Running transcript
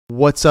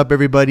What's up,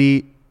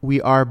 everybody?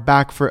 We are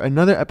back for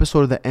another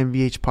episode of the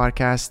MVH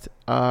podcast.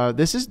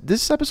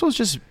 This episode is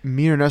just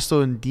me,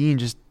 Ernesto, and Dean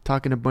just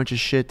talking a bunch of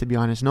shit. To be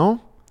honest,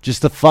 no,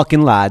 just the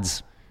fucking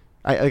lads.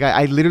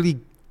 I literally,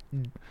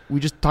 we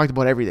just talked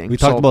about everything. We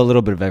talked about a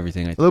little bit of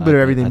everything.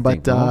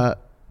 But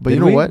you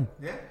know what?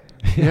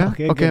 Yeah.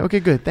 Okay.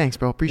 Good. Thanks,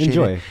 bro. Appreciate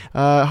Enjoy. it.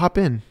 Hop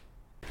in.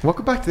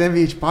 Welcome back to the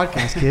MVH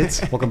podcast,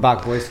 kids. Welcome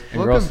back, boys.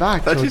 Welcome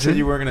back. I thought children. you said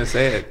you weren't gonna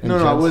say it. No,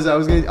 I was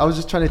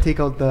just trying to take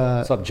out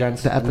What's up,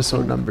 gents? the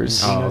episode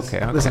numbers. Oh,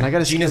 okay. Listen, I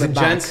gotta scale Genas it and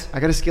back. gents. I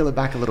gotta scale it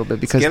back a little bit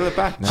because Scale it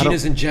back.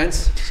 Genas and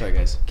gents. Sorry,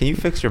 guys. Can you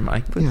fix your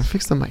mic, please? yeah,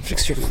 fix the mic.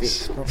 Fix your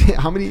face, bro.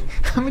 how many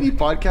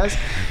podcasts,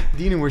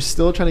 Dean, and we're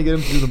still trying to get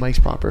him to do the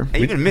mics proper.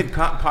 And even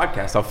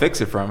mid-podcast, I'll fix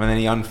it for him, and then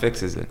he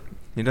unfixes it.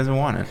 He doesn't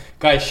want it.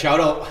 Guys,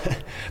 shout out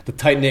the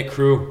tight knit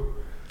crew,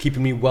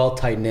 keeping me well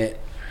tight knit.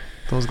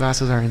 Those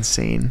glasses are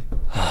insane.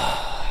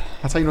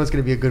 That's how you know it's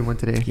gonna be a good one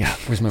today. Yeah.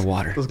 Where's my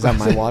water? Those Is that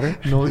my glasses- water?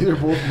 No, these are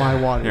both my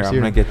waters. Here, I'm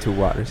gonna get 2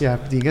 waters. Yeah,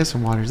 Dean, get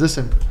some waters.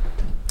 Listen,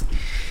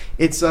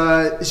 it's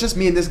just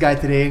me and this guy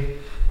today.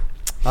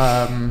 We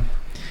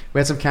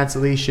had some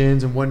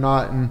cancellations and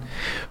whatnot, and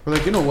we're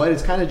like, you know what?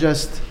 It's kind of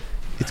just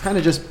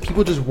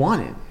people just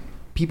want it.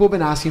 People have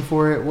been asking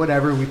for it.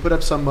 Whatever. We put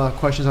up some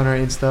questions on our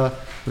Insta.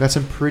 We got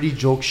some pretty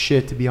joke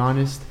shit, to be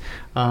honest,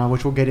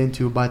 which we'll get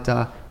into.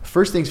 But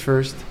first things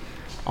first.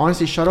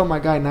 Honestly, shout out my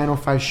guy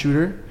 905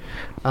 Shooter.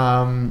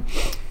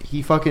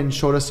 He fucking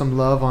showed us some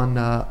love on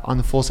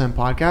the Full Send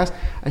podcast,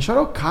 and shout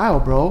out Kyle,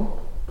 bro.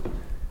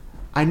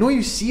 I know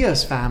you see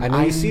us, fam. I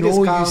know you see this,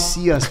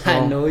 Kyle. bro.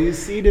 I know you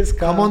see this,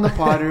 Kyle. Come on the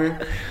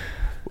Potter.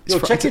 Yo,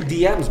 check your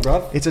DMs,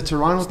 bro. It's a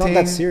Toronto It's thing.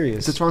 not that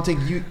serious. It's a Toronto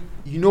thing.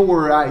 You know where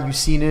we're at. You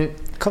seen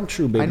it. Come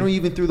true, baby. I know you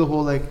even through the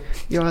whole like,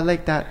 yo, I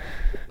like that.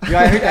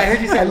 Yeah, I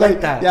heard you say I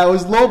like that. Yeah, it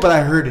was low, but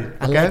I heard it.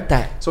 I Okay? like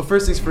that. So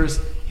first things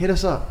first, hit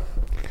us up.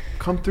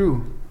 Come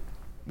through.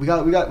 We got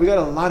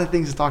a lot of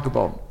things to talk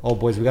about. Oh,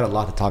 boys, we got a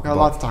lot to talk Got a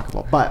about. lot to talk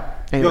about.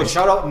 But Yo, anyway,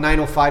 shout out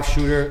 905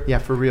 Shooter. yeah,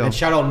 for real. And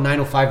shout out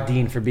 905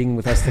 Dean for being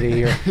with us today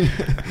here.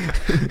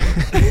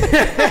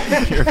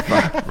 You're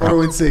fucked, bro.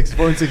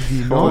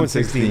 416 D.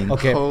 416.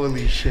 Okay.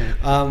 Holy shit.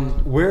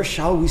 Where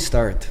shall we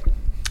start?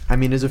 I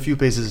mean, there's a few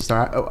places to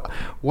start.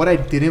 What I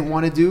didn't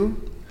want to do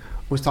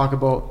was talk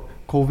about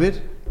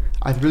COVID.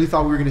 I really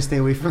thought we were going to stay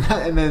away from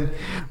that. And then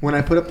when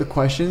I put up the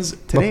questions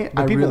today,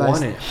 But I people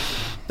realized... want it.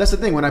 That's the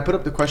thing. When I put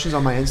up the questions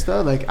on my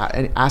Insta, like,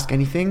 ask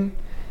anything,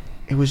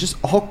 it was just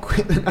all...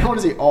 I don't want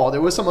to say all. There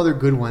was some other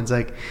good ones.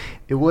 Like,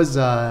 it was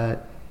a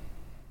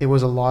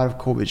lot of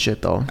COVID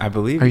shit, though. I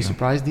believe Are you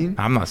surprised, Dean?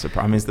 I'm not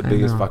surprised. I mean, it's the I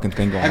biggest know. fucking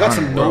thing going on. I got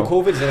some bro.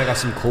 no-COVIDs and I got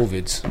some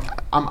COVIDs.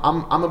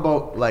 I'm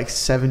about like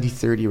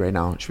 70-30 right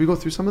now. Should we go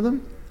through some of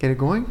them? Get it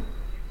going?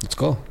 Let's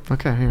go.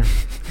 Okay, here.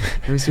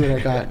 Let me see what I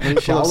got. Let me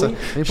pull Shall up some, we?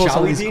 let me pull up Shall some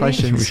of we, these Deanie? We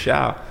questions.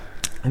 shall.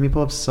 Let me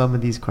pull up some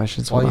of these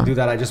questions. While Hold you on. do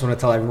that, I just want to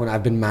tell everyone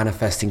I've been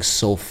manifesting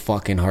so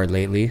fucking hard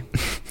lately.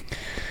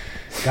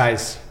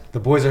 Guys, the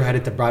boys are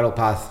headed to Bridal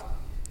Path.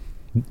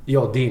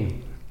 Yo,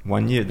 Dean,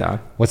 1 year, dog.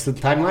 what's the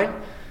timeline?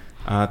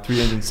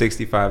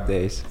 365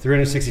 days.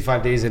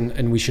 365 days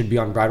and we should be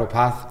on Bridal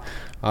Path.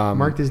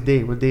 Mark this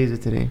date. What day is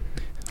it today?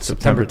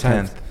 September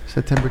 10th.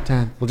 September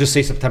 10th. We'll just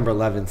say September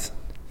 11th.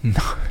 No,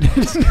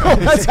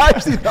 that's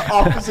actually the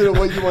opposite of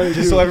what you want to do.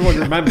 Just so everyone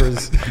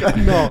remembers.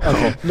 No.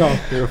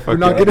 You're We're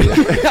not fucking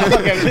gonna.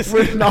 Okay,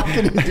 We're not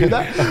gonna do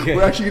that. Okay.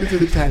 We're actually gonna do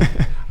the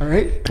 10th. All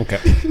right. Okay.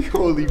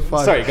 Holy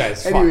fuck. Sorry,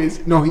 guys. Fuck.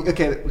 Anyways, no.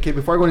 Okay.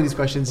 Before I go into these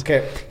questions,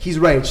 Okay. he's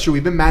right. It's true.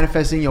 We've been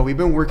manifesting. We've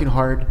been working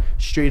hard,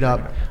 straight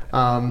up.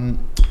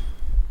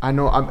 I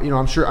know.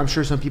 I'm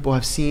sure some people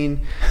have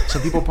seen.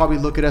 Some people probably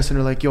look at us and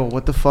are like, "Yo,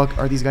 what the fuck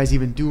are these guys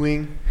even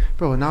doing,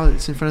 bro?" Now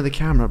it's in front of the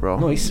camera, bro.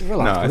 No, he's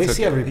relax. No, They it's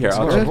see okay. everything. Here,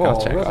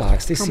 I'll check.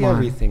 Relax. They Come see on.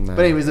 everything, man.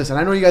 But anyways, listen.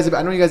 I know you guys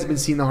have been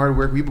seeing the hard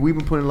work. We've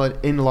been putting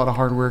in a lot of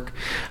hard work,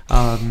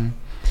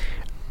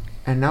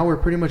 and now we're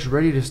pretty much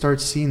ready to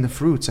start seeing the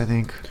fruits. I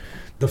think.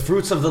 The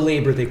fruits of the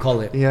labor, they call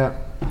it. Yeah,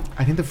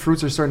 I think the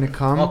fruits are starting to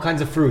come. All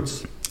kinds of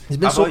fruits. There's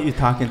been How about you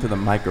talking to the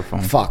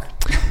microphone? Fuck.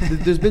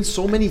 there's been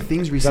so many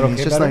things recently. okay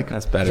It's just better? like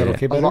That's Is better. that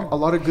okay, a better?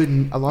 lot of good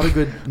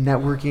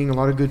networking, a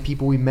lot of good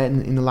people we met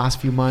in the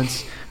last few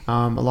months,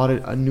 a lot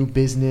of a new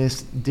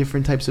business,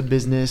 different types of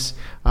business,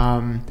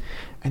 and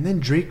then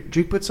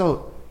Drake puts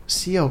out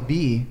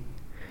CLB,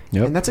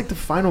 Yep. and that's like the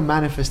final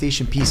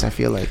manifestation piece. I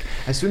feel like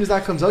as soon as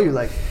that comes out, you're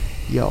like,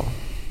 yo,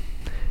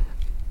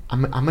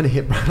 I'm gonna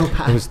hit Bridal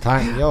Path. It was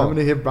time. Yo. I'm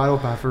gonna hit Bridal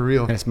Path for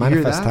real. And it's You hear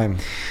manifest that? time.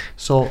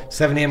 So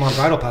 7 a.m. on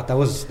Bridal Path. That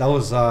was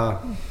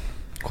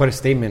quite a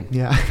statement.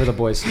 Yeah. For the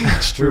boys.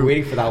 It's We were true.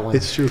 waiting for that one.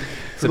 It's true.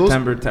 For those-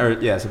 September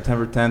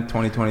 10th,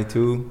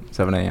 2022,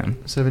 7 a.m.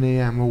 7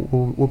 a.m.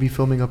 We'll be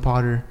filming a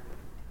Potter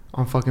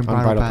on fucking On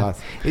Bridal Bridal Path.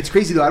 Path. It's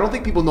crazy though. I don't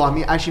think people know. I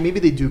mean, actually, maybe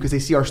they do because they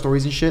see our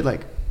stories and shit.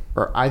 Like,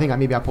 or I think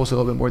maybe I post a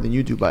little bit more than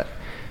you do. But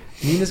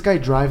me and this guy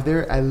drive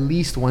there at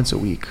least once a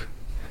week.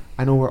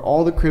 I know where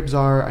all the cribs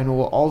are. I know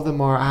what all of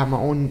them are. I have my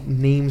own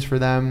names for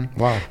them.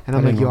 Wow. And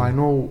I'm like, yo, I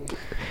know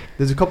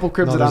There's a couple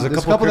cribs No, that there's I'm, a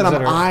there's a couple couple that cribs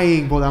I'm that are-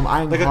 eyeing, bro. That I'm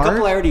eyeing Like a hard.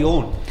 couple I already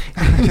own.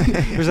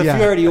 There's a Yeah.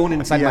 few I already own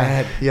inside Yeah. my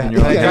head. Yeah. And You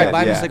you're know, I like, drive yeah,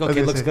 by, I'm yeah. just like, okay,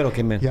 Okay, looks so- good.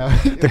 Okay, man. Yeah.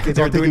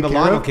 They're doing the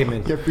lawn. Okay,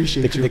 man. Yeah,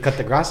 appreciate you. They cut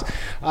the grass.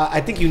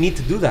 I think you need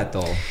to do that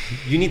though.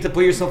 You need to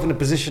put yourself in a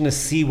position to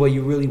see what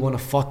you really want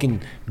to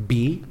fucking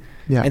be,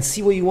 Yeah. and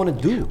see what you want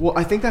to do. Well,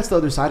 I think that's the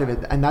other side of it,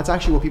 and that's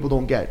actually what people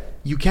don't get.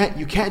 You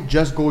can't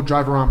just go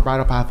drive around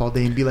Bridle Path all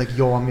day and be like,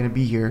 "Yo, I'm gonna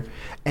be here,"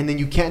 and then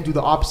you can't do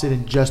the opposite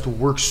and just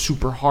work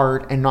super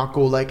hard and not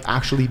go like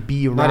actually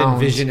be around. Not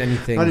envision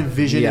anything. Not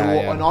envision. Yeah, and,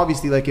 well, yeah. and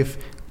obviously, like if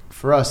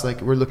for us,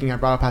 like we're looking at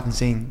Bridle Path and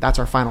saying that's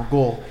our final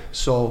goal.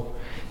 So,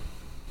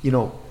 you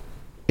know,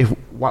 if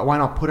why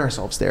not put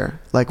ourselves there?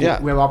 Like Yeah.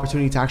 we have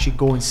opportunity to actually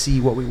go and see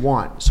what we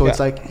want. So it's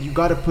Yeah. like you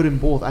got to put in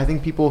both. I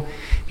think people,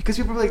 because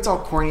people are like it's all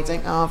corny. It's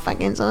like, oh,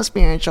 fucking so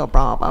spiritual,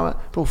 bro.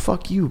 Bro,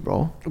 fuck you,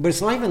 bro. But it's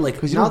not even like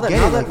 'Cause you now don't that get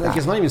now it that like like that.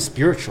 it's not even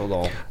spiritual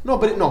though. No,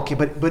 but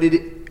but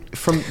it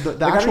from the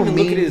Like, I actual don't even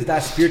main. look at it as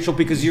that spiritual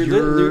because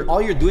you're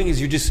all you're doing is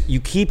you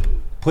keep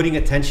putting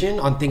attention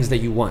on things that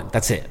you want.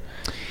 That's it.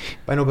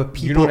 I know, but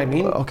people. You know what I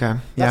mean? Okay,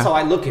 That's yeah. how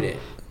I look at it.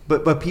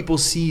 But people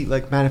see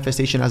like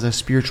manifestation as a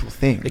spiritual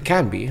thing. It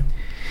can be.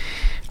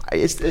 I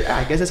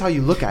guess that's how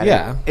you look at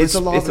Yeah. it. It's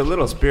law it's of- a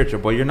little spiritual,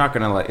 but you're not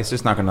gonna like. It's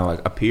just not gonna like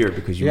appear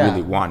because you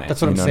really want it.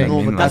 That's what you I'm know saying. I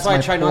mean? No, but That's why I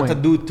that's try my not to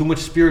point. do too much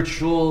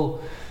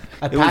spiritual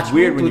It attachment. was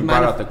weird when you with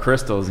brought out the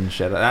crystals and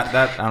shit. That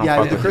I don't Yeah,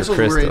 fuck the with crystals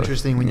were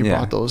interesting when you Yeah.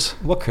 brought those.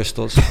 What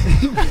crystals?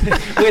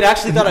 Wait, I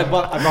actually thought I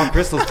brought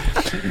crystals.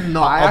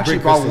 No, I I'll actually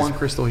bring brought crystals. one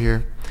crystal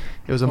here.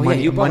 It was a Oh, money,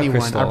 yeah, you brought money a one.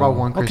 crystal. I brought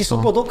one Okay, crystal.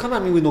 so bro, don't come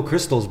at me with no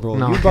crystals, bro.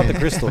 No. You brought the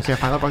crystals. Okay,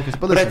 fine. I brought crystals.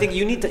 But But I listen,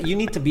 think you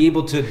need to be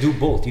able to do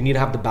both. You need to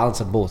have the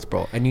balance of both,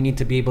 bro. And you need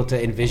to be able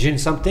to envision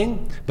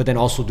something, but then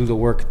also do the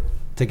work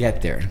to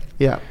get there.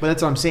 yeah, but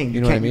that's what I'm saying.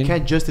 You know what I mean? You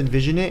can't just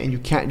envision it, and you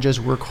can't just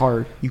work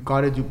hard. You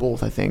got to do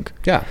both. I think.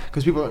 Yeah.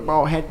 Because people are like,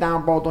 bro, head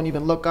down, bro. Don't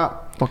even look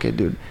up. Okay,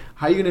 dude.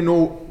 How you gonna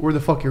know where the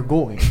fuck you're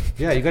going?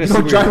 Yeah, you gotta You see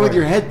don't where drive you're with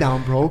your going. head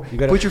down, bro. You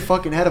gotta- Put your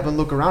fucking head up and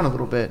look around a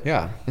little bit.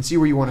 Yeah. And see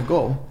where you want to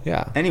go.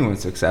 Yeah. Anyone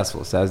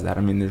successful says that.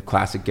 I mean, the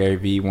classic Gary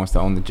Vee wants to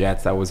own the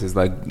Jets. That was his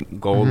like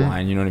goal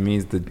line. You know what I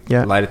mean? It's the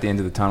Yeah. light at the end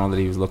of the tunnel that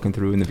he was looking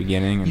through in the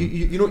beginning. And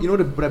You know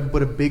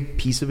what a big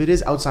piece of it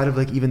is outside of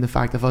like even the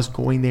fact of us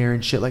going there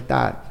and shit like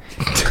that.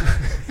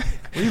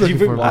 What are you looking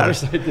bring for, water?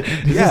 bro?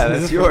 yeah,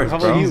 that's yours, How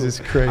bro. about you? Jesus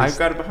Christ. I've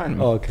got it behind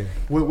me. Oh, okay.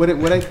 What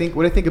I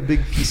think a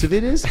big piece of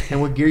it is, and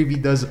what Gary Vee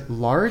does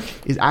large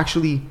is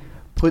actually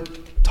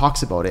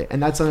talks about it,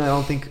 and that's something I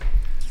don't think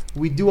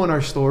we do on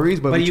our stories.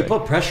 But But we you try-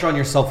 put pressure on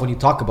yourself when you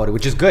talk about it,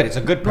 which is good. It's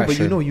a good no, pressure. but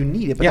you know you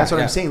need it. But Yeah, that's what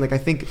yeah. I'm saying. Like I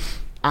think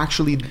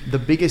actually the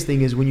biggest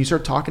thing is when you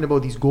start talking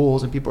about these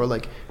goals, and people are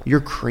like, "You're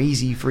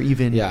crazy for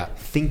even Yeah.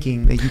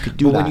 thinking that you could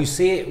do But that." when you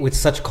say it with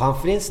such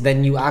confidence,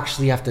 then you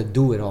actually have to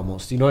do it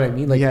almost. You know what I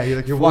mean? Like, Yeah, you're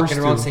like you're walking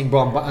forced around to. saying,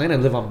 bro, I'm going to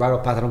live on Bridle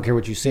Path. I don't care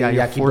what you say. Yeah, Yeah,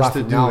 you're keep forced to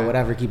laughing do now, it.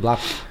 whatever, keep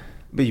laughing.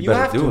 But you You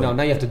better have do to it. now.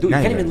 Now you have to do it. Now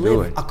You can't gotta even do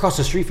live it. across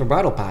the street from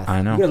Bridle Path.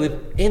 I know. You gotta live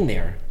in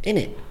there, in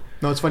it.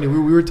 No, it's funny. We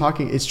were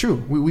talking. It's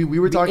true. We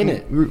were Be talking. in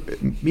it.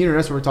 Me and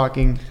Ernesto were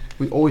talking.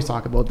 We always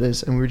talk about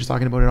this, and we were just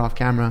talking about it off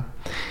camera.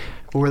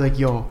 But we're like,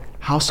 "Yo,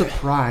 how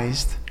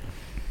surprised?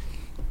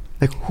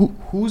 Like,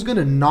 who's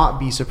gonna not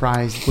be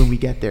surprised when we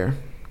get there?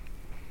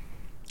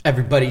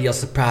 Everybody else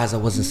surprised. I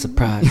wasn't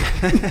surprised.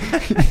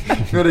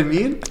 You know what I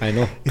mean? I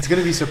know. It's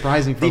gonna be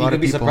surprising for Think a you lot gonna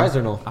of be people. surprised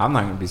or no? I'm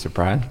not gonna be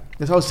surprised.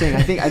 That's what I was saying.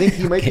 I think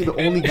he might be the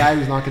only guy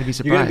who's not gonna be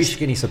You're gonna be surprised.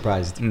 skinny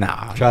surprised.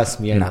 Nah, Trust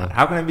me, I nah. know.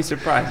 How can I be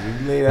surprised?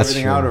 You laid That's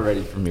everything true. out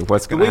already for me.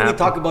 What's The gonna way happen? we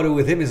talk about it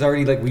with him is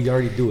already like we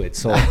already do it.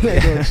 So I know,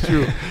 it's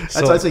true. That's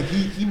So- why I was like,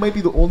 he might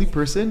be the only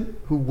person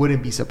who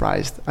wouldn't be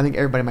surprised. I think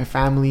everybody, my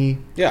family,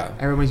 yeah.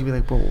 everybody's gonna be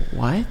like, bro,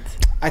 what?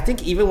 I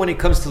think even when it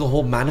comes to the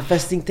whole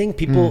manifesting thing,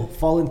 people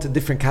fall into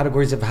different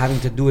categories of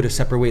having to do it a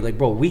separate way. Like,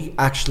 bro, we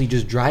actually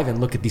just drive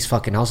and look at these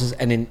fucking houses,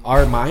 and in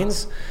our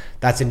minds,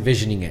 that's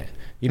envisioning it.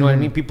 You know what I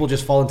mean? People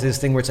just fall into this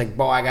thing where it's like,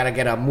 bro, I gotta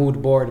get a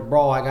mood board,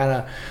 bro, I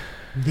gotta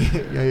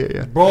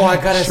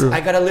True.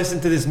 I gotta listen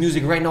to this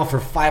music right now for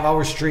 5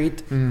 hours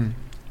straight, and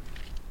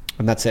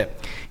that's it.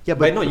 Yeah, But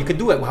but no, you could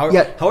do it. However,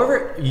 Yeah.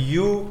 however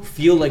you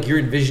feel like you're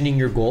envisioning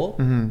your goal,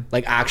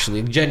 like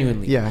actually,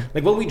 genuinely. Yeah.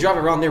 Like when we drive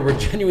around there, we're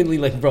genuinely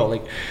like, bro,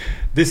 like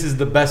this is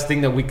the best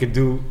thing that we could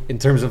do in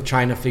terms of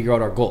trying to figure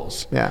out our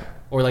goals. yeah,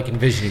 Or like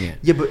envisioning it.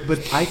 yeah, but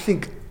I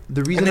think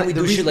the reason And then we the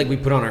do reason, shit like we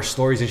put on our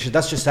stories and shit.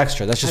 That's just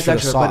extra. That's just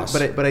That's for the extra,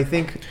 sauce. but I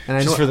think, and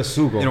I just know for the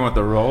sugo. You don't want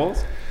the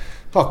rolls?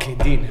 Okay,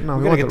 Dean. No,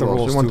 we we gotta want get the the rolls.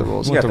 rolls. We want too. the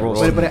rolls. We want Yeah, the the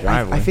rolls. rolls. but in the I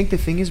driveway. think the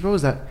thing is, bro,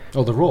 is that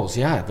Oh, the rolls.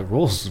 Yeah, the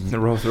rolls. The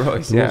Rolls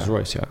Royce. The Yeah. Rolls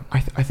Royce. Yeah,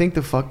 I think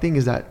the fuck thing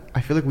is that I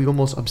feel like we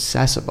almost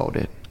obsess about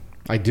it,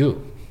 I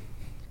do.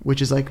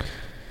 which is like,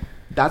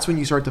 that's when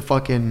you start to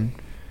fucking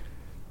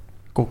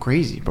go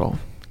crazy, bro,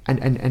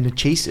 and to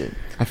chase it.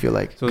 I feel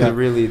like. So is it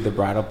really the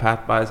bridal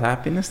path buys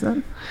happiness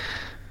then?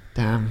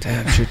 Damn,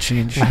 Should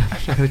change. I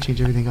gotta change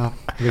everything up.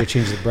 We gotta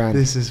change the brand.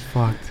 This is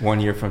fucked. 1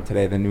 year from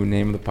today, the new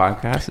name of the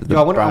podcast is the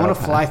Yo, I want Bridal to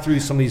fly Path. through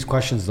some of these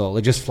questions though.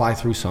 Like just fly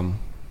through some.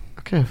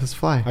 Okay, let's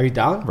fly. Are you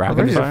down? Rapid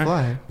I'm ready fire? to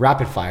fly.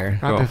 Rapid fire.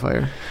 Rapid Go.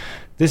 fire.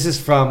 This is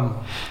from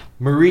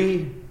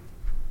Marie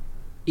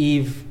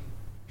Eve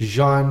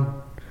Jean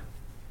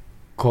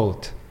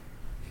Cote.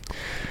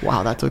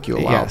 Wow, that took you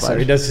a while. Yeah,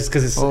 sorry, that's just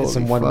because it's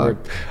in one Holy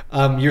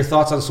word. Your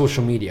thoughts on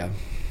social media?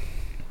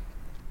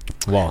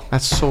 Wow,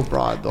 That's so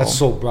broad, though. that's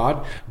so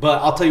broad.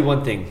 But I'll tell you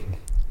one thing: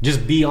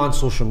 just be on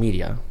social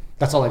media.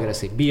 That's all I gotta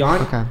say. Be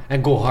on Okay.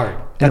 and go hard.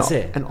 That's and,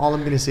 it. And all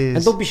I'm gonna say is,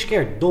 And don't be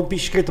scared. Don't be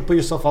scared to put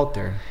yourself out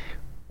there.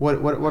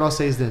 what I'll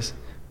say is this: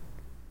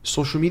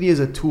 social media is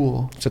a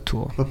tool, It's a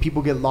tool. but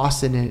people get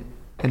lost in it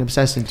and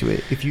obsessed into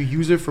it. If you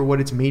use it for what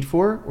it's made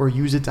for, or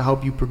use it to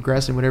help you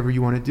progress in whatever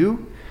you want to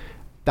do,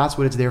 that's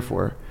what it's there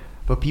for.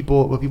 But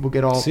people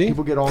get all See?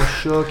 people get all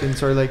shook and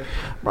start like,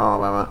 blah,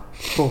 blah, blah.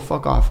 Bro,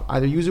 fuck off.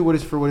 Either use it what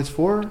it's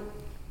for,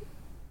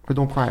 or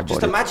don't cry about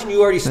Just it. imagine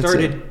you already That's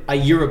started it. a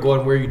year ago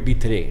and where you'd be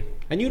today,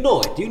 and you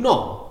know it. You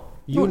know.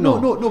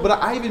 No. But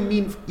I even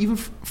mean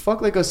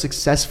fuck like a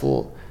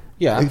successful.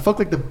 Yeah. Like, fuck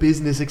like the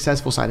business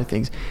successful side of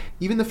things.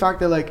 Even the fact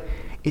that like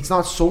it's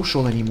not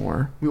social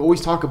anymore. We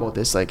always talk about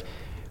this. Like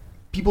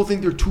people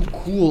think they're too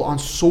cool on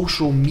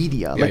social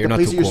media. Yeah, Like you're the not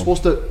place too that you're cool.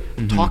 supposed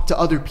to talk to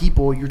other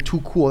people, you're too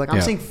cool. Like I'm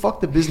Yeah. saying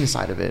fuck the business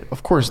side of it.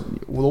 Of course,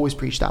 we'll always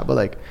preach that, but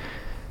like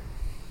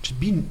just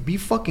be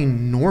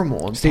fucking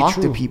normal and Stay talk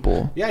true. to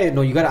people. Yeah,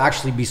 no, you gotta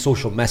actually be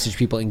social, message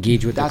people,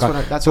 engage with. That's their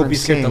what I- that's Don't what be I'm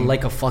scared to saying.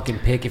 like a fucking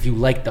pic. If you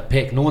like the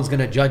pic, no one's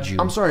gonna judge you.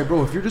 I'm sorry,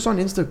 bro. If you're just on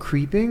Insta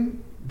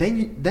creeping,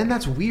 then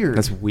that's weird.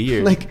 That's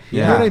weird. Like you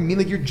Yeah. know what I mean?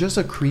 Like you're just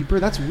a creeper.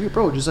 That's weird,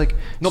 bro. Just like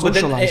No, but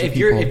then socialize with if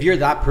you're people. if you're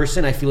that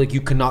person, I feel like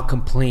you cannot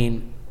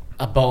complain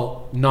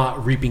about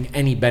not reaping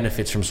any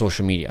benefits from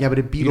social media. Yeah, but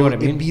it'd be, you know what I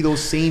it'd mean? be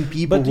those same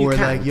people But who you are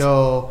can't. like,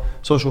 yo,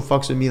 social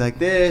fucks with me like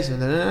this,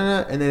 and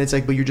then it's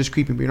like, but you're just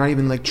creeping, but you're not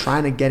even like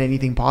trying to get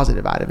anything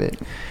positive out of it.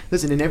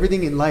 Listen, in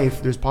everything in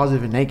life, there's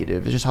positive and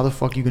negative. It's just how the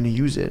fuck you gonna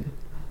use it.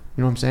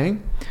 You know what I'm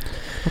saying?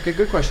 Okay,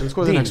 good question. Let's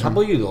go to the Dean, next how one.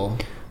 about you though?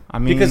 I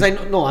mean, Because I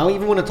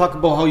even want to talk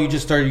about how you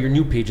just started your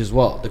new page as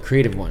well, the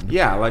creative one.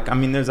 yeah, like I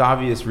mean, there's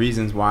obvious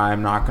reasons why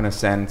I'm not going to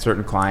send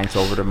certain clients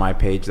over to my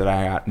page that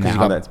I got 'Cause you now.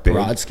 got That's big.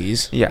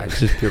 Broadskis. Yeah, it's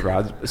just pure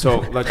broads. So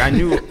like I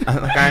knew,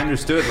 like I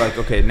understood, like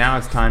okay, now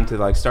it's time to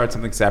like start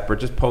something separate.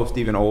 Just post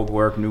even old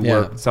work, new Yeah.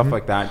 work, stuff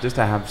like that, just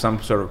to have some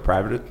sort of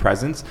private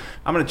presence.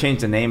 I'm gonna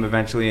change the name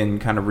eventually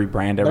and kind of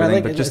rebrand But I everything.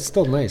 like But it. just It's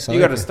still nice. I you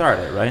like got to it. start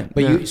it, right?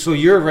 But Yeah.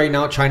 you're right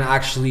now trying to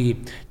actually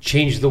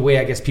change the way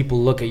I guess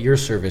people look at your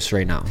service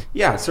right now.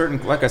 Yeah,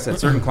 like I said,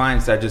 certain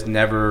clients that just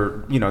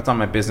never, it's on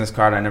my business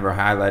card. I never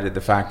highlighted the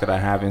fact that I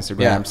have Instagram.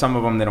 Yeah. Some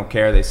of them, they don't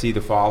care. They see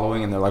the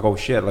following and they're like, oh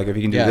shit, like if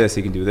he can do Yeah. this,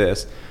 he can do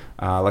this.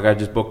 Like I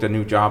just booked a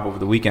new job over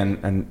the weekend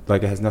and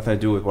like it has nothing to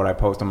do with what I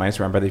post on my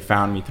Instagram, but they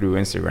found me through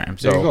Instagram.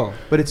 So There you go.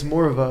 But it's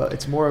more of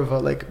a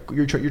like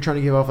you're trying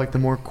to give off like the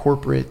more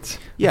corporate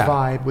Yeah.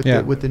 vibe with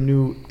Yeah. the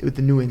new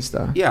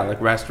Insta. yeah, like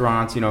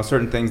restaurants,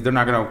 certain things, they're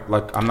not going to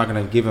like, I'm not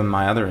going to give them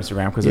my other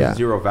Instagram because Yeah. there's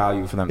zero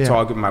value for them. So Yeah.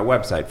 I'll give them my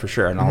website for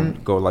sure. And I'll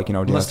go like,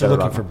 Unless they're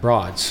looking for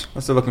broads.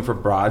 Unless they're looking for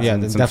broads Yeah,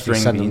 and then some definitely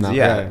string send them beans. that.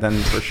 Yeah, Yeah. then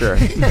for sure.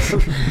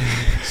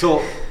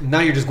 So now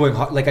you're just going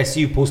hard. Like I see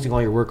you posting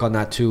all your work on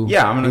that too.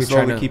 Yeah, I'm gonna You're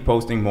trying slowly keep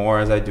posting more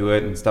as I do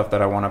it and stuff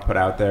that I want to put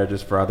out there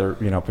just for other,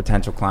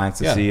 potential clients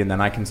to Yeah. see, and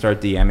then I can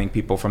start DMing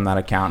people from that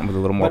account with a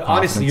little more. But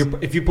honestly,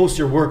 confidence. if you post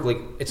your work, like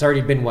it's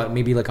already been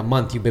maybe like a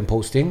month you've been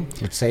posting.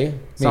 Let's say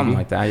something maybe.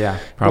 like that. Yeah,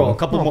 Bro, probably. a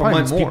couple No, more probably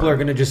months, more. people are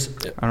gonna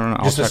just I don't know.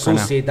 I'll just check right now.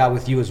 associate that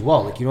with you as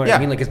well. Like you know what I Yeah.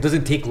 mean? Like it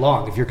doesn't take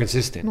long if you're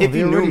consistent. No, If they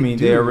you knew already me,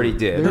 do. they already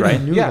did, They already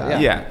right? knew Yeah,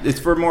 that. Yeah,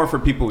 it's more for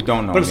people who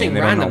don't know But I'm me. saying and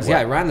they don't know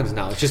randoms, what- randoms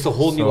now. It's just a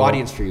whole new So,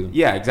 audience for you.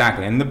 Yeah,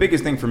 exactly. And the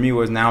biggest thing for me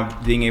was now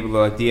being able to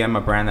like DM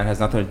a brand that has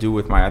nothing to do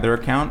with my other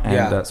account. And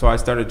Yeah. so I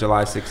started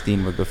July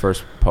 16 with the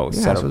first post,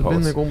 Yeah, set so of it's been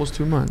posts. like almost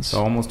 2 months. So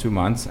almost 2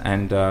 months,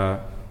 and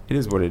it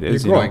is what it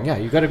is. You're growing. Yeah,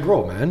 you got to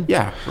grow, man.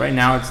 Yeah, right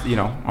now it's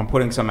I'm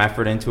putting some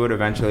effort into it.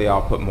 Eventually,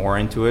 I'll put more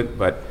into it,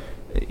 but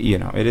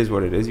it is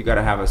what it is. You got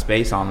to have a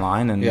space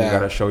online, and Yeah. you got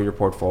to show your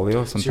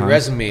portfolio. It's Sometimes your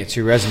resume. It's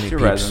your resume. It's your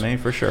peeps. resume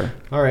for sure.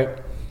 All right.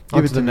 On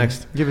Give it to to the me.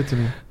 next. Give it to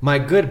me. My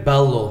good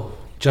Bello,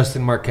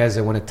 Justin Marquez.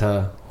 I wanted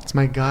to. It's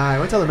my guy. I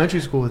went to elementary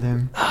school with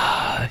him.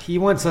 He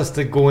wants us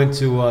to go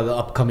into the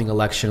upcoming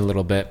election a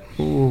little bit.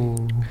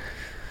 Ooh,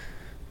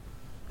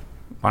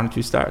 Why don't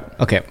you start?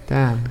 Okay.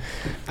 damn.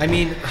 I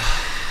mean,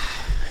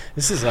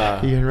 this is You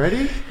getting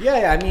ready?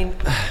 yeah. I mean,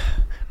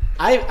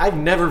 I've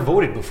never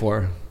voted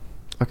before.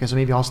 Okay, so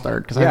maybe I'll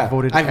start because I haven't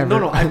voted ever.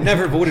 No, I've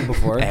never voted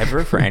before.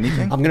 Ever for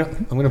anything? I'm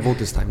gonna vote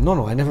this time.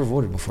 No, I never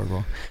voted before,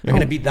 bro. I'm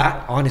gonna be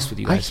that honest with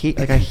you I guys. hate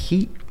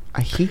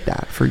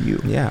that for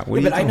you. Yeah.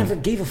 What Yeah, are but I you never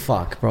doing? gave a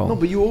fuck, bro. No,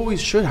 but you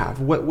always should have.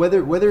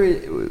 Whether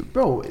it,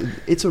 bro,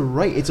 it's a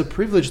right. It's a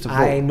privilege to vote.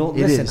 I know. It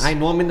Listen, is. I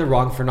know I'm in the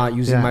wrong for not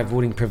using Yeah. my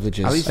voting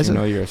privileges. At least Listen, you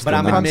know you're still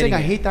I'm But not. I'm saying I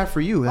admitting it. hate that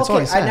for you. That's all I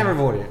Okay, said. I never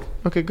voted.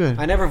 Okay, good.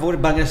 I never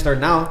voted, but I'm gonna start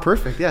now.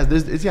 Perfect. Yeah,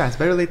 it's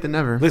better late than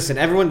never. Listen,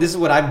 everyone, this is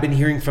what I've been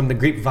hearing from the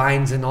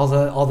grapevines and all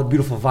the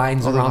beautiful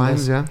vines All the around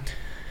vines, this. yeah.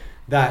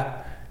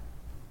 That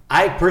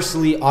I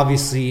personally,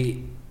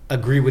 obviously,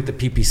 agree with the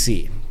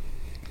PPC.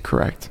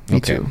 Correct. Me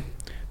Okay. too.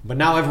 But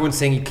now everyone's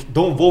saying you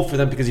don't vote for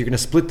them because you're going to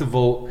split the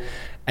vote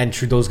and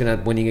Trudeau's going to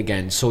end up winning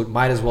again. So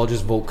might as well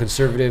just vote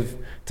conservative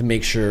to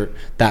make sure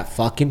that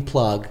fucking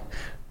plug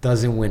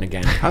doesn't win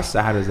again. How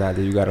sad is that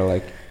you got to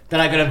like Then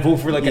I gotta vote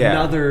for like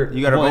another.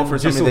 You gotta one vote for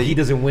just so somebody that he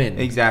doesn't win.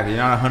 Exactly.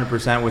 You're not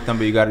 100% with them,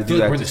 but you got to do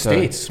like that. we're the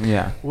States.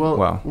 Yeah.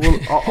 Well,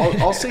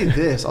 I'll say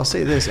this. I'll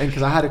say this, and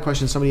because I had a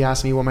question, somebody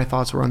asked me what my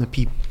thoughts were on the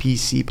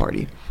PPC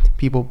party,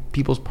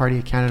 People's Party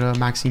of Canada,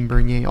 Maxime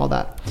Bernier, all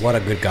that. What a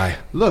good guy.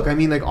 Look, I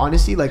mean, like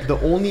honestly, like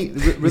the only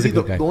really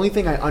good guy. the only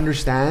thing I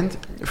understand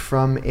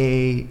from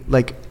a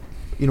like,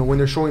 you know, when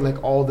they're showing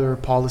like all their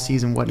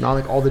policies and whatnot,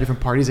 like all the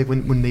different parties, like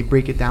when they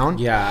break it down.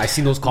 Yeah, I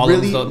seen those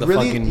columns.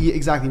 Yeah,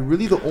 exactly.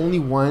 Really, the only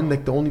one,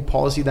 like the only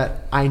policy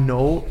that I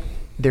know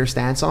their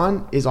stance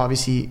on is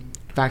obviously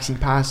vaccine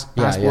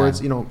passports.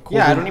 Yeah. You know, COVID,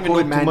 I don't even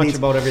know too mandates. much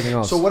about everything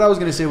else. So what I was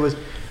gonna say was,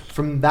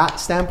 from that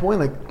standpoint,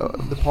 like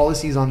the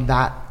policies on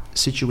that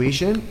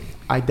situation,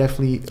 I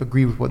definitely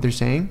agree with what they're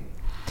saying.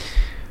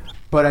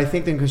 But I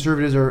think the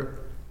Conservatives are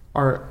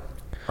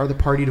the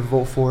party to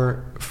vote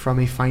for from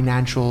a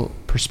financial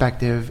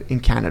perspective in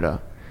Canada.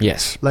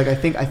 Yes. Like I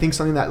think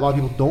something that a lot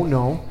of people don't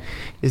know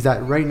is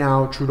that right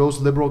now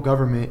Trudeau's Liberal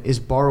government is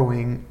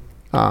borrowing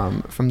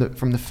from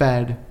the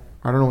Fed.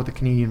 I don't know what the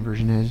Canadian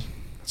version is.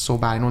 It's so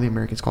bad. I know the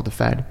American's called the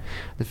Fed,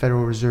 the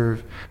Federal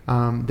Reserve.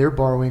 They're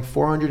borrowing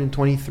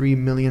 $423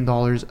 million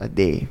a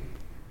day.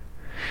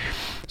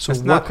 So That's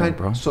what nothing, kind?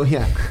 bro. So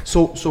yeah.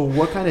 So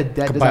what kind of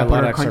debt Could does buy that a put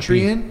lot our of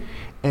country XRP. in?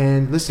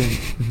 And listen,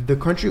 the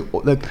country,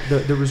 like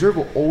the reserve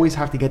will always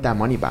have to get that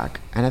money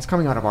back, and that's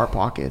coming out of our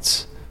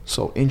pockets.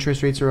 So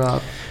interest rates are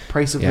up,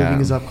 price of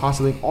living is up, cost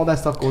of living, all that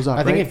stuff goes up.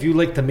 I think right? if you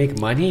like to make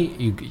money,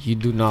 you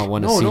do not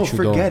want to see No,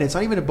 Trudeau. forget it. It's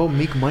not even about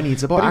make money.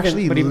 It's about But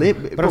actually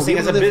live. But I'm saying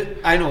as a bit,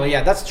 I know,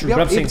 yeah, that's true. Yeah,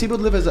 But I'm saying, it's able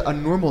to live as a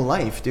normal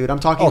life, dude. I'm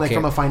talking like Okay.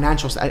 from a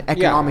financial,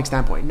 economic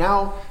standpoint.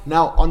 Now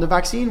on the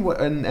vaccine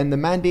and the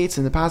mandates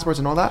and the passports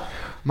and all that,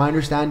 my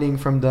understanding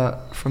from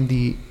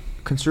the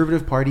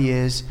Conservative Party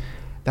is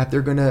that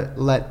they're gonna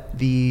let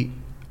the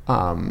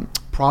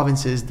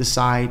provinces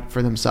decide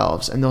for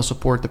themselves, and they'll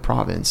support the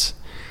province,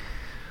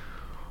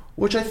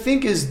 which I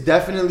think is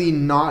definitely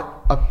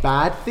not a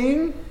bad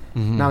thing.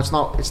 Mm-hmm. Now it's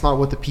not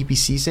what the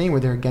PPC is saying, where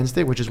they're against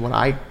it, which is what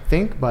I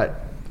think,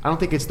 but I don't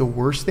think it's the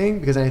worst thing,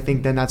 because I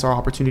think then that's our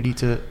opportunity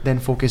to then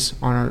focus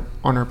on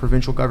our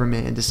provincial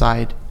government and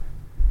decide,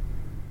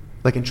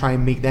 like, and try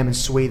and make them and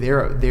sway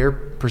their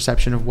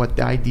perception of what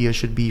the idea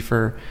should be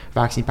for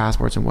vaccine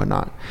passports and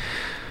whatnot.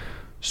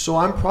 So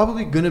I'm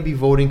probably gonna be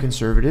voting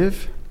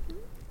Conservative,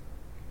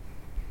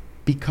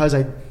 because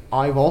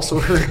I've also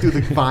heard through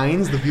the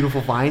vines, the beautiful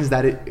vines,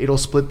 that it'll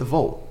split the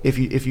vote if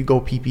you go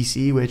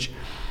PPC, which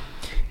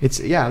it's,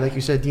 yeah, like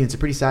you said, Dean, it's a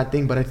pretty sad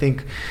thing. But I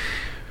think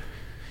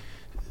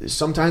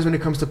sometimes when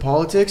it comes to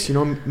politics, you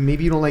know,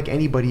 maybe you don't like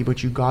anybody,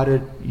 but you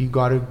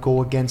gotta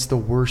go against the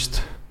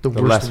worst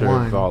lesser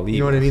one. of all You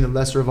know what I evils. mean? The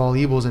lesser of all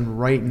evils. And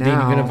right Dave, you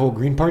now, gonna vote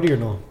Green Party or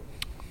no?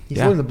 he's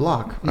Yeah. voting the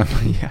Bloc.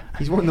 Yeah.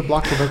 He's voting the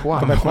Bloc Quebecois.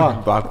 I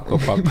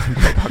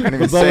can't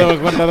even say.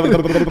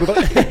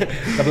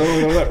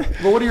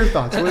 But what are your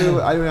thoughts? I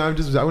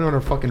went on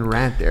a fucking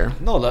rant there.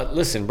 No,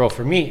 listen, bro.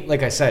 For me,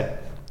 like I said,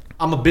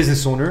 I'm a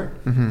business owner.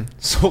 Mm-hmm.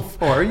 So,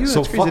 Oh, are you? So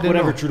That's crazy, I fuck didn't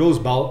whatever know. Trudeau's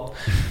about.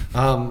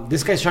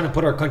 This guy's trying to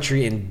put our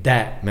country in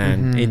debt,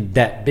 man. In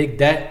debt, big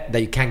debt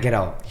that you can't get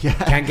out. Mm-hmm. Yeah.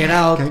 Can't get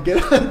out. Can't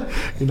get out.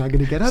 You're not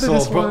gonna get out of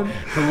this bro, one.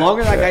 the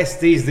longer that guy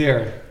stays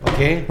there,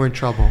 okay, We're in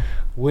trouble.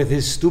 with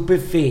his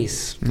stupid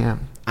face, Yeah.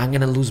 I'm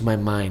gonna lose my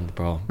mind,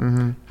 bro.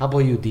 Mm-hmm. How about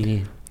you,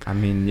 Dini? I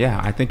mean,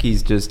 yeah, I think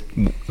he's just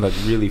like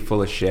really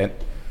full of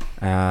shit.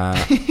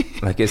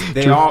 Like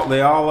they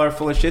all are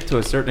full of shit to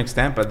a certain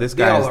extent, but this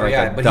guy is like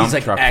a dump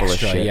truck full of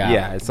shit.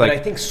 Yeah, it's but like,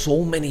 I think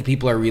so many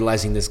people are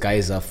realizing this guy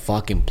is a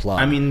fucking plug.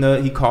 I mean,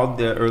 he called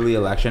the early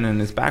election,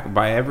 and it's backed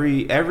by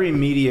every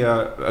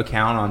media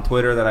account on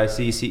Twitter that I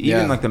see even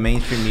Yeah. like the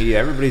mainstream media.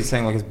 Everybody's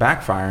saying like it's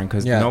backfiring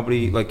because Yeah.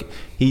 nobody, like,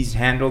 he's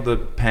handled the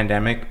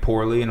pandemic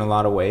poorly in a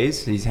lot of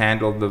ways. He's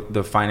handled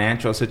the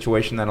financial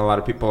situation that a lot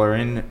of people are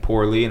in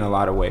poorly in a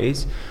lot of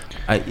ways.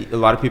 A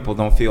lot of people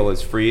don't feel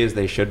as free as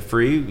they should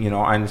free. You know,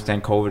 I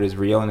understand COVID is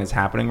real and it's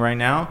happening right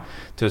now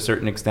to a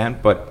certain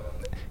extent, but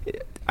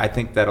I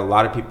think that a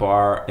lot of people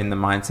are in the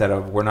mindset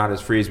of we're not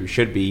as free as we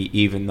should be,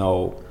 even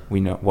though we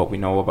know what we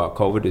know about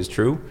COVID is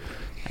true.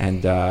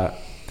 And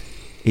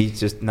he's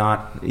just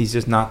not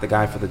the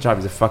guy for the job.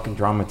 He's a fucking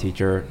drama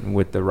teacher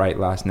with the right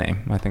last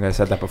name. I think I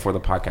said that before the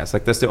podcast.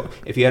 Like,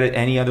 if he had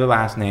any other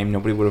last name,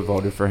 nobody would have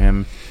voted for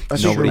him.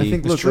 That's true. I think,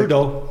 it's look,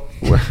 Trudeau.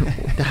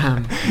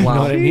 Damn. You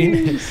know what I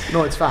mean?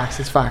 No, it's facts.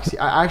 It's facts.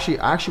 I actually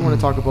want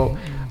to talk about.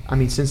 I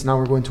mean, since now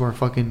we're going to our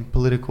fucking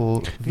political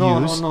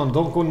views. No,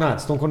 don't go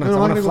nuts. Don't go nuts. No, I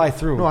want to gonna fly go-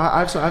 through. No, I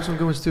have some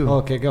good ones too.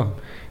 Okay, go.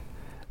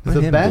 Let The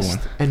him do best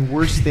one. and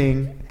worst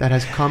thing that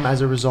has come as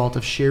a result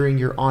of sharing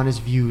your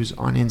honest views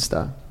on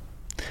Insta.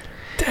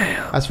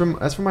 Damn. That's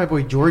from my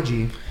boy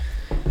Georgie,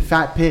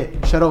 Fat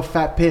Pitt. Shout out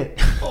Fat Pitt.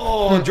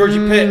 Oh, Georgie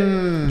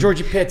Pitt.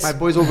 Georgie Pitts. My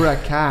boys over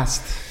at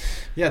Cast.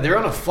 Yeah, they're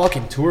on a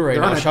fucking tour right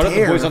They're now. on a Shout out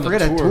tear. the boys on the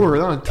Forget tour. a tour.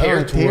 They're on a tear.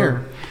 Air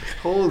tour.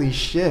 Holy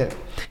shit.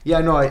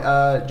 Yeah,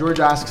 no. George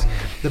asks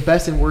the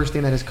best and worst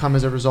thing that has come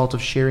as a result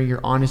of sharing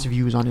your honest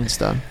views on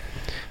Insta.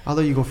 I'll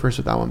let you go first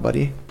with that one,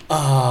 buddy.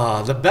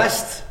 The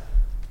best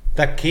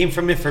that came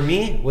from it for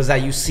me was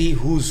that you see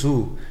who's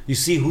who. You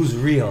see who's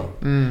real.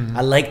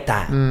 I like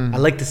that. I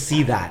like to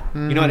see that.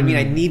 You know what I mean?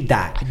 I need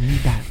that.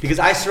 Because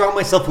I surround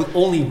myself with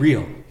only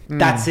real.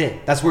 That's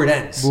it. That's where it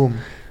ends. Boom.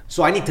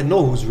 So I need to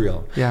know who's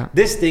real. Yeah.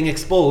 This thing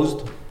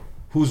exposed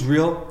who's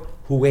real,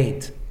 who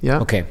ain't. Yeah.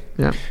 Okay.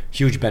 Yeah.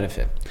 Huge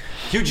benefit.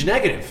 Huge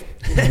negative.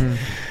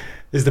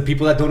 Is the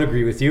people that don't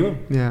agree with you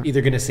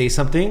either going to say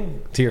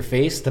something to your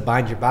face to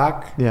behind your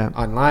back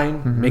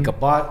online, make a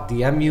bot,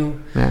 DM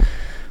you. Yeah.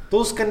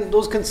 Those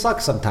can suck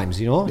sometimes,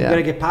 you know? You got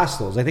to get past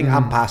those. I think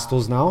I'm past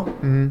those now,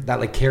 that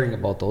like caring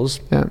about those.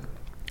 Yeah.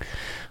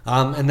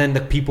 And then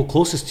the people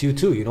closest to you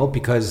too, you know,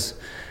 because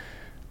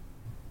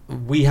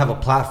we have a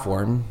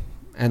platform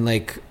and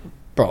like,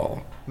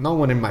 bro, no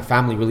one in my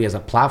family really has a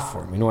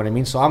platform, you know what I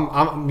mean? So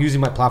I'm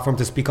using my platform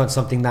to speak on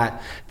something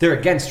that they're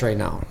against right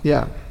now.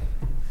 Yeah.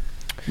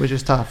 Which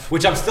is tough.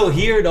 Which I'm still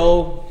here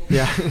though.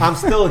 Yeah. I'm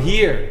still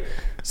here.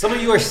 Some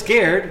of you are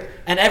scared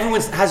and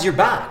everyone has your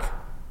back.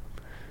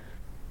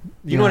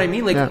 You know what I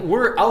mean? Like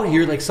we're out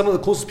here, like some of the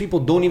closest people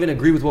don't even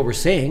agree with what we're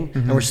saying,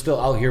 and we're still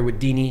out here with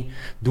Dini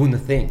doing the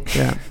thing,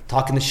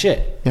 talking the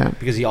shit,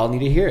 because y'all need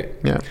to hear it.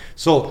 Yeah.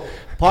 So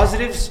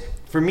positives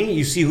for me,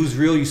 you see who's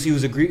real, you see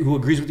who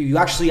agrees with you. You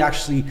actually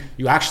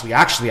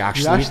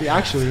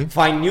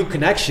find new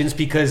connections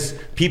because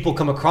people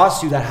come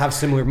across you that have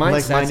similar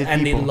mindsets, Like-minded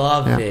and people. they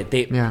love it.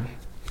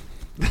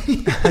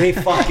 They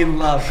fucking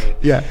love it.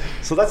 Yeah.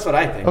 So that's what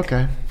I think.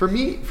 Okay. For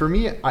me,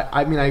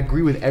 I mean, I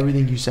agree with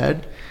everything you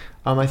said.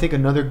 I think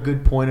another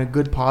good point, a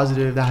good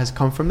positive that has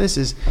come from this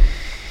is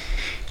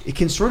it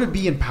can sort of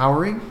be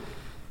empowering,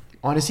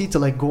 honestly, to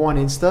like go on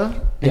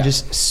Insta and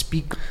just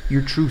speak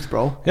your truth,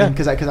 bro. Yeah.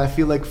 Because I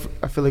feel like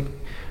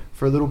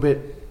for a little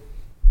bit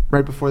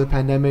right before the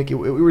pandemic, we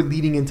were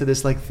leading into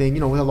this like thing, you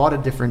know, with a lot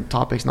of different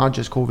topics, not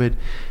just COVID,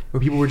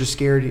 where people were just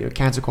scared, you know,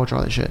 cancel culture,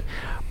 all that shit.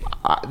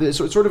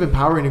 So it's sort of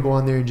empowering to go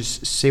on there and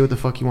just say what the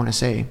fuck you want to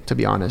say, to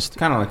be honest.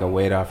 Kind of like a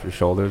weight off your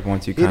shoulders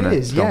once you kind of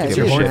don't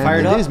give a shit.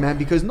 fired up? It is, man.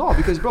 Because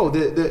bro,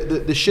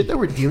 the shit that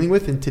we're dealing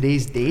with in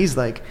today's days,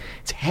 like,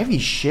 it's heavy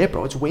shit,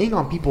 bro. It's weighing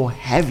on people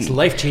heavy. It's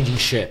life-changing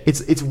shit.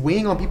 It's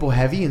weighing on people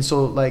heavy, and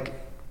so like,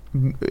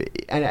 and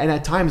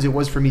at times it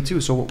was for me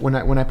too. So when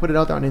I put it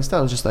out there on Insta,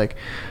 I was just like,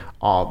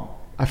 oh,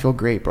 I feel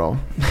great, bro.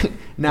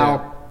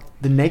 Now,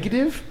 the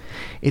negative,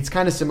 it's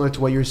kind of similar to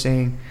what you're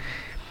saying.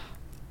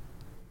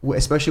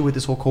 Especially with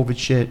this whole COVID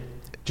shit,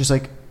 just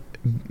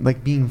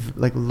like being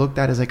like looked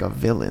at as like a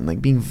villain,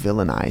 like being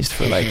villainized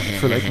for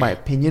like my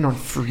opinion on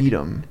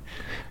freedom,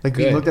 like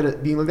being looked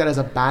at as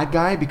a bad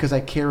guy because I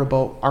care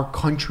about our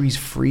country's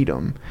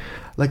freedom.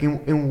 Like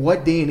in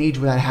what day and age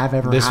would that have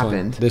ever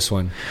happened? This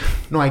one.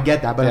 No, I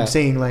get that, but I'm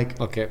saying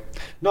like, okay,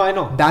 no, I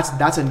know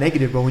that's a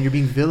negative, bro. When you're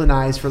being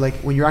villainized for like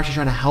when you're actually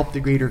trying to help the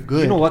greater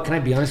good. You know what? Can I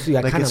be honest with you?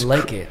 I Like, kind of it's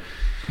like it.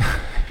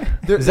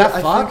 Is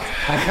that fuck?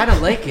 I kind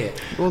of like it.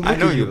 Well, look I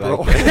know at you bro.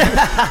 like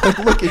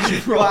it. Look at you,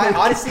 bro. Bro, I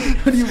honestly,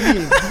 what do you mean?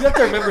 you have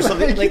to remember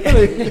something.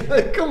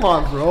 Like, come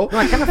on, bro. No,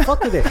 I kind of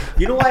fuck with it.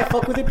 You know why I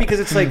fuck with it? Because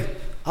it's like,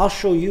 I'll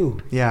show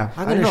you. Yeah,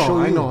 I'm gonna show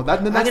you. I know. That's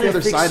I'm the gonna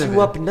other fix side of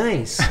you it. up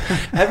nice.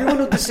 Everyone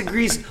who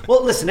disagrees,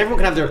 well, listen. Everyone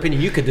can have their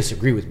opinion. You could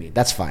disagree with me.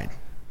 That's fine.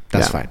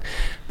 That's fine.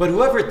 But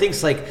whoever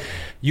thinks like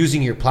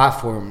using your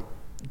platform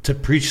to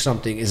preach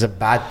something is a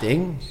bad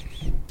thing,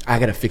 I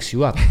gotta fix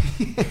you up.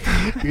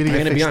 You're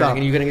gonna be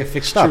honest. You're gonna get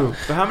fixed up.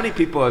 So how many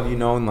people have you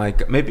known,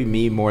 like maybe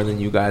me more than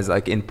you guys,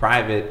 like in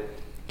private,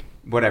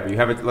 whatever, you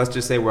have it, let's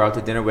just say we're out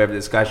to dinner, we have a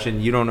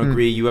discussion, you don't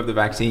agree, you have the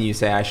vaccine, you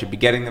say I should be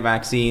getting the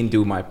vaccine,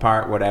 do my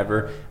part,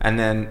 whatever, and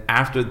then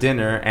after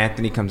dinner,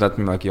 Anthony comes up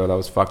to me like, yo, that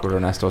was fuck what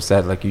Ernesto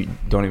said, like, you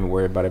don't even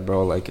worry about it,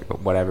 bro, like,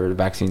 whatever, the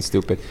vaccine's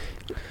stupid.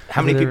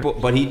 How many people,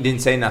 but he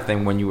didn't say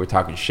nothing when you were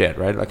talking shit,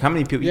 right? Like, how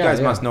many people, you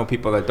guys must know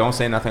people that don't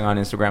say nothing on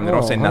Instagram, they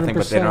don't say nothing,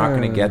 but they're not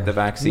going to get the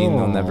vaccine,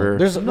 they'll never.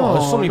 There's so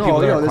many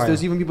people that are quiet.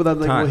 There's even people that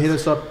like will hit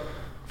us up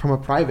from a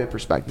private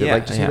perspective,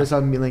 like just hit us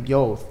up and be like,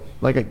 yo,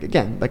 like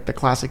again, like the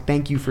classic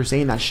thank you for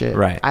saying that shit.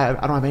 Right. I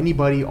don't have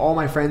anybody, all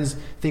my friends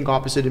think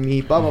opposite of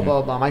me, blah blah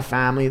blah blah, my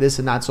family, this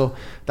and that. So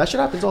that shit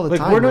happens all the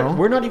time, bro.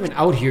 We're not even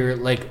out here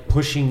like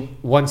pushing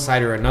one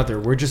side or another.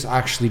 We're just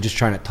actually just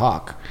trying to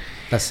talk.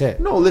 That's it.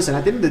 No, listen,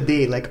 at the end of the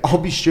day, like, I'll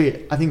be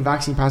straight. I think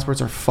vaccine passports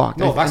are fucked.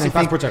 No, vaccine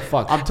passports are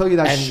fucked. I'll tell you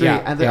that straight.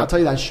 I'll tell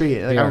you that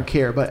straight. Like, I don't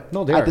care. But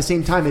at the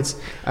same time, it's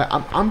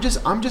I'm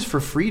just for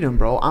freedom,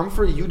 bro. I'm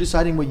for you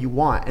deciding what you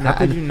want. And how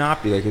could you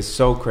not be? Like, it's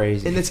so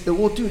crazy. And it's,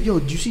 well, dude, yo,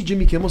 did you see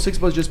Jimmy Kimmel? 6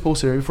 Buzz just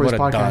posted right before his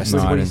podcast.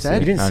 No, what he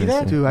said? You didn't see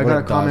that? Dude, I got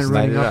a comment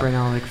running up right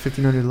now, like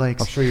 1,500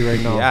 likes. I'll show you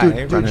right now.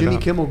 Yeah, Dude, Jimmy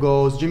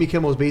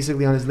Kimmel is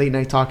basically on his late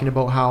night talking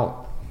about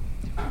how,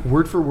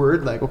 word for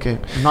word, like, okay,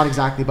 not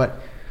exactly, but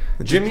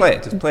Jimmy,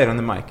 just play it on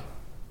the mic.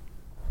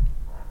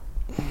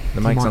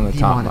 The mic's on the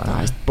top.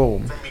 Demonetized.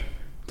 Boom.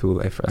 Too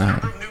late for The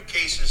number that. of new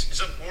cases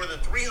is up more than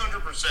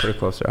 300% Put it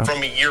closer.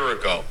 from a year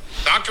ago.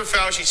 Dr.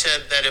 Fauci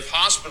said that if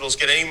hospitals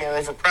get any more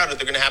overcrowded,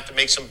 they're going to have to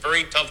make some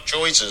very tough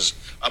choices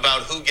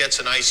about who gets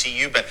an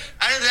ICU bed.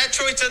 That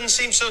choice doesn't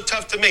seem so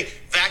tough to me.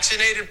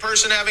 Vaccinated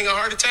person having a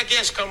heart attack,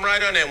 yes, come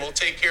right on in. We'll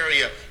take care of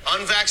you.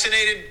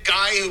 Unvaccinated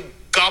guy who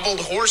Gobbled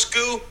horse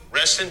goo.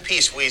 Rest in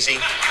peace, Wheezy.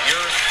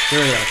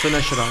 Turn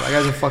that shit off. That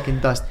guy's a fucking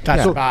dust.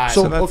 That's so, bad.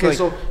 so, So that's okay,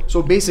 like-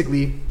 so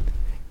basically,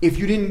 if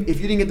you didn't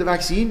get the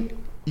vaccine,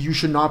 you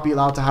should not be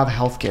allowed to have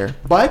health care.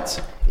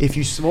 But if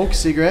you smoke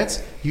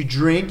cigarettes, you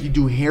drink, you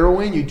do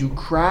heroin, you do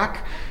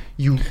crack,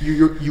 you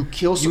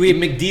kill. You eat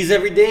McD's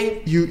every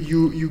day. You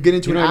get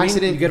into You know an what I mean?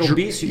 accident. You get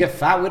obese. You get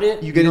fat with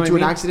it. You get know into what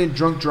an I mean? accident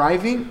drunk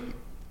driving.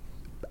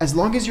 As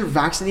long as you're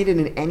vaccinated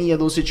in any of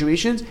those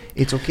situations,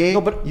 it's okay.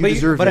 No, but you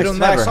deserve but it. it'll I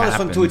never saw this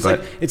one happen, too.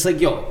 but- It's like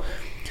yo,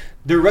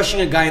 they're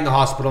rushing a guy in the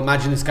hospital.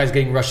 Imagine this guy's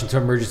getting rushed into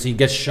emergency. He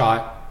gets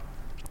shot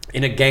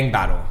in a gang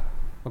battle.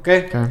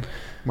 Okay. Okay.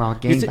 Wow,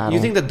 gang battle. You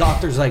think the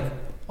doctor's like,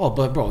 oh,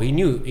 but bro, he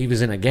knew he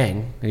was in a gang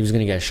and he was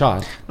gonna get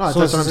shot. No, so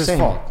that's it's what I'm his saying.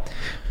 fault.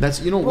 That's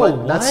Bro,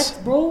 what? That's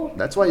bro?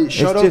 that's why.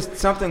 Shut it's up. just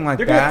something like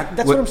They're gonna, that.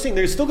 that's what I'm saying.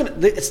 They're still gonna.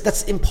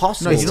 That's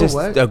impossible. No, It's you know just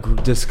what? a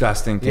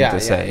disgusting thing Yeah, to yeah,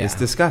 say. yeah. It's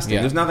disgusting.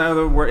 Yeah. There's nothing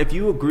other word. If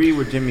you agree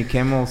with Jimmy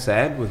Kimmel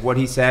said, with what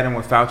he said and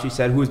what Fauci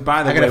said, who's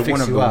by the I gotta way fix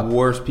one of you the up.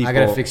 worst people. I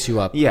gotta fix you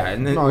up. Yeah,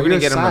 and then No, we're you're gonna a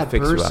get him to sad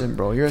fix you person, up.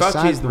 bro. You're a Fauci's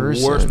sad the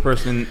person. worst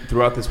person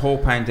throughout this whole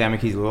pandemic.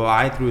 He's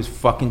lied through his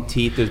fucking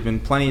teeth. There's been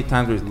plenty of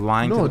times where he's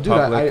lying to No, the dude.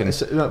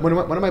 public.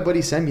 One of my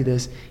buddies sent me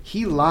this.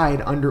 He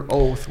lied under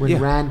oath when Yeah.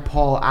 Rand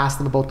Paul asked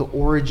him about the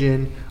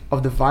origin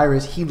of the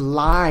virus. He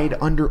lied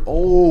under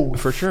oath.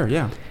 For sure,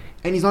 yeah.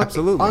 And he's not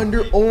Absolutely.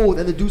 under oath,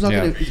 and the dude's not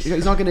Yeah.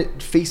 he's not gonna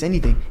face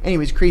anything.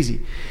 Anyways, crazy.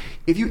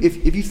 If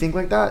you think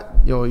like that,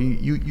 yo,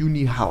 you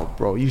need help,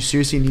 bro. You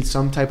seriously need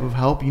some type of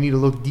help. You need to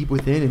look deep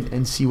within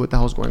and see what the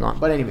hell's going on.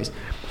 But anyways,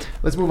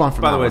 let's move on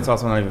from By that the way, one. it's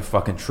also not even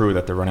fucking true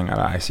that they're running out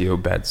of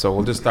ICU beds. So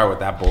we'll just start with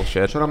that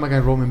bullshit. Shout out my guy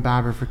Roman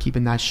Baber for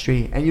keeping that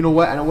straight. And you know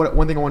what? I know what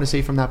one thing I want to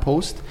say from that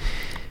post.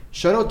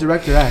 Shout out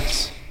Director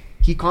X.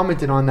 He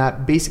commented on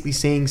that, basically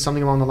saying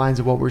something along the lines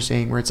of what we're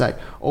saying, where it's like,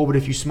 oh, but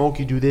if you smoke,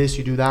 you do this,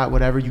 you do that,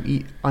 whatever, you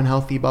eat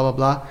unhealthy, blah blah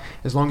blah.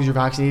 As long as you're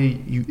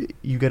vaccinated,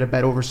 you get a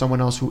bet over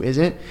someone else who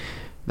isn't.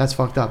 That's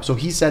fucked up. So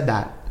he said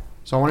that.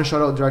 So I want to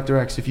shout out Director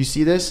X. If you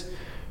see this,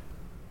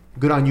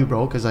 good on you,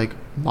 bro. Because like,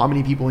 not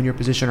many people in your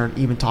position are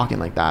even talking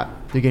like that.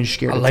 They're getting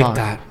scared. I to like talk.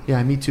 that.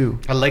 Yeah, me too.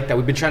 I like that.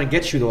 We've been trying to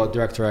get you though,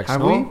 Director X.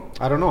 Have no? we?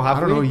 I don't know. I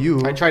don't know you.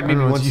 I tried I maybe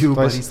don't know, once. it's you,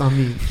 twice. but it's not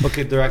me.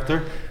 Okay,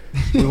 Director.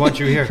 We want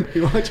you here.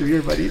 We want you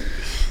here, buddy.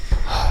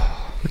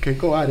 Okay,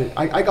 go at it.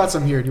 I got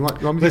some here. Do you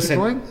want me to Listen,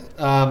 keep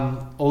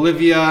going?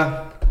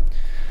 Olivia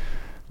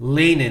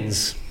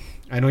Lanens.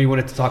 I know you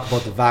wanted to talk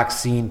about the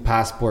vaccine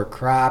passport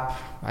crap.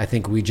 I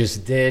think we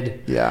just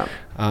did. Yeah.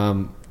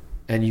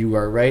 And you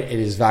are right. It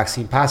is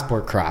vaccine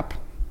passport crap.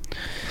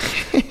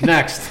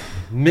 Next,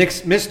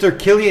 Mr.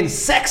 Killian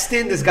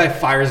Sexton. This guy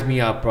fires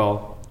me up,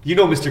 bro. You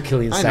know Mr.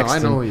 Killian I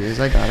Sexton. know who he is.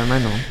 I got him. I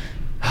know.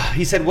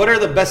 He said, what are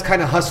the best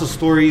kind of hustle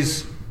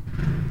stories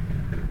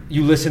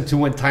you listen to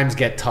when times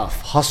get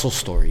tough? Hustle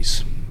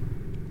stories.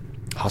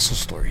 Hustle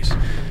stories.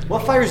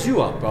 What fires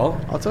you up, bro?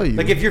 I'll tell you.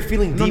 Like if you're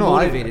feeling No,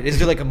 demotivated, is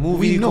there like a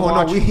movie you can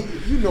watch?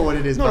 you know what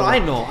it is. No, brother. I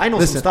know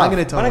Listen, some stuff. I'm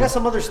gonna tell but you. I got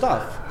some other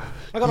stuff.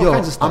 I got all Yo,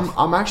 kinds of stuff.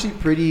 I'm actually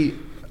pretty.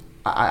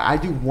 I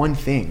do one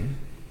thing.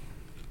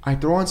 I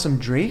throw on some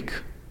Drake,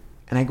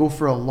 and I go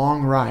for a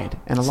long ride.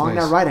 And along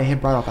nice. that ride, I hit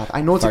Bridal Path.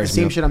 I know it's like the Fires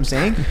me same up. shit I'm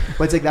saying,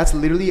 but it's like that's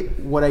literally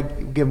what I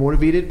get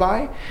motivated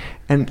by,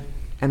 and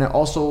I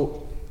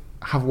also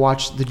have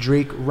watched the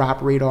Drake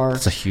Rap Radar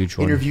That's a huge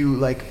one. interview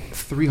like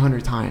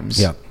 300 times.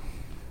 Yeah.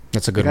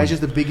 That's a The good one. guy's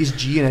just the biggest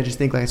G, and I just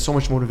think like it's so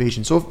much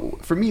motivation. So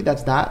for me,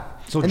 that's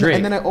that. So and Drake.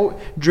 and then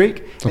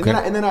Drake, and,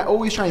 Okay. then I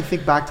always try and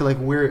think back to like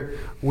where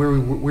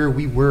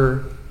we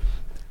were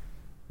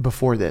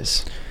before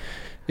this.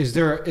 Is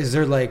there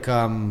like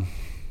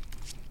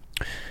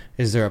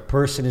is there a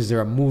person? Is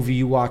there a movie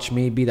you watch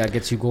maybe that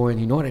gets you going?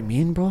 You know what I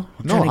mean, bro?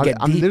 No, trying to get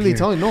I'm deep literally here.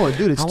 telling no,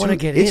 dude. It's I two, wanna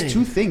get it's in.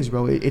 two things,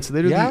 bro. It's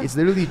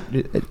literally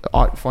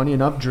Yeah? funny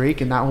enough,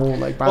 Drake and that whole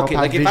like Bridal Okay,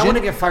 Path like if vision. I want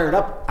to get fired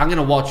up, I'm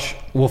gonna watch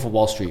Wolf of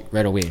Wall Street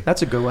right away.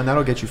 That's a good one.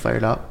 That'll get you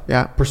fired up.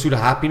 Yeah, Pursuit of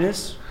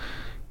Happiness.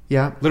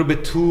 yeah. A little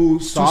bit too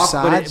soft,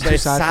 sad, but, too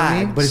it's sad for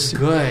sad, me. but it's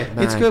good.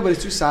 Man. It's good, but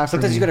it's too sad for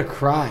Sometimes me. you gotta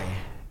cry.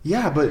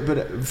 Yeah, but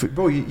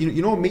bro,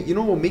 you know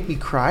what will make me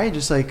cry?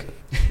 Just like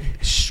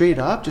straight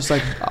up, just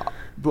like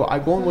bro, I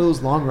go on one of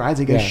those long rides.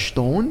 I get Yeah.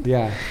 stoned.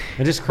 Yeah,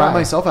 I just cry By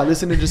myself, I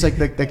listen to just like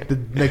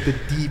the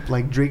deep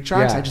like Drake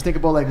tracks. Yeah. I just think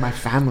about like my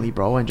family,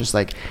 bro, and just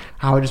like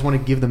how I just want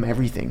to give them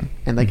everything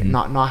and like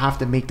not have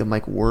to make them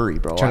like worry,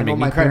 bro. Trying I to know make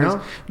me my cry parents.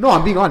 now? No,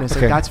 I'm being honest.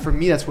 Okay. Like that's for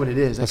me. That's what it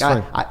is. Like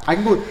That's fine. I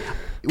can go.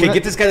 Okay,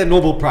 get this guy the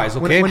Nobel Prize.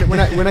 Okay. When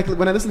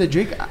I listen to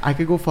Drake, I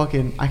could go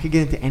fucking. I could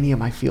get into any of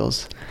my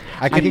feels.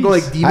 I can- can go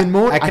like demon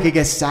mode. I can- could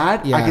get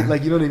sad. Yeah. I could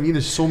like you know what I mean.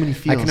 There's so many I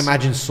feels. can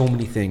imagine so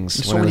many things.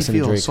 There's when so I many listen to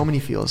feels. Drake. So many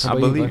feels. I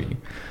about you, believe buddy? you.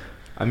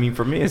 I mean,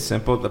 for me, it's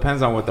simple. It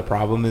depends on what the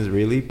problem is,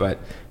 really. But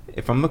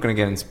if I'm looking to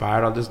get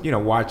inspired, I'll just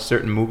watch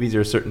certain movies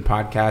or certain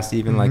podcasts,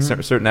 even like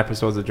certain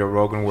episodes of Joe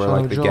Rogan, where Shout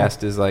like out the Joe.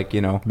 guest is like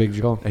Big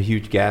Joe. a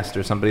huge guest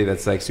or somebody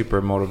that's like super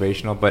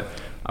motivational. But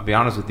I'll be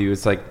honest with you,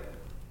 it's like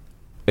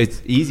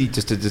it's easy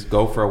just to just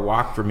go for a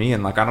walk for me,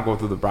 and like I don't go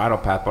through the bridle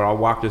path, but I'll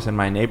walk just in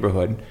my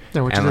neighborhood.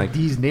 Yeah, which and is like like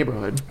D's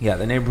neighborhood. yeah,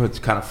 the neighborhood's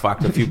kind of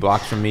fucked. A few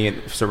blocks from me,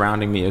 and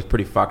surrounding me is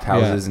pretty fucked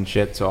houses and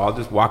shit. So I'll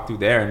just walk through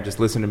there and just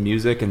listen to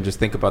music and just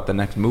think about the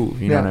next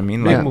move. You know what I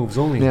mean? Big Like, moves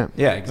only. Yeah.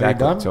 yeah,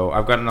 exactly. done? So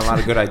I've gotten a lot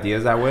of good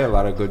ideas that way. A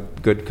lot of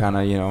good kind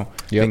of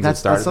things that That's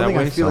started that something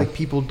way. I feel so like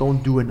people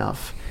don't do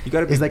enough. you got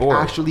to be Is like bored.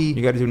 actually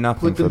You got to do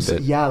nothing for a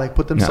bit.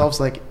 put themselves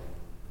like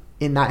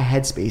in that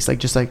headspace, like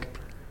just like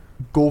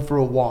go for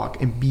a walk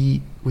and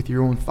be with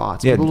your own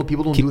thoughts. Yeah,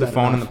 People don't keep do the that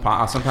phone in enough. the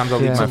pocket. Sometimes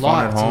I'll Yeah. leave my It's a phone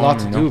lot. at It's a home. lot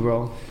to you do, know?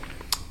 bro.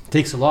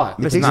 Takes a lot.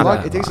 It It's takes a not lot.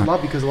 that It takes a lot.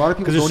 lot because a lot of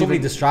people Because there's don't so many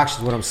even.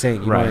 distractions. What I'm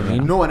saying, you Right, know what I yeah.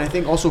 mean? No, and I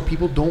think also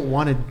people don't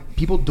want to.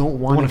 People don't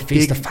want wanna to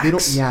face dig. the They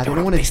don't. facts. Yeah, They they don't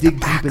don't want wanna to face the dig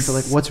deep facts. into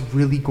like what's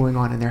really going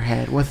on in their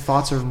head. What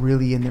thoughts are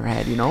really in their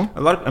head. You know.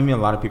 A lot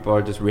of people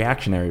are just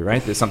reactionary,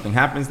 right? That something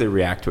happens, they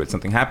react to it.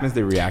 Something happens,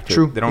 they react to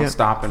True, it. They don't yeah.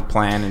 stop and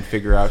plan and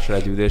figure out, should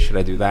I do this? Should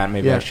I do that?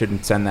 Maybe Yeah. I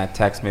shouldn't send that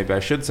text. Maybe I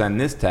should send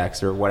this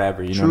text or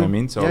whatever. You know True. what I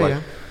mean? So Yeah, like yeah.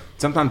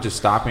 sometimes just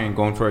stopping and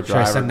going for a Should I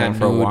drive or send going that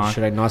for a nude? walk.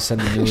 Should I not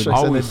send the nude? Should I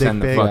send Always the dick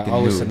send the pic? fucking Yeah,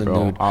 always nude, send the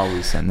bro. nude.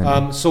 Always send the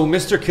nude. So,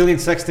 Mr. Killian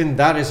Sexton,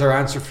 that is our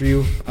answer for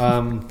you.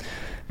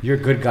 You're a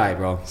good guy,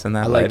 bro. Send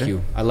that I like later.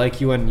 you. I like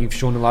you, and you've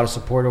shown a lot of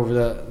support over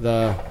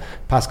the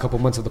past couple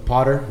months of the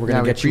Potter. We're Yeah,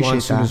 gonna we get you on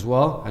appreciate soon that. as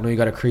well. I know you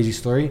got a crazy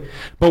story,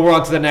 but we're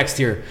on to the next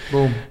here.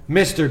 Boom.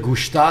 Mr.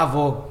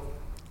 Gustavo.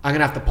 I'm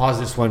gonna have to pause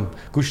this one.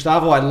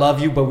 Gustavo, I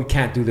love you, but we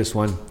can't do this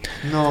one.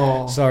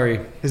 No. Sorry.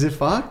 Is it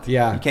fucked?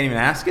 Yeah. You can't even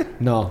ask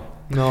it? No.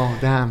 No.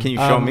 Damn. Can you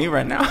show me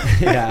right now?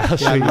 Yeah. I'll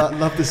show Yeah, you.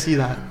 love to see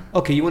that.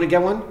 Okay, you want to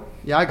get one?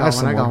 Yeah, I have got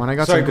some one. I got more. one. I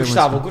got Sorry, some good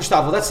Gustavo. ones.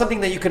 Gustavo, that's something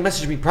that you can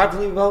message me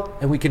privately about,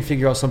 and we can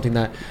figure out something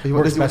that You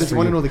works does best you for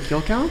want to you. know the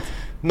kill count?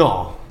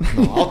 No,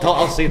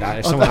 I'll say that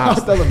if someone I'll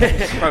asks. tell them.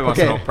 Probably wants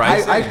to know Okay,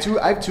 pricing.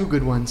 I have two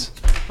good ones.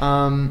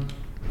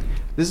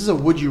 This is a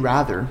would you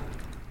rather.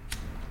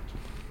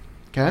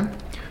 Okay,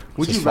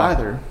 would This you is fun.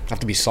 rather Have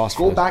to be sauce.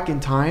 go back in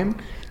time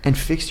and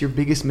fix your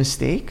biggest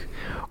mistake,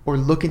 or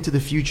look into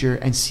the future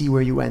and see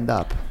where you end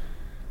up?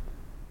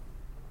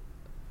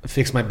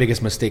 Fix my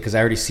biggest mistake because I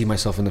already see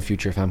myself in the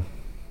future, fam.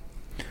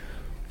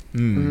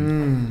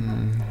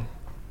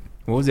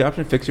 What was the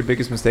option? Fix your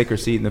biggest mistake or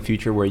see in the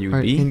future where you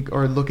would be?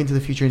 Or look into the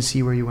future and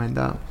see where you end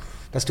up.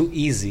 That's too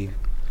easy.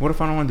 What if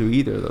I don't want to do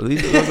either, though?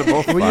 Those are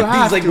both Well, you fun.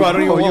 have like, to. bro, I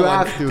don't even you want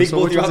one. have to. Take So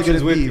both which your one's it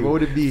options gonna with be? you. What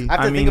would it be? I have to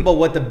I think mean- about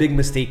what the big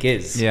mistake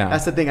is. Yeah.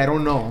 That's the thing. I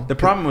don't know. The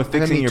problem with I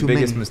haven't fixing made your too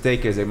biggest many.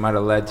 mistake is it might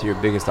have led to your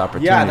biggest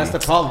opportunity. Yeah, that's the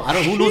problem. I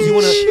don't. Who knows you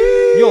want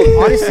to? Yo,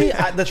 honestly,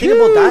 the thing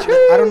about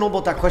that, I don't know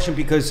about that question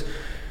because,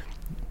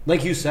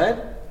 like you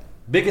said,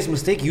 biggest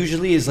mistake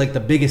usually is like the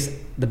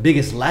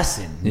biggest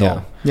lesson.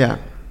 Yeah. Yeah.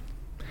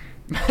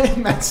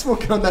 Man's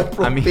smoking on that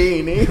I mean-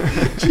 propane, eh?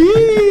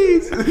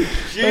 Jeez.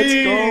 Let's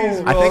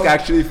go. I think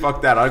actually,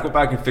 fuck that. I'll go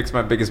back and fix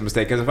my biggest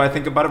mistake. Because if I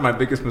think about it, my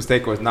biggest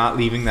mistake was not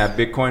leaving that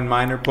Bitcoin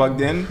miner plugged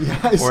in, Yeah,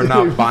 I or see.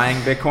 not buying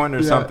Bitcoin or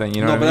Yeah. something.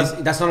 You know No, what but I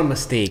mean? that's not a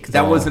mistake.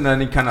 That though. wasn't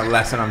any kind of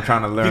lesson I'm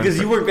trying to learn. because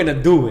you weren't gonna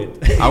do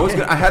it.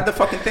 I had the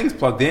fucking things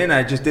plugged in.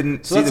 I just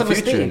didn't So see that's the a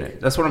future in mistake.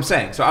 it. That's what I'm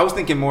saying. So I was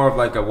thinking more of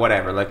like a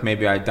whatever. Like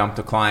maybe I dumped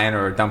a client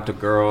or dumped a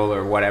girl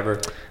or whatever,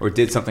 or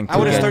did something. I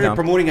would have get started dumped.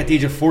 promoting at the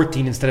age of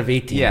 14 instead of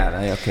 18. Yeah.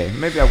 Okay.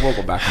 Maybe I will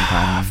go back in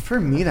time. For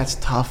me, that's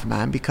tough,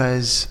 man,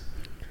 because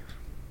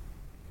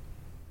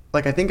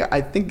like I think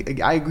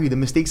I agree. The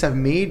mistakes I've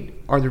made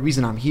are the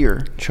reason I'm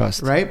here.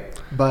 Trust. Right?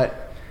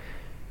 But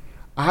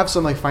I have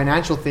some like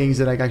financial things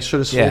that like I should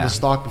have sold Yeah. the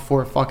stock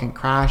before it fucking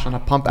crashed on a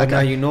pump. But I now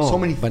got you know. so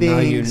many But things. now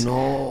you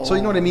know. So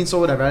you know what I mean. So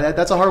whatever.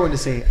 That's a hard one to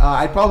say.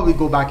 I'd probably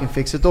go back and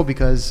fix it though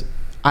because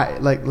I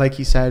like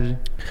he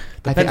said.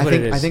 Depends what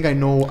it is. I think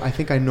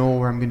I know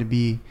where I'm going to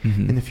be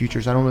in the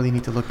future. So I don't really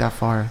need to look that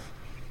far.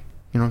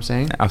 You know what I'm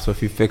saying? Also,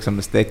 if you fix a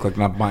mistake like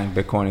not buying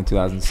Bitcoin in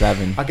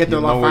 2007, I'll get there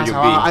a you'll know lot where faster.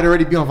 you'll be. I'd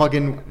already be on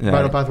fucking Yeah.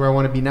 right up path where I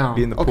want to be now.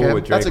 Be in the pool okay,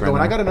 with that's a Drake good right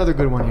one. I now. got another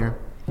good one here.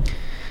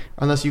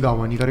 Unless you got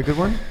one. You got a good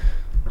one?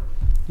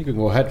 You can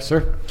go ahead,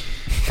 sir.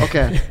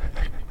 Okay.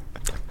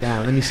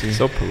 Damn, let me see.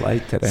 So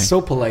polite today. So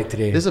polite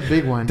today. This is a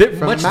big one. From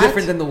Much Matt-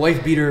 different than the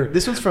wife beater.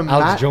 This one's from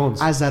Alex Matt Jones.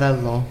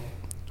 Azzarello.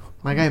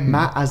 My guy,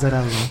 Matt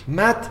Azzarello.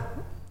 Matt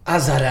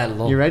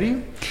Azzarello. You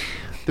ready?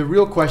 The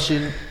real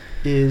question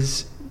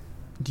is,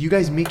 do you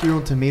guys make your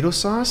own tomato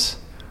sauce?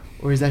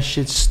 Or is that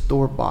shit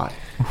store-bought?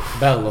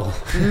 Bello.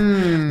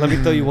 Let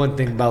me tell you one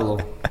thing, Bello.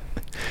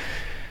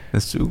 The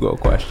Sugo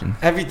question.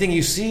 Everything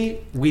you see,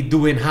 we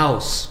do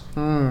in-house.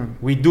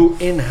 We do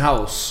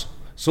in-house.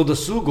 So the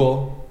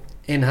sugo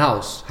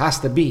in-house has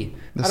to be.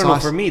 The I don't know,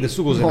 sauce- for me, the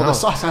sugo's No, the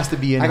in-house. sauce has to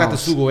be in-house. I got the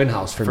sugo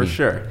in-house for For me.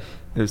 sure.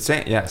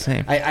 Same. Yeah,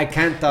 same. I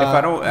can't... if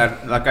I don't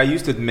like, I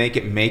used to make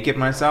it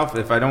myself.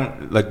 If I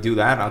don't like do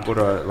that, I'll go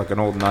to like an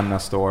old nunna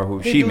store who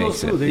They she do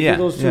makes those too. it. They Yeah,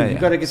 do those too. yeah, You yeah.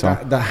 gotta get So-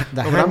 the No,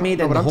 but handmade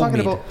no, and but the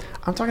homemade.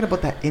 I'm talking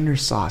about that inner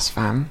sauce,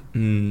 fam. You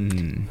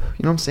know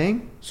what I'm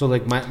saying? So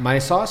like my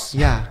sauce?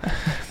 Yeah,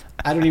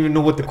 I don't even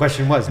know what the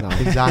question was now.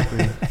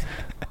 exactly.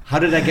 How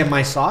did I get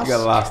my sauce? You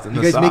got lost in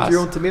You the guys make sauce. your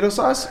own tomato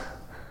sauce,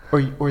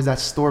 or is that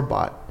store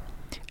bought?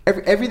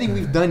 Everything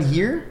we've done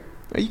here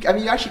I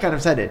mean, you actually kind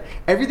of said it.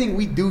 Everything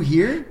we do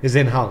here Is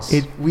in house.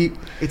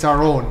 it's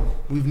our own.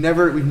 We've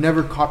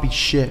never copied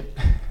shit.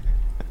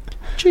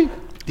 Gee,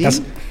 That's-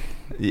 Dean?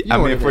 Yeah, know I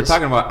what mean, it if we're is.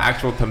 talking about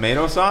actual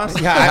tomato sauce,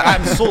 Yeah,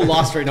 I'm so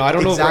lost right now. I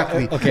don't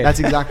Exactly. know. Okay. That's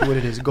exactly what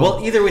it is. Go.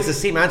 Well, either way, it's the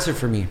same answer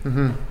for me.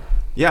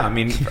 yeah, I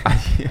mean,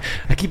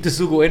 I keep the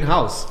sugo in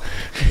house.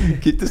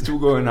 keep this two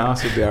going now,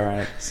 so it'll be all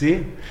right.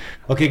 See?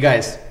 Okay,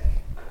 guys.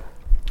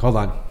 Hold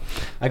on.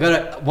 I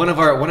got one of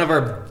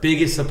our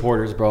biggest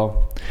supporters,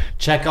 bro.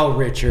 Check out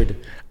Richard.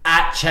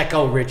 At check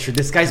out Richard.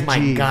 This guy's my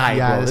Gee, guy,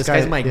 yeah, bro. this This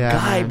guy's guy- my yeah,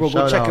 guy, man. bro. Go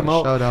Shout check out, him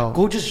out. shout out.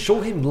 Go just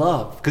show him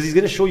love because he's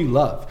gonna show you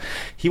love.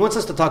 He wants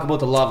us to talk about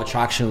the law of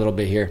attraction a little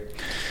bit here.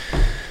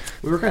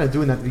 We were kind of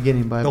doing that at the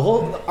beginning, but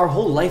Our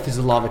whole life is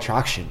the law of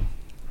attraction.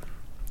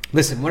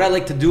 Listen, what I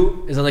like to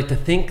do is I like to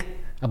think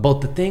about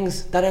the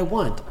things that I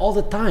want all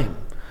the time.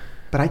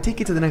 I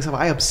take it to the next level.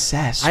 I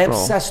obsess. I bro.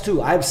 obsess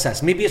too. I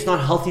obsess. Maybe it's not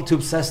healthy to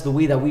obsess the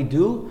way that we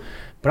do,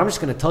 but I'm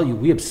just gonna tell you,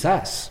 we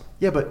obsess.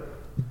 Yeah, but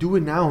do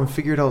it now and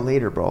figure it out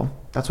later, bro.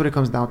 That's what it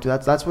comes down to.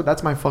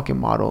 That's my fucking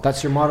motto.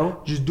 That's your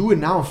motto? Just do it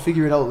now and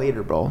figure it out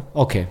later, bro.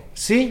 Okay.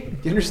 See? Do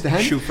you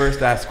understand? Shoot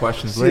first, ask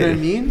questions See later. what I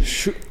mean?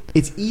 Shoot.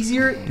 It's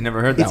easier. You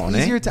never heard that it's one,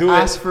 eh? easier to Do it.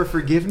 ask for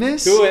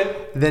forgiveness. Do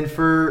it. Than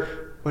for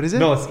what is it?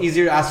 No, it's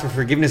easier to ask for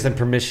forgiveness than Than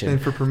permission.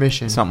 for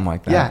permission. Something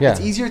like that. Yeah, Yeah.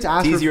 it's easier to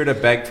ask. It's easier to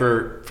beg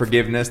for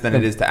forgiveness than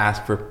it is to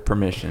ask for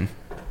permission.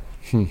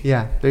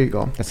 Yeah, there you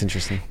go. That's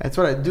interesting. That's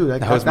what I do.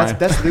 Like, That was that's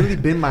my- literally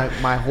been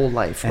my whole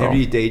life, bro.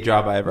 Every day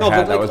job I ever No,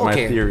 had, but that like, was my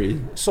okay. theory.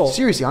 So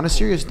Seriously, on a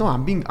serious note,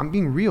 I'm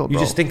being real, bro. you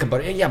just think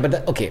about it. Yeah,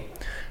 but okay.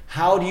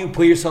 How do you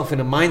put yourself in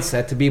a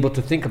mindset to be able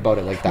to think about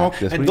it like that? Smoke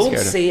this. And What are you don't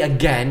scared say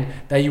again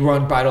that you were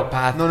on bridal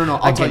path. No. I'll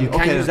again. tell you. You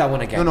can't Okay, use that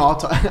one again. No.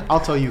 I'll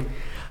tell you.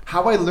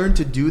 How I learned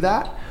to do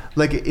that.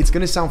 Like, it's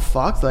gonna sound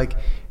fucked. Like,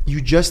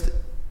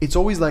 it's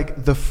always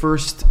like the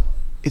first.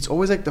 It's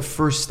always like the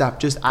first step.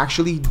 Just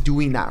actually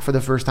doing that for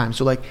the first time.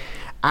 So like,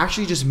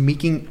 actually just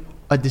making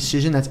a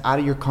decision that's out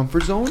of your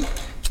comfort zone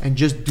and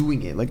just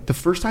doing it. Like the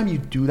first time you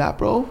do that,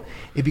 bro,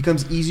 it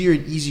becomes easier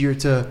and easier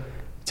to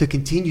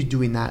continue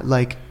doing that.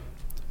 Like,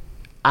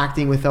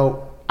 acting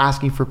without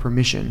asking for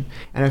permission.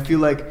 And I feel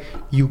like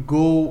you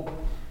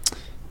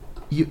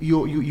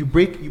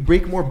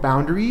break more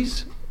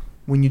boundaries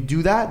when you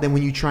do that than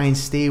when you try and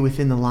stay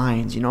within the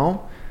lines, you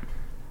know?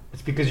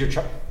 It's because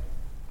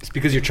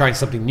you're trying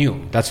something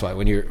new. That's why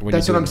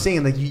That's what I'm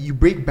saying. Like you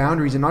break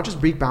boundaries, and not just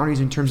break boundaries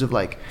in terms of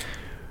like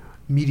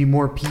meeting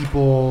more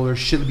people or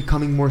shit,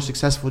 becoming more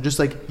successful. Just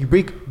like you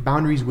break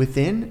boundaries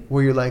within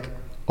where you're like,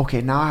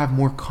 okay, now I have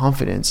more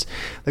confidence.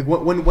 Like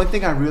one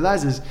thing I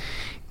realized is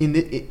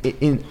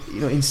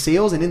in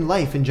sales and in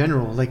life in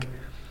general, like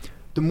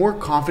the more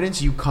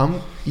confidence you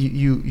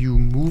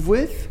move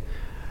with,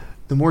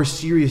 the more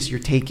serious you're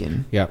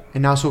taken. Yeah.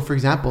 And now, so for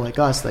example, like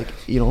us, like,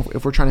 you know,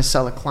 if we're trying to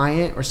sell a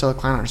client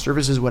on our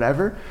services,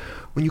 whatever,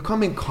 when you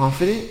come in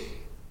confident,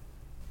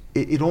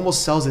 it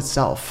almost sells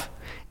itself.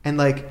 And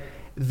like,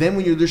 then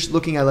when you're just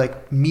looking at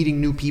like meeting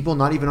new people,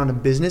 not even on a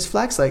business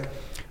flex, like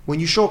when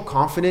you show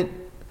confident,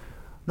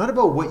 not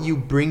about what you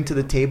bring to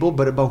the table,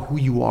 but about who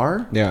you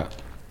are. Yeah.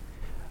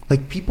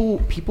 Like people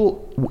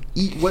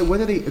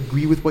whether they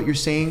agree with what you're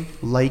saying,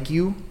 like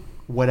you,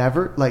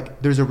 whatever,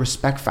 like there's a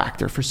respect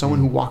factor for someone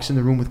who walks in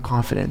the room with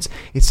confidence.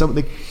 It's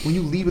something like when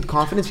you lead with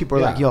confidence, people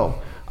are like, yo,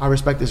 I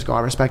respect this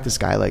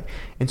guy. Like,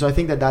 and so I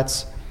think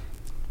that's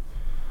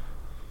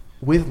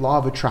with law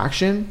of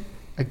attraction,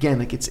 again,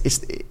 like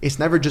it's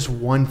never just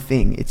one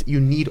thing. It's, you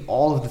need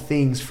all of the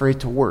things for it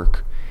to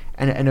work.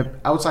 And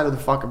outside of the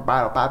fucking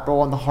battle, bro,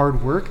 on the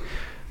hard work,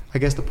 I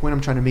guess the point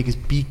I'm trying to make is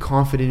be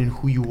confident in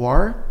who you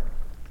are.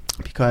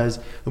 Because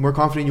the more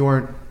confident you are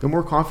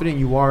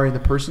in the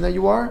person that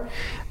you are,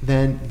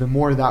 then the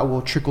more that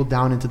will trickle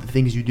down into the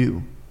things you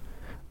do.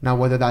 Now,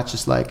 whether that's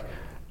just like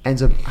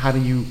ends up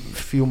having you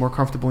feel more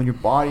comfortable in your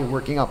body,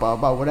 working out, blah,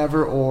 blah,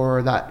 whatever,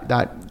 or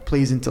that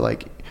plays into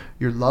like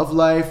your love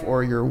life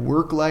or your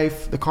work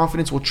life, the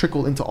confidence will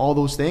trickle into all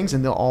those things,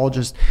 and they'll all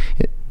just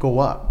go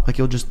up. Like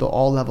they'll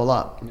all level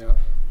up. Yeah.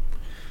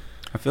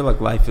 I feel like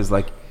life is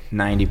like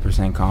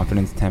 90%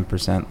 confidence,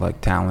 10% like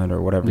talent or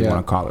whatever you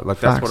want to call it. Like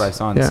that's what I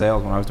saw in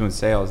sales when I was doing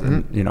sales.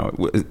 And you know,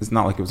 it's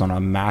not like it was on a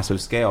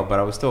massive scale, but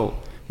I was still,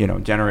 you know,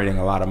 generating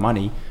a lot of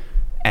money.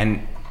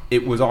 And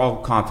it was all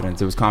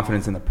confidence. It was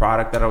confidence in the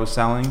product that I was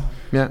selling,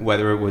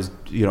 whether it was,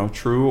 you know,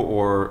 true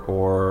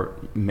or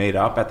made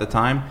up at the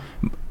time.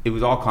 It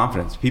was all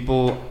confidence.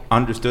 People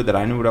understood that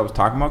I knew what I was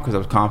talking about because I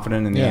was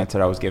confident in the answer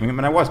that I was giving them,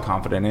 and I was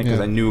confident in it because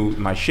I knew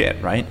my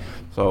shit, right?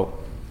 So,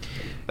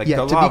 like,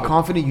 to be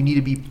confident, you need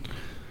to be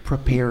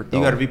prepared, though.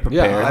 You got to be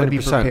prepared. Yeah, You got to be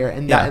prepared,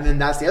 and then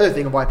that's the other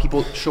thing of why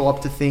people show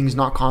up to things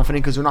not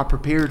confident, because they're not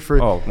prepared for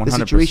the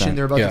situation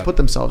they're about to put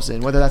themselves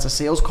in. Whether that's a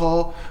sales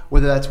call,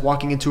 whether that's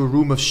walking into a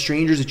room of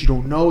strangers that you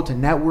don't know to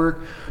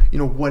network, you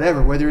know,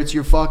 whatever. Whether it's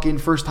your fucking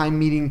first time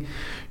meeting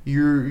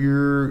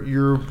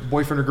your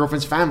boyfriend or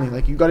girlfriend's family,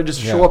 like you got to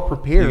just show up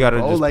prepared. You got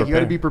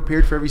to be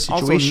prepared for every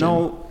situation.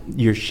 Also know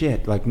your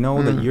shit. Like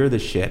know that you're the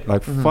shit.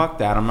 Like fuck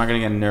that. I'm not gonna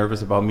get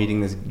nervous about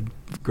meeting this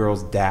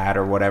girl's dad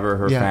or whatever,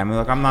 her family.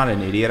 Like, I'm not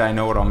an idiot. I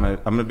know what I'm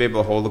gonna be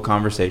able to hold a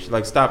conversation.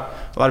 Like, stop.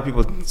 A lot of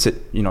people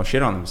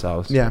shit on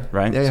themselves. Yeah.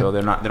 Right. Yeah, yeah. So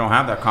they don't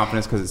have that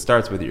confidence because it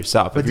starts with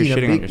yourself. But if you're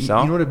Dean, shitting on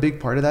yourself, you know what a big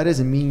part of that is,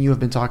 and me and you have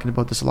been talking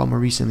about this a lot more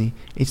recently.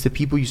 It's the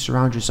people you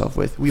surround yourself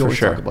with. We always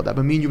talk about that,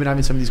 but me and you've been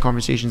having some of these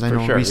conversations. I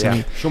know recently.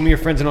 Yeah. Show me your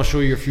friends and I'll show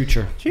you your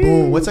future.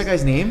 Boom. What's that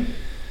guy's name?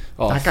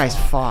 Oh, that guy's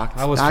fucked.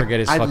 I always forget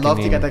his fucking name. I'd love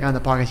to get that guy on the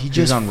podcast. He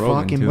just on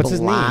Rogan, fucking too. What's his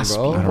name, blasts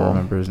bro? I don't people.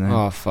 remember his name.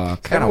 Oh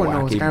fuck. Everyone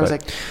Kinda knows. wacky, Guy was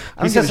but- like, I He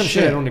don't says give a some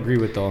shit I shit. don't agree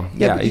with though.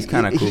 Yeah, but he's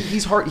kinda cool.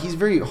 He's hard. He's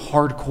very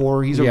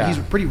hardcore. He's Yeah. he's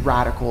pretty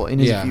radical in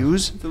his Yeah.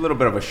 views. It's a little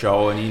bit of a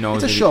show, and he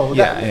knows It's a that show.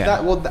 Yeah,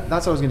 That's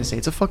what I was gonna say.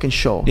 It's a fucking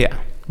show. yeah.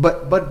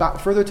 But back,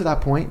 further to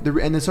that point, the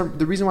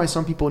reason why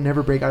some people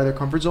never break out of their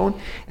comfort zone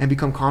and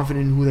become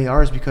confident in who they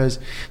are is because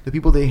the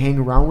people they hang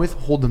around with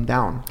hold them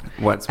down.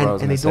 What's what I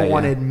was And gonna they don't say,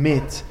 want to yeah.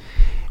 admit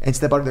and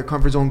step out of their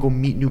comfort zone and go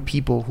meet new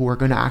people who are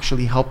going to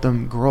actually help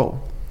them grow.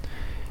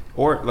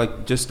 Or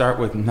like just start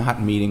with not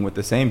meeting with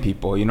the same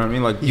people. You know what I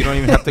mean? Like you don't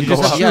even have to go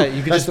just- out. yeah,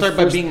 you can That's just the start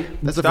by first- being.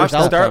 that's the Start,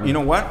 first start, outcome. you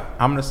know what?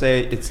 I'm gonna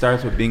say it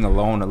starts with being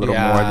alone a little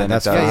Yeah, more than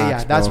that's it does.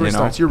 facts, That's where it you know?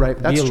 starts. You're right.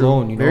 That's be true.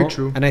 alone, you know? Very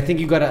true. And I think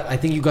you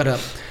gotta.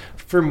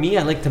 For me,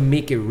 I like to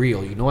make it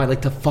real. You know, I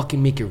like to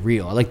fucking make it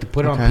real. I like to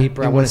put it on Okay.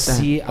 paper. I You want to understand.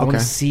 see. I want Okay.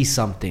 to see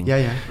something. Yeah,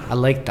 yeah. I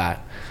like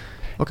that.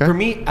 Okay. For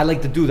me, I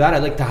like to do that. I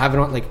like to have it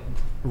on, like,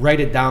 write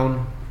it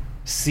down,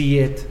 see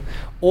it,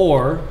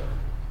 or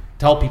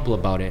tell people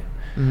about it.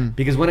 Mm-hmm.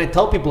 Because when I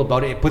tell people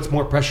about it, it puts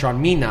more pressure on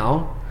me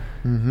now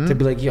to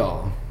be like,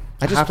 yo,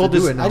 I just have to told do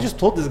this. it now. I just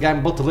told this guy I'm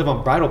about to live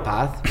on bridal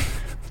path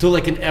to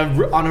like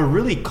on a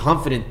really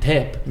confident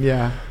tip.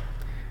 Yeah.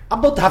 I'm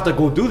about to have to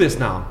go do this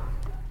now.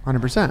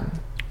 100%.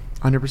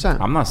 100%.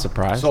 I'm not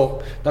surprised.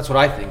 So that's what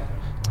I think.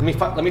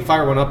 Let me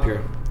fire one up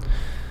here.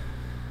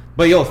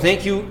 But yo,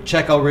 thank you.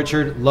 Check out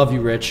Richard. Love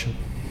you, Rich.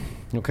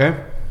 Okay.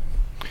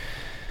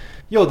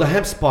 Yo, the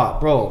hemp spot,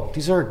 bro.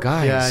 These are our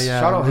guys. Yeah.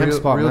 Shout out hemp Real-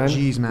 spot, real man.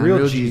 G's, man. Real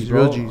Real G's, G's,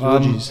 bro. real G's, real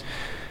G's.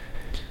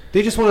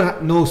 They just want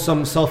to know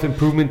some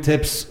self-improvement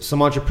tips, some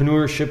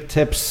entrepreneurship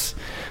tips,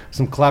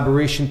 some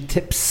collaboration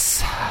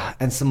tips,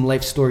 and some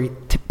life story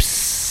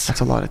tips. That's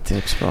a lot of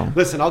tips, bro.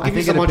 Listen, I'll give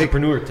you some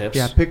entrepreneur tips.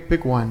 Yeah,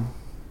 pick one.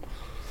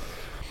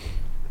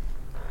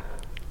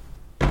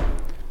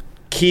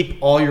 Keep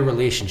all your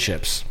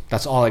relationships.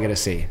 That's all I gotta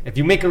say. If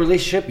you make a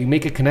relationship, you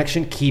make a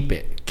connection, keep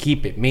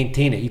it,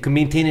 maintain it. You can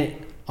maintain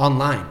it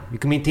online. You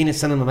can maintain it,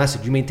 send them a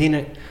message. You maintain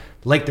it,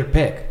 like their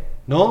pic.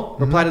 No,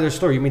 reply to their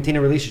story. You maintain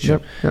a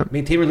relationship. Yep.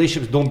 Maintain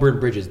relationships. Don't burn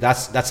bridges.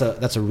 That's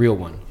a real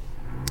one.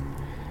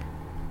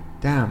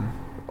 Damn.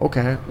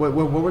 Okay. What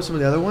were some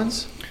of the other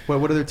ones?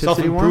 What other tips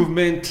did you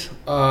want? Self-improvement,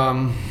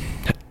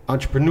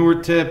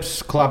 entrepreneur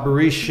tips,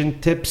 collaboration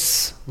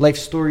tips, life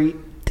story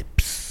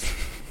tips.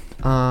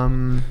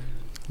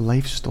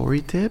 Life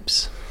story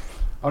tips?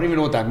 I don't even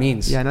know what that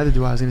means. Yeah, neither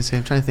do I. I was gonna say.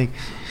 I'm trying to think.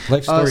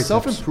 Life story tips.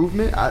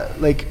 Self-improvement,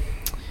 like,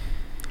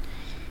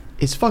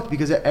 it's fucked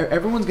because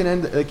everyone's gonna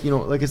end like, you know,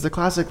 like, it's the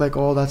classic, like,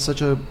 oh, that's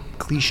such a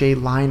cliche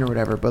line or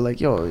whatever, but like,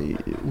 yo,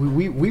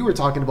 we were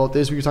talking about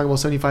this. We were talking about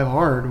 75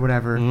 hard or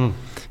whatever, and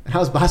I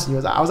was blasting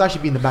you. I was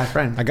actually being the bad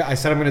friend, I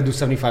said I'm gonna do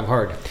 75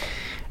 hard.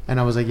 and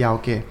I was like, yeah,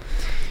 okay,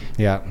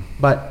 Yeah.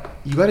 but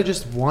you gotta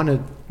just want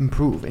to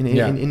improve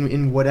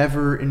in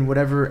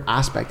whatever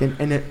aspect,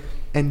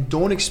 and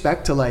don't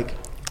expect to, like,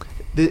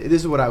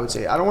 this is what I would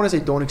say. I don't want to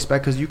say don't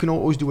expect, because you can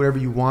always do whatever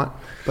you want,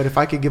 but if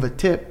I could give a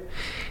tip,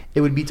 it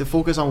would be to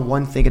focus on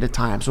one thing at a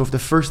time. So if the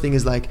first thing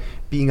is like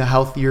being a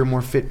healthier,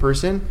 more fit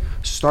person,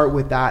 start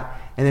with that.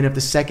 And then if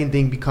the second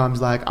thing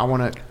becomes like, I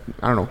want to,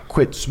 I don't know,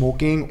 quit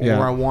smoking,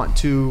 or I want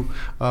to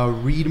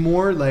read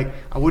more, like,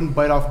 I wouldn't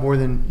bite off more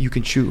than you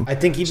can chew. I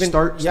think even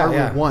start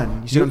with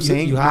one. You see what I'm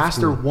saying? You have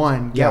Master to.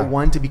 one, get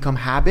one to become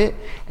habit,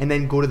 and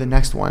then go to the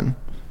next one.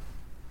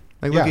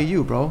 Like, look Yeah. at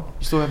you, bro.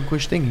 You still haven't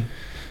quit stinging.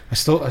 I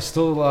still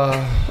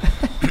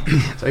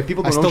Sorry,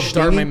 people I don't know. still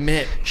start my Stinging,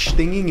 mitt.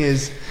 stinging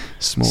is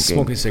smoking.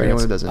 Smoking For anyone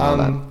cigarettes. who doesn't know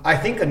that. I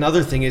think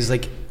another thing is,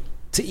 like,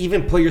 to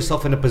even put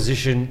yourself in a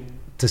position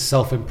to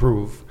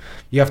self-improve,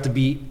 you have to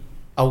be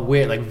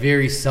aware, like,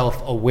 very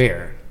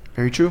self-aware.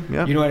 Very true.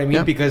 Yeah. You know what I mean?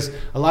 Yeah. Because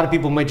a lot of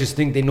people might just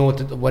think they know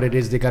what it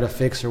is they gotta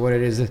fix or what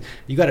it is.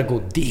 You gotta go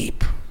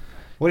deep.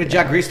 What did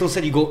Jack Graystow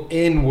said? You go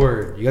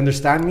inward. You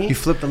understand me? You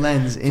flip the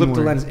lens inward. Flip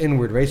the lens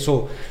inward, right?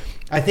 So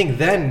I think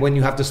then when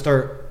you have to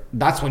start,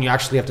 that's when you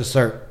actually have to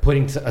start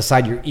putting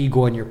aside your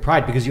ego and your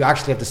pride, because you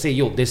actually have to say,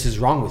 yo, this is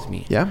wrong with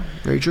me. Yeah.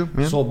 Very true.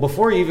 Yeah. So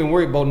before you even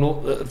worry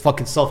about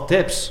fucking self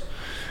tips,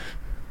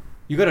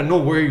 you gotta know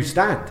where you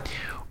stand.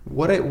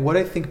 What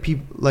I think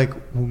people, like,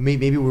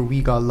 maybe where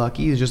we got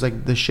lucky is just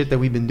like the shit that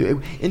we've been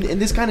doing, and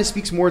this kind of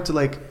speaks more to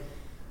like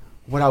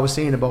what I was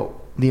saying about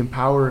the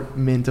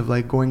empowerment of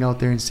like going out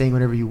there and saying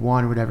whatever you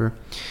want or whatever.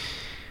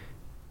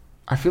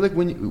 I feel like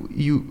when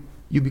you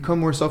become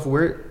more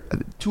self-aware,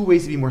 two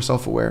ways to be more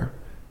self-aware: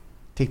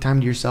 take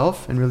time to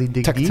yourself and really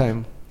dig deep.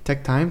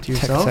 Take time to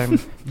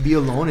yourself. Be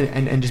alone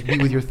and just be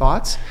with your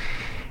thoughts.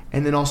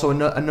 And then also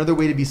another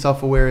way to be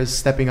self-aware is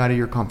stepping out of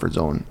your comfort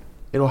zone.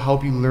 It'll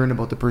help you learn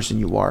about the person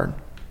you are.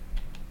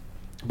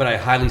 but I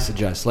highly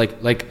suggest,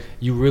 like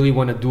you really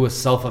want to do a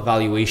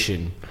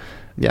self-evaluation.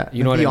 Yeah,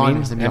 You know what be I mean?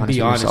 honest And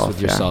be honest with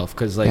yeah. yourself,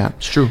 because like Yeah,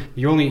 it's true.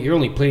 you're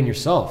only playing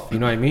yourself. You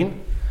know what I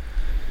mean?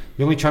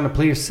 You're only trying to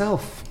play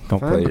yourself. Don't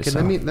fam. play Okay,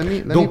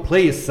 yourself. Don't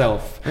play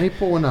yourself. Let me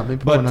pull one up.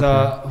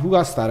 But who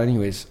got that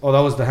anyways? Oh, that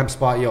was the hemp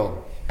spot,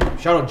 yo.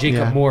 Shout out Jacob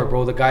Yeah. Moore,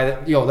 bro. The guy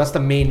that's the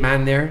main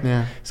man there.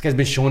 Yeah. This guy's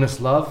been showing us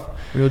love.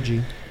 Real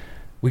G.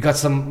 We got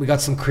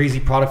some crazy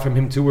product from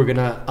him too. We're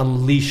gonna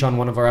unleash on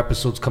one of our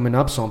episodes coming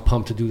up, so I'm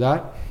pumped to do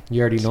that. You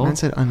already know. Man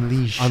said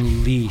unleash.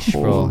 Unleash,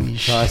 bro. Holy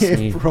Trust shit,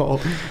 me. bro.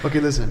 Okay,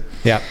 listen.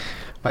 Yeah.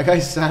 My guy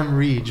Sam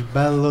Reach,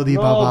 Bello di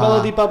Oh, Baba.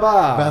 Bello di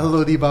Baba.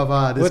 Bello di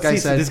Baba. This What's guy he,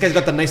 said this guy's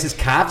got the nicest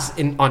calves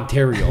in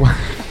Ontario.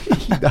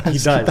 he does. He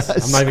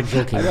does. I'm not even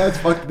joking. I know it's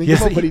fucking think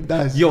Yes, about what he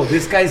does. Yo,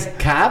 this guy's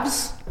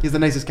calves. He has the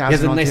nicest calves He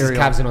has in the Ontario. nicest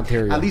calves in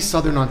Ontario. At least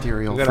southern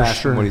Ontario, We for gotta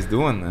ask sure. him what he's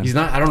doing then. He's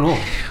not. I don't know.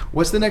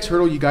 What's the next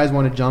hurdle you guys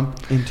want to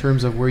jump in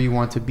terms of where you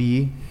want to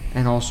be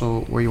and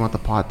also where you want the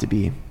pod to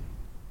be?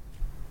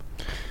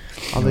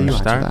 I'll let you answer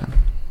start? that.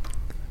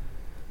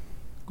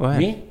 Go ahead.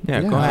 Me?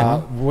 Yeah, go Yeah.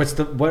 ahead.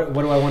 What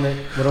do I want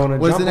to?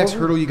 What's the next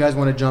hurdle you guys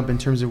want to jump in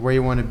terms of where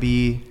you want to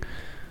be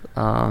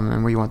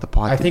and where you want the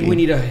pod I to think be? we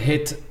need to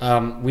hit.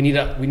 We need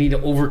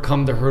to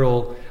overcome the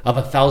hurdle of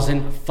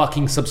 1,000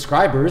 fucking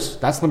subscribers.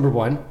 That's number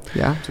one.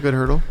 Yeah, it's a good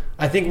hurdle.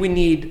 I think we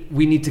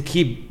need to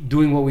keep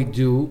doing what we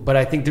do, but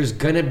I think there's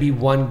gonna be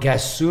one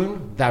guest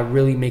soon that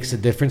really makes a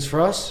difference for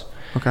us.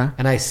 Okay.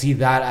 And I see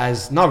that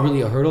as not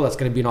really a hurdle. That's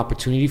going to be an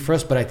opportunity for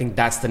us. But I think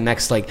that's the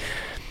next, like,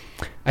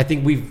 I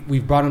think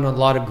we've brought in a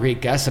lot of great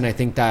guests. And I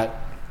think that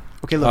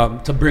Okay,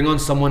 look. to bring on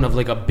someone of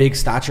like a big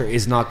stature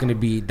is not going to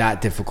be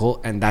that difficult.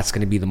 And that's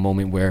going to be the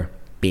moment where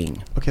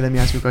bing. Okay, let me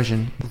ask you a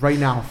question. Right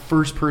now,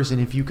 first person,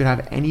 if you could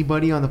have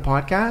anybody on the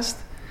podcast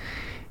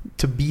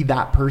to be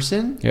that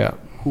person, Yeah.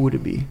 who would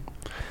it be?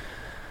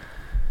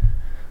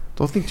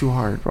 Don't think too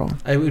hard, bro.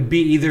 It would be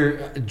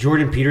either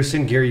Jordan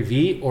Peterson, Gary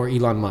Vee, or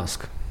Elon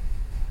Musk.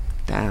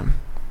 Damn.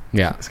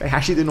 Yeah. This guy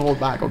actually didn't hold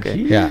back, okay?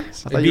 Yeah.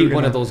 thought It'd you be were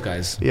one of gonna- those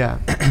guys. Yeah.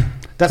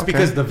 That's Okay.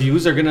 because the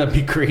views are going to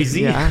be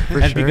crazy. Yeah, for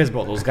and sure. because,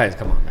 bro, those guys,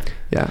 come on, man.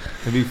 Yeah.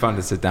 It'd be fun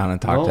to sit down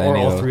and talk Well, to or any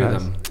all of those three of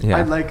guys. them. Yeah.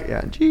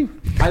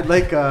 I'd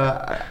like,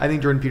 I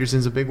think Jordan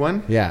Peterson's a big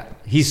one. Yeah.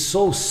 He's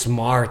so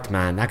smart,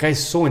 man. That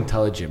guy's so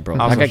intelligent, bro.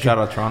 Also, That guy shout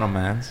out Toronto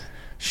Mans.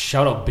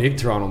 shout out big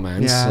Toronto,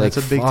 man. Yeah, that's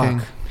a big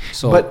thing.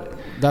 So, But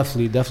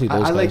definitely those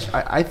I guys.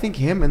 I think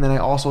him, and then I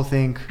also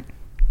think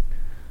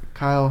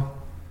Kyle.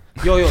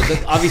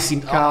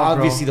 Obviously Kyle,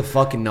 bro. the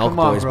fucking Nelk Come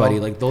on, boys, bro. buddy.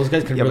 Like, those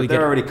guys can Yeah, really but they're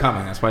get... already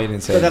coming. That's why you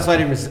didn't say So that's why I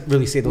nothing. didn't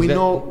really say those We guys.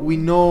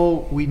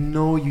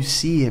 know you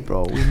see it,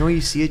 bro. We know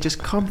you see it. Just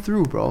come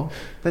through, bro.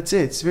 That's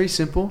it. It's very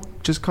simple.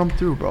 Just come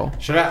through, bro.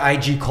 Should I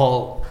IG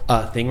call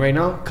thing right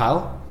now,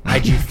 Kyle?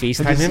 IG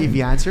FaceTime Let me see if him?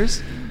 he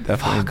answers.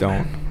 Definitely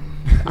don't.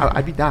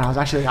 I'd be down. I'm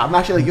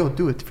actually like, yo,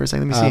 do it for a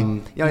second. Let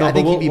me see. Yeah, no, I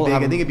think but he'd be we'll big.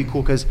 have I him. think it'd be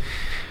cool because,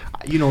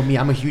 you know me,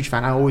 I'm a huge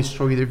fan. I always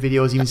show you their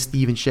videos, even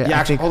Steve and shit. Yeah, I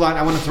actually, think, hold on.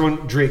 I want to throw in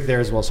Drake there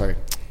as well. Sorry.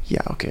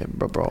 yeah, okay,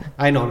 bro.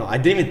 I know, no. I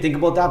didn't even think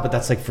about that, but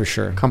that's like for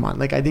sure. Come on,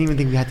 like I didn't even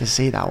think we had to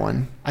say that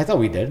one. I thought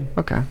we did.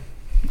 Okay,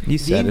 You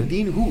said it.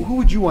 Dean, who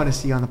would you want to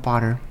see on the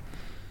Potter?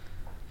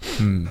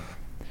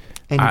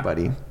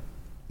 Anybody?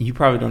 You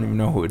probably don't even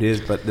know who it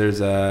is, but there's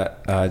a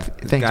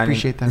Thanks, guy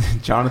appreciate named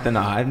that. Jonathan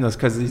Ive. That's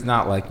because he's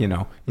not like, he's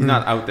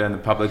not out there in the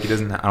public. He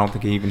doesn't. I don't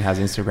think he even has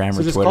Instagram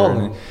So or just Twitter. call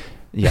him.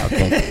 Yeah,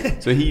 okay.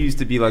 So he used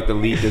to be like the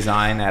lead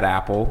design at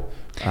Apple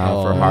for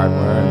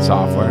hardware and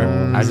software.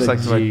 I he's just a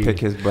like to like G. pick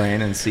his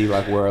brain and see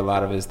like where a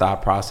lot of his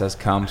thought process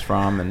comes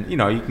from, and you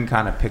can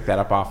kind of pick that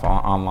up off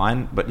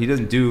online. But he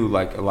doesn't do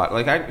like a lot.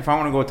 Like if I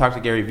want to go talk to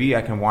Gary Vee,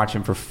 I can watch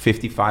him for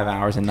 55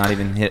 hours and not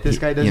even hit. This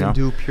guy doesn't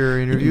do pure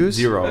interviews.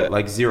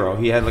 Zero.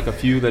 He had like a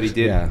few that he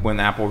did Yeah. when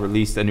Apple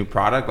released a new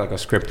product, like a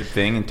scripted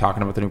thing, and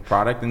talking about the new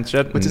product and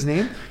shit. What's his And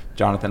name?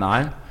 Jonathan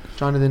Ive.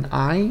 Jonathan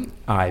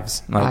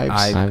Ives. Like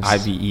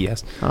Ives.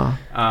 Ives. Oh,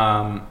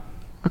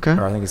 okay.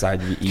 Or I think it's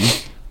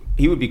IVE.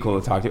 He would be cool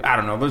to talk to. I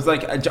don't know. There's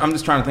like, I'm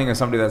just trying to think of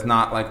somebody that's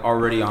not like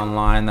already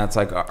online. That's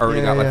like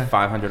already got like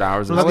 500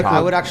 hours. of I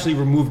talk. would actually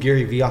remove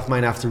Gary Vee off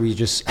mine after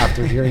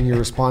hearing your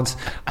response,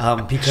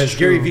 because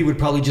Gary Vee would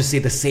probably just say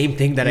the same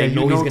thing that Yeah, I you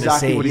know know he's going to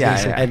exactly say, what he's gonna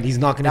say. and he's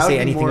not going to That would say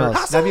be anything more,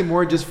 else. That'd be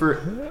more just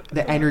for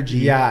the energy.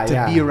 Yeah,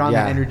 to be around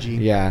yeah, the energy.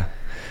 Yeah.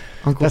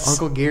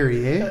 Uncle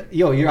Gary, eh?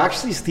 Yo, you're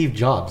actually Steve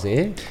Jobs,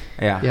 eh?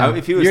 Yeah.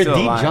 If he was You're still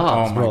Dean alive,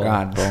 Jobs, oh my bro.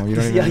 god, bro, you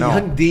don't even Yeah, know.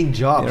 young Dean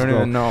Jobs, You don't bro.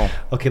 even know.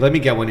 Okay, let me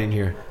get one in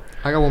here.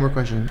 I got one more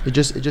question. It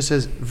just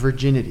says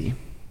virginity.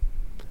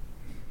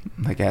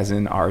 Like as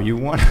in, are you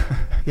one?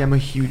 Yeah, I'm a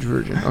huge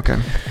virgin. Okay,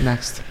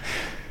 next.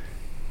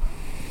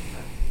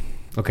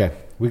 Okay,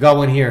 we got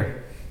one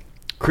here.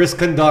 Chris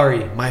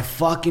Kandari, my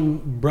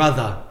fucking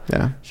brother.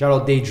 Yeah. Shout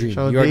out Daydream.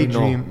 So you already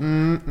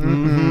daydream.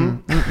 know.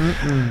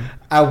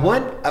 I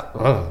want.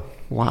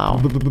 Wow.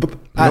 At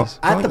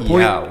the Don't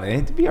point. yell,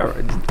 man. Be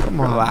alright. Just Come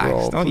on, relax.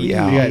 bro. Don't Please,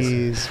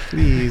 yell.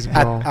 please,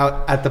 bro.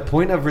 At the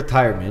point of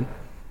retirement,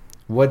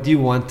 what do you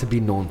want to be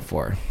known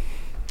for?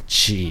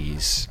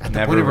 Jeez. At the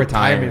Never point of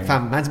retirement,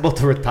 retiring. fam, man's about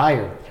to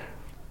retire.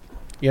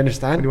 You What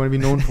understand? do you want to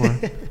be known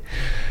for?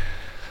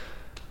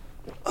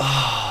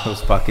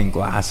 Those fucking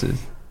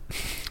glasses.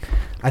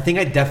 I think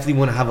I definitely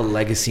want to have a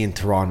legacy in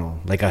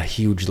Toronto, like a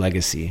huge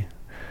legacy.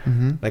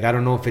 Mm-hmm. Like, I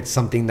don't know if it's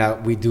something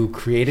that we do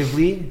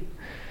creatively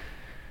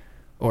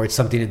or it's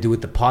something to do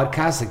with the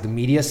podcast, like the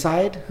media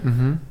side.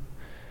 Mm-hmm.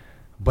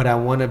 But I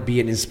want to be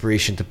an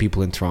inspiration to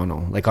people in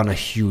Toronto, like on a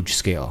huge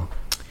scale.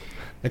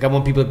 Like, I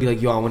want people to be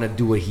like, yo, I want to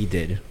do what he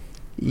did.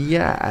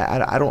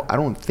 Yeah, I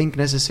don't think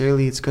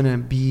necessarily it's gonna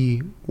be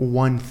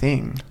one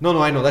thing.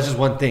 No, I know. That's just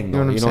one thing. You know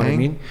what I'm saying? What I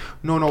mean?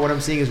 No, what I'm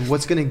saying is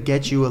what's gonna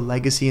get you a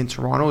legacy in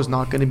Toronto is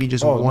not gonna be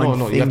just one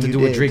thing. You have to do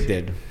what Drake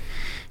did.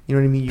 You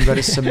know what I mean? You got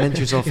to cement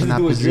yourself in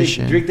that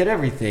position. Drake did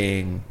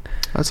everything.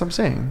 That's what I'm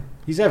saying.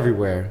 He's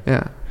everywhere.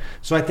 Yeah.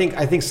 So I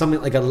think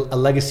something like a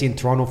legacy in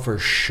Toronto for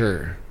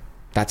sure.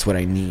 That's what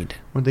I need.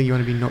 One thing you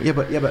want to be known. Yeah,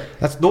 but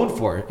that's known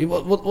for.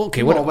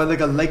 Okay, well, like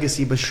a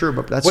legacy, but sure,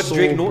 but that's what's so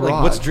Drake known? broad.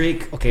 Like, what's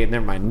Drake? Okay,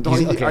 never mind.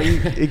 Okay. Are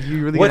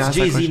you really? What's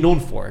Jay-Z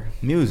known for?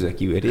 Music,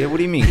 you idiot. What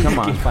do you mean? Come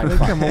on.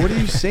 Come on. What are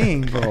you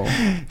saying, bro?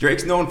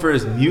 Drake's known for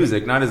his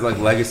music, not his like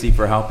legacy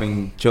for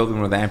helping children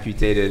with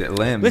amputated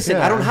limbs. Listen,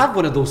 I don't have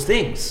one of those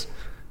things.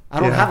 I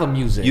don't have a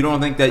music. You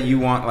don't think that you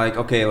want like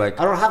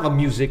I don't have a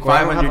music.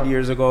 500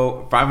 years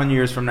ago, 500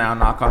 years from now,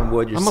 knock on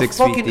wood, you're 6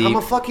 feet deep. I'm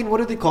a fucking, what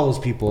do they call those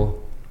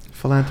people?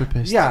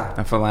 Philanthropist. Yeah.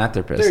 A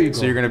philanthropist. There you go.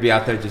 So you're going to be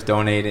out there just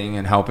donating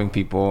and helping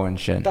people and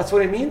shit. That's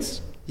what it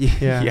means?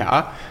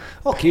 Yeah.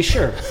 Okay,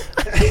 sure.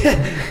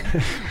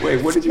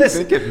 Wait, what did you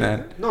think it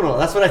meant? No,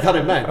 that's what I thought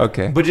it meant.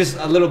 Okay. But just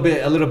a little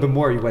bit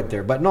more you went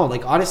there. But no,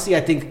 like honestly,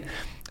 I think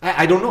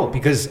I don't know,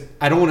 because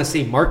I don't want to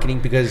say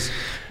marketing because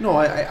no,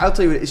 I'll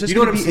tell you what, it's just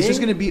it's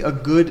just gonna be a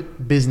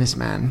good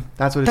businessman.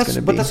 That's what it's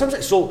gonna be. But that's what I'm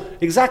saying. So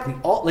exactly,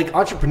 all like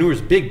entrepreneurs,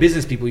 big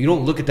business people, you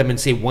don't look at them and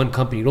say one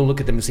company. You don't look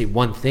at them and say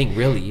one thing.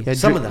 Really,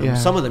 some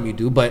of them you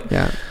do, but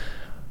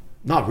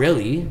not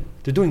really.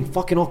 They're doing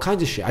fucking all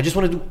kinds of shit. I just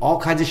want to do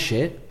all kinds of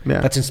shit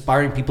that's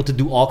inspiring people to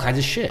do all kinds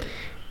of shit.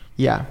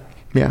 Yeah.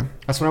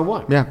 That's what I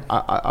want. Yeah,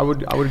 I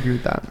would agree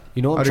with that.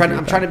 You know,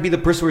 I'm trying to be the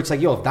person where it's like,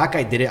 yo, if that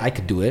guy did it, I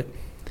could do it.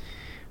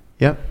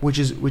 Yep, which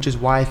is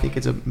why I think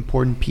it's an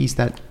important piece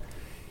that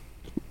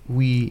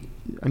we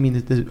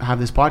have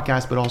this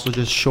podcast, but also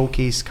just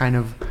showcase kind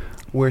of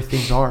where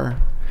things are.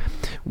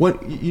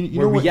 What you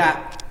know what?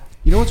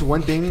 You know what's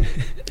one thing?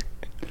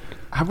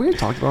 Have we ever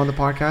talked about on the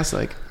podcast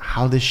like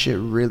how this shit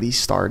really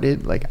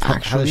started? Like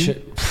actually, how this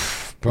shit,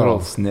 bro.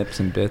 Little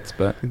snips and bits,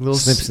 but like little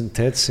snips and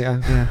tits,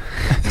 yeah.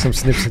 Some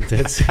snips and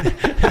tits.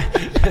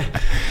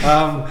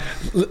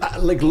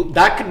 Like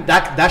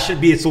that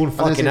should be its own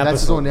fucking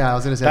episode. I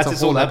was gonna say that's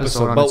its own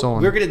episode on its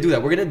own. We're gonna do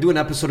that. We're gonna do an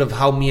episode of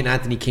how me and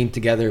Anthony came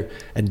together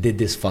and did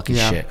this fucking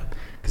shit,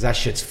 because that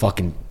shit's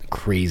fucking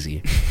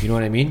crazy. You know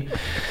what I mean?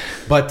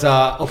 But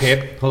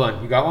okay, hold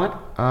on. You got one?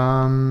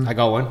 I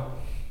got one.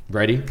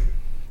 Ready?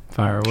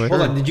 Fire away.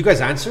 Hold on. Did you guys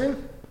answer?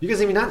 You guys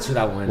didn't even answer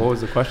that one. What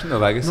was the question? The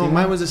legacy? No,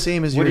 mine was the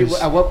same as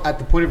yours. At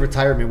the point of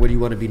retirement, what do you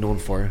want to be known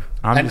for?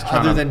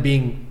 Other than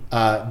being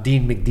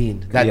Dean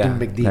McDean.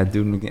 That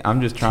dude McDean.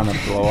 I'm just trying to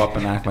blow up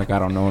and act like I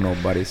don't know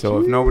nobody. So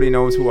if nobody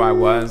knows who I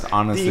was,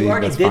 honestly, you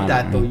already did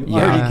that, though. You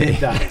already did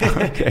that.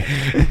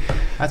 Okay.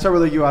 That's why we're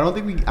like, I don't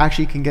think we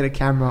actually can get a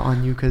camera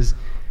on you because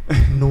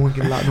no one's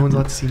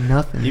allowed to see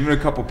nothing. Even a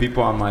couple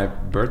people on my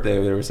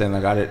birthday, they were saying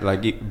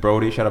like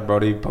Brody, shout out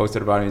Brody,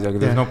 posted about it. He's like,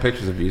 there's no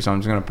pictures of you, so I'm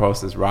just gonna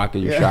post this rocket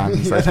you shot.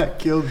 It's like, that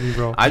killed me,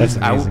 bro. I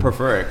would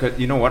prefer it, cause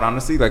you know what?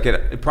 Honestly, like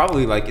it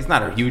probably like it's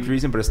not a huge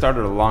reason, but it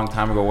started a long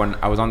time ago when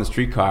I was on the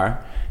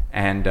streetcar.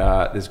 And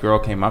this girl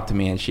came up to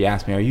me and she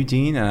asked me, "Are you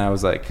Dean?" And I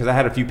was like, because I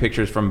had a few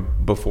pictures from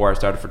before I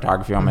started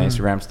photography on my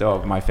Instagram still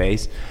of my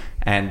face.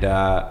 And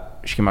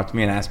she came up to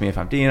me and asked me if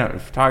I'm Dean, a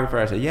photographer.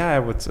 I said, "Yeah,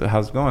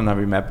 how's it going? Have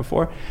we met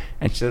before?"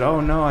 And she said, "Oh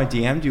no, I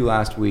DM'd you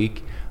last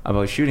week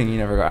about shooting. You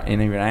never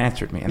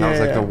answered me." And I was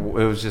like,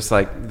 it was just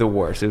like the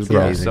worst. It was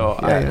gross. So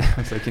I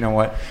was like, you know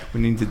what?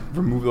 We need to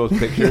remove those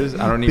pictures.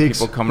 I don't need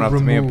people coming up to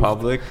me in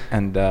public.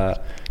 And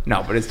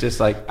no, but it's just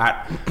like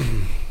I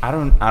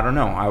don't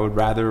know. I would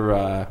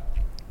rather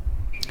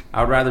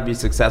be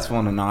successful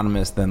and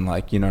anonymous than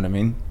like, you know what I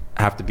mean?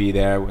 Have to be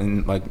there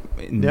in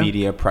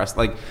media press.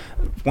 Like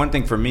one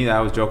thing for me that I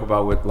always joke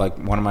about with like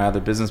one of my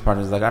other business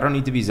partners, like I don't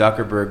need to be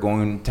Zuckerberg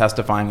going and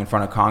testifying in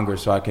front of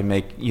Congress so I can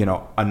make,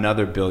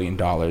 another $1 billion.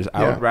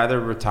 I would rather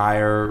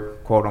retire,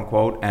 quote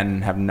unquote,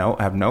 and have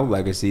no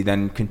legacy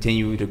than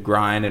continue to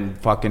grind and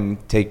fucking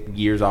take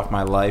years off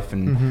my life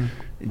and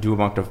do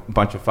a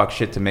bunch of fuck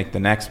shit to make the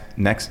next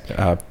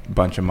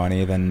bunch of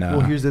money. Then well,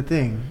 here's the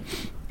thing: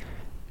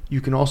 you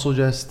can also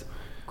just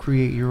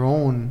create your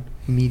own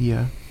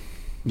media.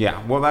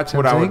 Yeah, well, that's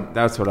what I would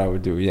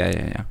do.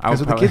 Yeah.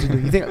 That's what the kids would do.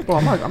 You think?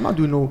 Well, I'm not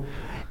doing no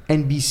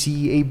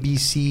NBC,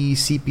 ABC,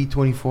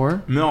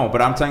 CP24. No,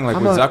 but I'm saying like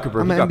with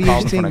Zuckerberg, he got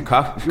called in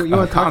front of you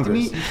want to talk to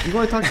me? You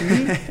want to talk to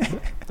me?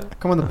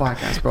 Come on the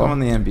podcast, bro. Come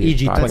on the NBA.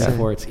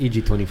 EG24. It's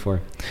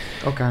EG24.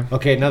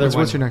 Okay. Another one.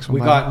 What's your next one?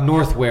 We got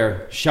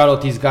Northwear. Shout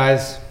out these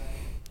guys.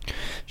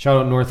 Shout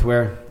out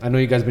Northwear. I know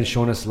you guys been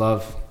showing us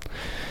love.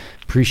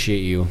 Appreciate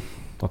you.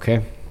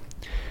 Okay.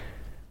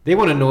 They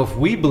want to know if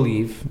we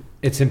believe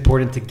it's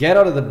important to get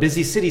out of the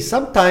busy city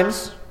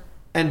sometimes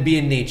and be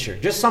in nature.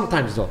 Just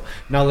sometimes though.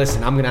 Now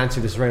listen, I'm gonna answer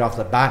this right off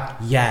the bat.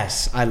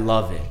 Yes, I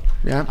love it.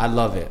 Yeah. I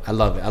love it. I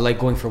like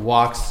going for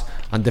walks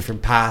on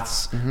different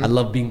paths. I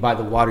love being by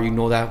the water. You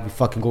know that. We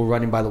fucking go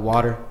running by the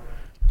water.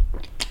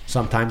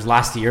 Sometimes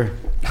last year.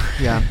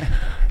 Yeah.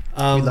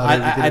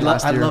 I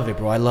love it,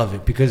 bro. I love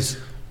it because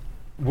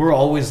we're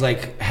always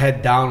like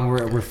head down.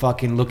 We're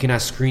fucking looking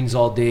at screens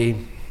all day.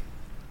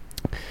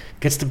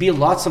 Gets to be a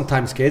lot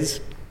sometimes, kids.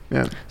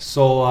 Yeah.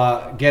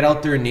 So get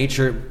out there in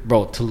nature,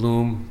 bro.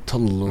 Tulum.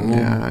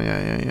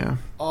 Yeah.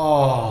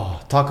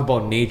 Oh, talk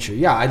about nature.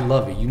 Yeah, I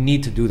love it. You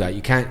need to do that.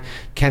 You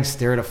can't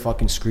stare at a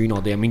fucking screen all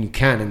day. I mean, you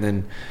can, and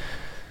then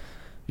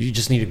you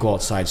just need to go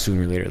outside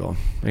sooner or later, though,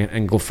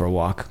 and go for a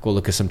walk. Go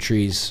look at some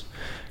trees,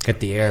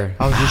 get the air.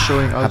 I was just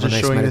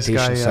showing this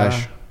guy.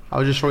 sesh.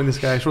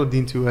 I showed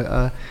Dean to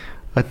a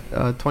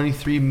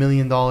 $23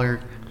 million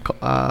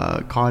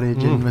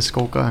cottage in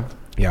Muskoka.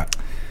 Yeah.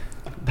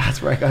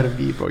 That's where I gotta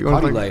be, bro.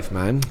 Cotty life,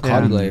 man.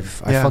 Cotty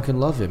life. I fucking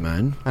love it,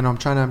 man. I know. I'm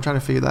trying to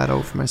figure that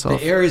out for myself.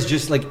 The air is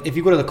just like, if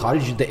you go to the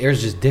cottage, the air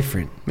is just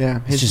different.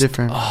 Yeah, it's just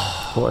different.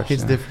 Of course,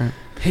 It's different.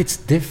 It's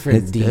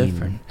different. It's Dean.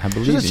 different. I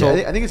believe Just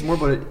it. I think it's more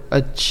about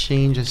a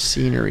change of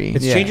scenery.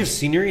 It's change of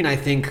scenery, and I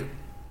think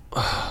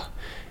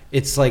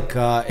it's like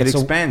It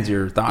expands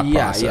your thought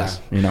process.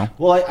 You know,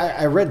 Well,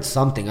 I read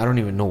something. I don't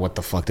even know what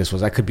the fuck this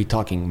was. I could be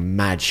talking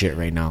mad shit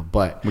right now,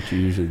 but what you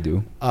usually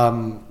do.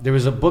 there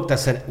was a book that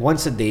said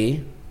once a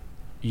day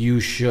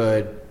you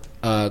should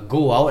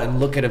go out and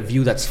look at a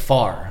view that's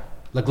far.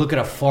 Like look at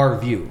a far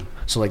view.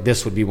 So like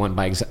this would be one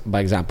by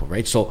example,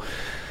 right? So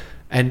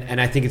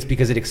and I think it's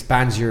because it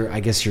expands your I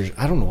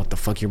don't know what the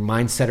fuck, your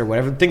mindset or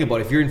whatever. Think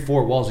about it. If you're in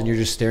four walls and you're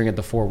just staring at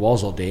the four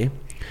walls all day,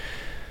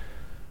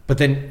 but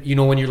then you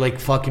know when you're like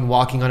fucking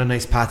walking on a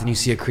nice path and you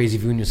see a crazy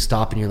view and you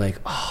stop and you're like,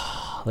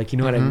 oh, like you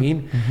know what I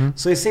mean?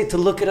 So I say to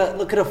look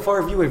at a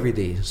far view every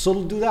day.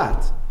 So do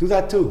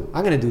that too.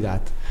 I'm gonna do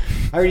that.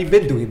 I already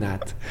been doing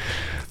that.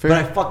 But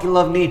I fucking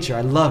love nature.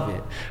 I love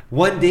it.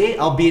 One day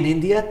I'll be in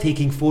India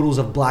taking photos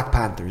of Black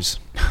Panthers.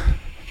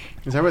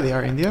 Is that where they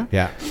are, India?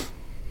 Yeah.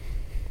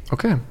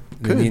 Okay.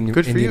 Good.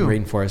 Good for Indian you.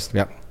 rainforest.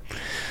 Yep.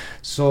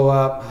 So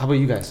how about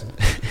you guys?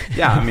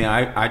 Yeah, I mean,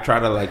 I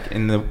try to like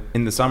in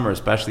the summer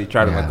especially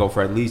try to like go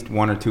for at least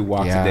 1 or 2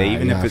 walks a day,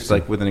 even if it's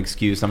like with an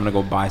excuse. I'm gonna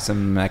go buy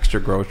some extra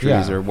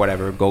groceries or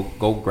whatever.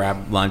 Go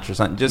grab lunch or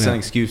something. Just an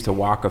excuse to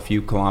walk a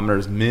few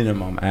kilometers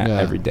minimum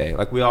every day.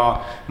 Like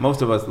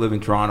most of us live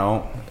in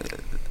Toronto.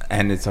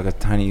 And it's like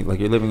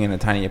you're living in a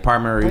tiny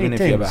apartment, or even if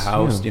you have a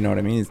house, you know what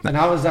I mean? And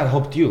how has that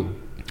helped you?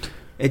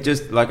 It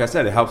just, like I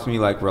said, it helps me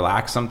like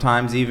relax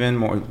sometimes even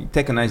more. You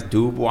take a nice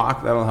doob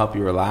walk, that'll help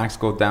you relax.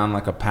 Go down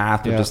like a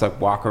path or just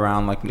like walk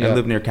around. Like I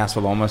live near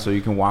Casa Loma, so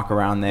you can walk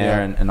around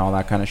there and all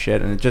that kind of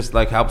shit. And it just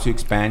like helps you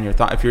expand your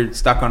thought. If you're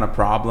stuck on a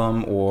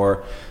problem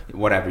or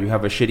whatever, you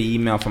have a shitty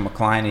email from a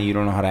client and you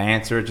don't know how to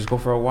answer it, just go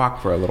for a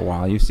walk for a little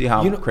while. You see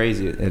how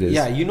crazy it is.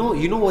 Yeah, you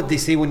know what they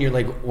say when you're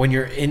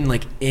in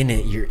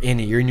it,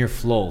 you're in your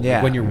flow. Yeah.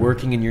 Like when you're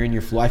working and you're in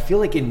your flow. I feel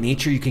like in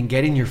nature you can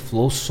get in your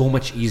flow so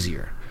much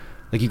easier.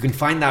 Like you can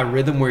find that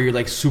rhythm where you're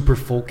like super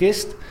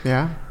focused.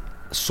 Yeah.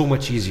 So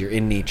much easier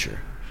in nature.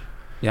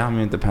 Yeah, I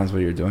mean, it depends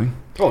what you're doing.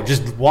 Oh,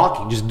 just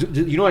walking.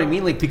 You know what I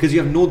mean? Like because you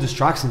have no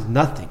distractions,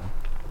 nothing.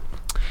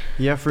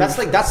 Yeah,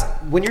 that's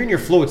when you're in your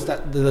flow. It's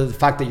that the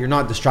fact that you're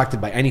not distracted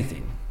by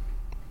anything.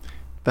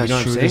 That's you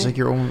know true. It's like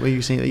your own way.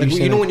 You saying like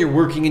you know when you're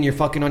working and you're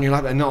fucking on your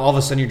laptop, and then all of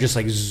a sudden you're just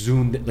like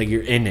zoomed, like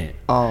you're in it.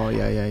 Oh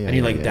yeah. And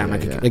you're like, damn,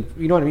 like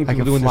you know what I mean?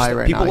 People doing fly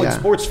right people now, in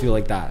sports feel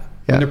like that.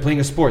 Yeah. When they're playing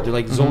a sport, they're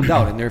like zoned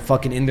out and they're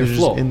fucking in their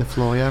flow. Just in the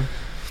flow, yeah.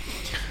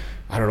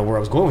 I don't know where I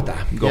was going with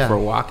that. Go for a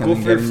walk and go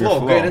then for get a in flow. your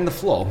flow. Get in the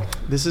flow.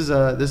 This is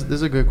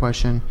a good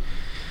question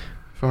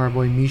from our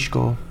boy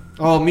Mishko.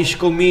 Oh,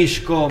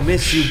 Mishko,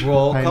 miss you,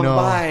 bro. Come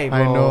by, bro.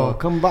 I know.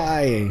 Come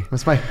by.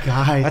 That's my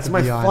guy. That's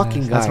my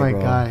fucking guy. That's my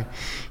bro. guy.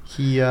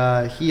 He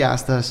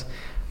asked us,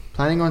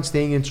 planning on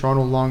staying in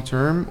Toronto long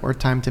term or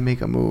time to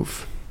make a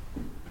move?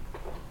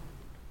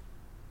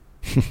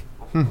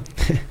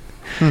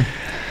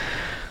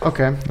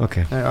 Okay.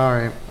 All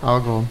right.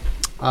 I'll go.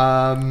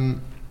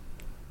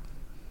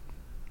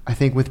 I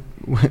think with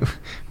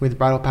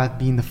Bridle Path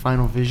being the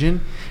final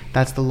vision,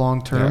 that's the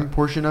long term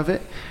portion of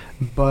it.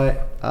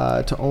 But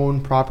to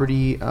own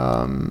property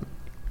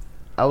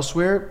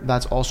elsewhere,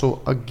 that's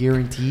also a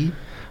guarantee.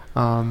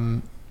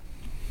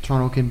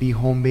 Toronto can be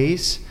home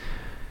base,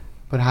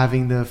 but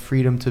having the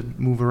freedom to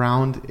move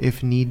around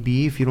if need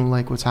be, if you don't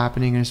like what's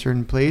happening in a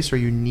certain place or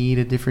you need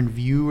a different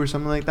view or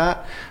something like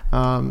that,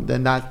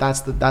 then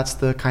that's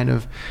the kind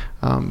of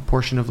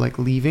portion of like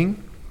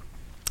leaving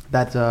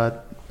that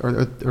or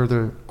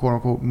the quote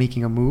unquote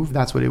making a move.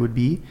 That's what it would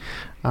be.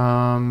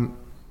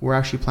 We're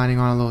actually planning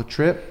on a little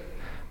trip.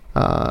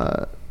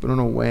 We don't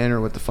know when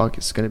or what the fuck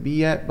it's gonna be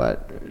yet,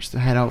 but just to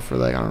head out for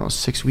like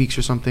 6 weeks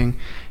or something,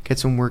 get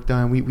some work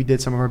done. We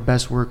did some of our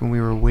best work when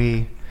we were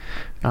away.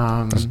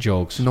 That's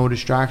jokes. No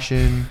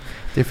distraction,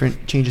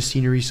 different change of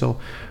scenery. So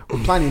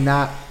we're planning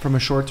that from a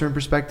short term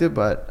perspective,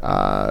 but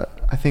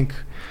I think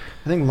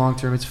I think long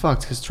term it's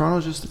fucked because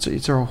Toronto's just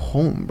it's our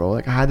home, bro.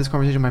 Like I had this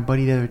conversation with my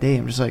buddy the other day.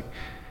 I'm just like,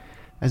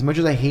 as much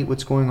as I hate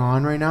what's going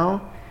on right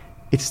now,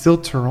 it's still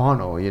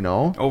Toronto, you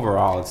know.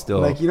 Overall, it's still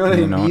Like, you know what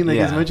I mean? Like,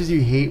 yeah. as much as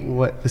you hate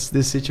what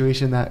this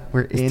situation that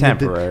we're in,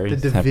 temporary. the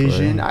It's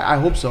division. temporary. I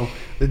hope so.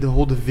 The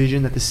whole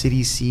division that the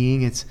city's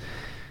seeing, it's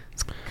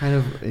kind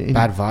of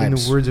Bad vibes.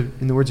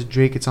 In the words of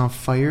Drake, it's on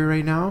fire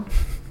right now.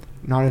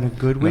 Not in a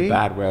good In way. a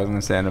bad way. I was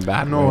gonna say in a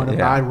bad way. No, in a yeah.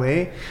 bad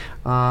way.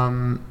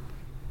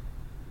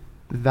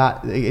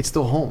 That it's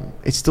still home.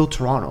 It's still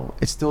Toronto.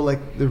 It's still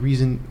like the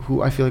reason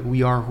who I feel like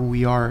we are who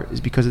we are is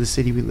because of the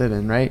city we live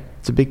in, right?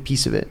 It's a big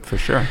piece of it. For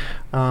sure.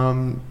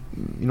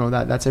 You know,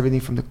 that's everything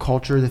from the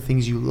culture, the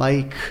things you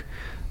like,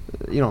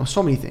 you know,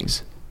 so many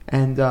things.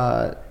 And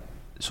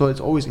so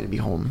it's always going to be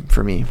home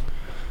for me,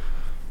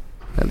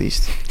 at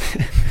least.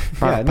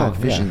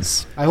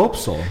 Visions. I hope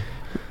so.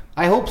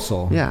 I hope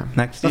so. Yeah.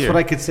 Next That's year. what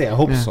I could say. I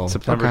hope Yeah. so.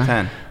 September Okay.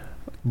 10.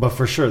 But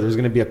for sure, there's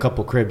going to be a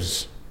couple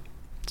cribs.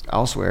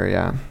 Elsewhere,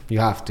 yeah. You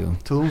have to.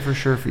 Tulum for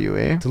sure for you,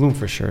 eh? Tulum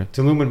for sure.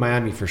 Tulum and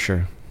Miami for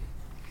sure.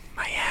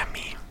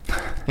 Miami.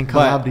 And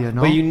Calabria,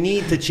 no? But you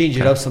need to change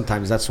it up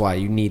sometimes. That's why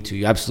you need to.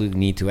 You absolutely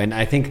need to. And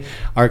I think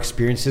our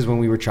experiences when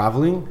we were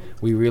traveling,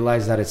 we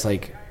realized that it's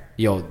like,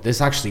 yo, this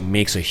actually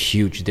makes a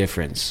huge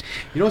difference.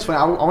 You know what's funny?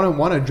 I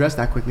want to address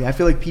that quickly. I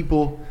feel like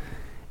people,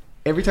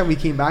 every time we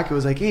came back, it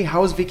was like, hey,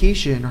 how was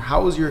vacation? Or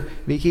how was your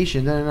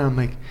vacation? And I'm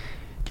like,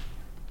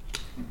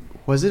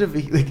 was it a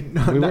vacation?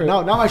 Like,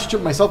 now I should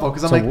trip myself out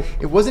because I'm like,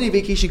 it wasn't a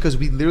vacation because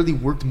we literally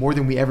worked more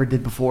than we ever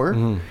did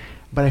before,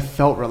 but I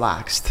felt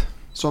relaxed.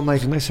 So I'm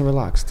like, It was nice and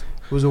relaxed.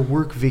 it was a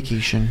work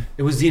vacation.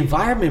 It was the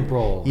environment,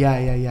 bro. Yeah.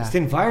 It's the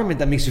environment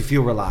that makes you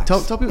feel relaxed.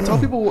 Tell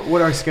people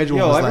what our schedule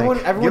Yo, was everyone,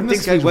 like. everyone Give them the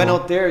thinks we went schedule.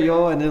 out there,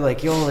 yo, and they're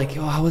like, yo,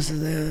 how was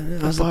the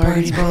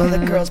party, party, bro?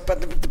 The girls,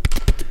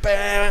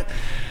 I'm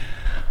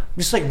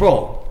just like,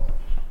 bro,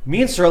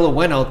 me and Cirilla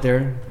went out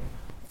there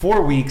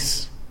 4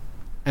 weeks,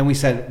 and we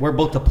said we're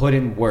both to put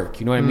in work.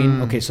 You know what I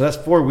mean? Okay, so that's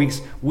 4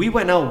 weeks. We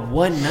went out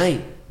one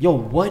night,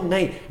 one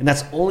night, and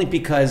that's only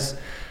because.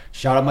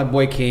 Shout out my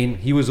boy Kane.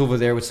 He was over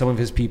there with some of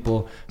his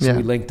people, so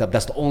we linked up.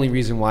 That's the only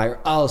reason why. Or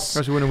else,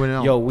 we wouldn't have went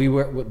out. yo, we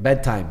were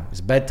bedtime.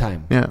 It's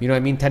bedtime. Yeah. You know what I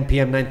mean? 10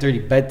 p.m.,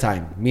 9:30,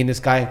 bedtime. Me and this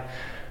guy,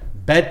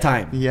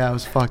 bedtime. Yeah, it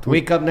was fucked.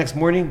 Wake up next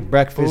morning,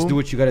 breakfast, Boom. do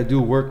what you got to do,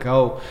 work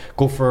out,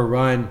 go for a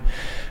run,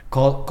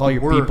 call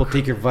your Work. people,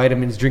 take your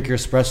vitamins, drink your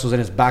espressos,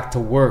 and it's back to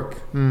work.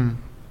 And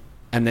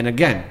then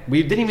again,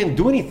 we didn't even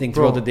do anything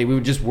throughout the day. We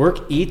would just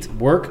work, eat,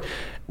 work,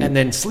 and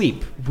then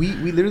sleep. We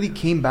literally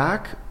came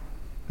back,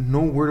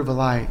 no word of a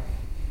lie,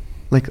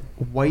 like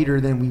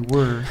whiter than we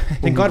were.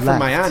 Thank God for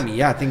Miami.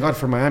 Yeah, thank God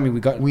for Miami. We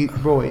got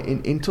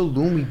In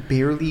Tulum, we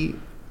barely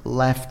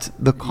left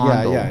the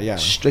condo. Yeah.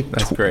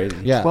 That's crazy.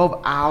 Yeah.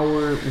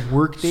 12-hour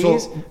work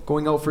days,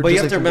 going out for But just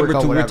you have to like remember work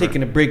out, too, we're whatever.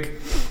 taking a break,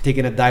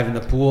 taking a dive in the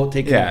pool,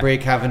 taking Yeah. a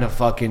break, having a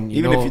fucking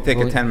Even if you take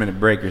a 10-minute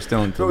break, you're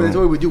still in Bro, that's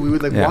what Tulum. we would do. We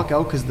would Yeah. walk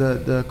out because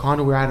the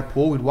condo we were at a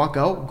pool. We'd walk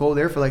out, go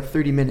there for like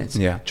 30 minutes.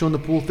 Yeah. Chill in the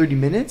pool 30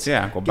 minutes.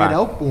 Yeah, go Get back.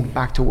 out, boom,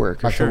 back to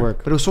work. Back to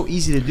work. But it was so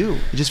easy to do.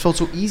 It just felt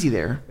so easy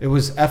there. It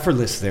was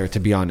effortless there, to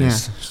be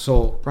honest. Yeah.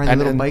 So Riding a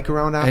little bike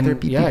around after,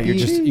 beep, yeah, beep,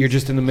 beep. you're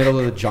just in the middle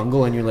of the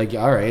jungle, and you're like,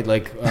 all right,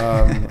 like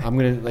I'm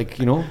gonna like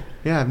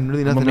Yeah, I'm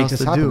really I'm gonna nothing make else this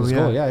to happen. do. Let's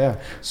go. Yeah.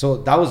 So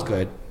that was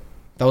good.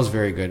 That was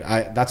very good.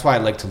 That's why I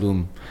like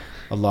Tulum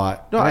a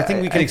lot. No, And I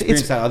think we can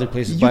experience that other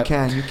places. You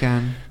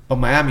can. But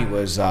Miami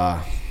was, it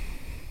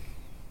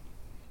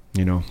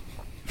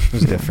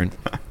was different.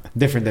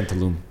 Different than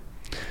Tulum.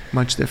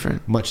 Much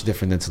different. Much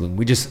different than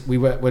Tulum. We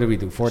went, what did we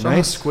do? 4 Shout out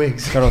nights?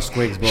 Squigs. Shout out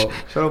Squigs, bro.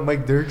 Shout out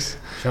Mike Dirks.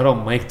 Shout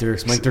out Mike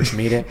Dirks. Mike Dirks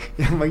made it.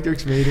 Yeah, Mike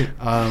Dirks made it.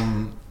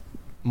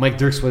 Mike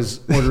Dirks was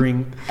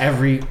ordering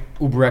every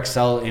Uber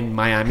XL in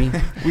Miami.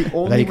 We that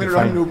only he went could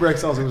around find. in Uber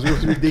XLs. It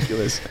was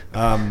ridiculous.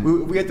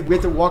 We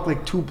had to walk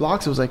like 2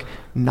 blocks. It was like,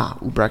 nah,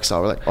 Uber XL.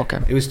 We're like, okay.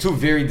 It was 2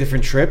 very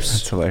different trips.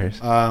 That's hilarious.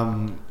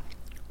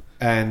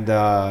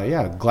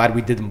 Glad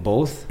we did them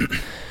both.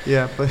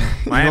 Yeah, but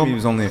Miami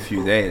was only a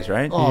few days,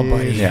 right? Oh,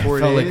 buddy, Yeah. 4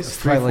 felt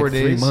days, like, 3-4 3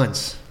 days.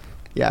 months,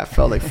 yeah, it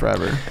felt like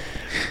forever.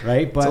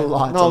 right? But a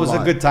lot, no, it it's was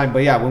a a good time.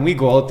 But yeah, when we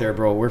go out there,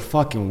 bro, we're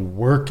fucking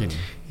working.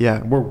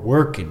 Yeah, We're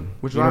working.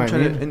 which is You what know I'm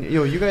trying I to. mean? And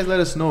you guys let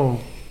us know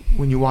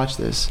when you watch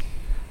this.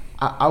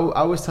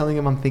 I was telling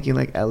him I'm thinking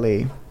like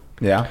LA.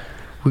 Yeah.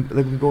 We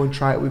go and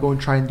try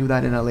and do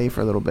that in LA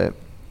for a little bit.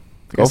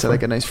 Like Go I said, for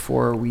like it. a nice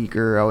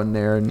 4-weeker out in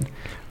there and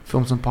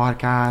film some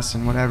podcasts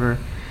and whatever.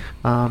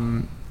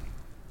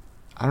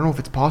 I don't know if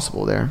it's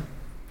possible there,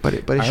 but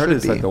it I heard should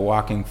it's be. like The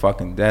Walking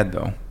fucking Dead,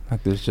 though.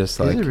 Like there's just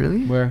like Is it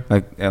really? Where?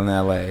 like in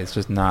LA, it's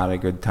just not a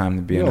good time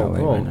to be in Yo, LA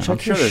bro, right now. I'm check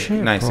sure your there's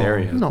shit, nice bro.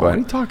 areas, No, what are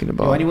you but talking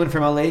about? Yo, anyone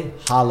from LA,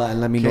 holla and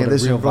let me know Okay, the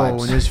listen, real bro. vibes.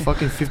 When there's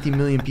fucking 50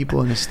 million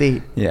people in the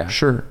state, Yeah.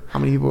 sure. How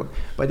many people?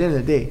 But at the end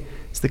of the day,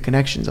 it's the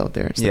connections out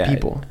there. It's yeah, the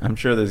people. I'm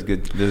sure there's a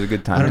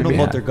good time. I don't to know be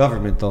about had. their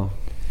government though.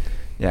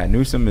 Yeah,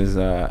 Newsom is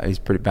he's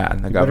pretty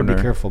bad. The You better be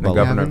governor, careful the about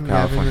governor of Gavin,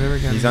 Gavin, California. whatever,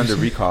 Gavin He's under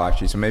Newsom. recall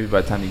actually, so maybe by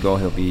the time you go,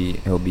 he'll be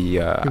He'll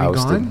be ousted. gone? Yeah,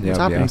 What's he'll be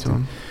happening to ousted.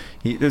 him?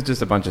 There's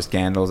just a bunch of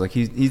scandals. Like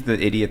he's the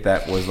idiot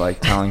that was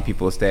like telling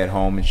people to stay at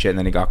home and shit, and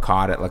then he got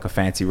caught at like a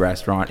fancy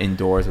restaurant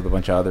indoors with a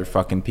bunch of other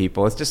fucking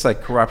people. It's just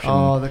like corruption.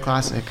 Oh, the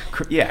classic.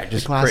 Yeah,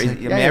 just classic.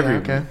 crazy. I Yeah, mean, yeah, every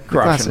okay. The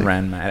corruption classic.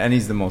 ran mad, and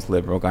he's the most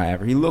liberal guy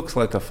ever. He looks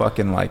like a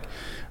fucking like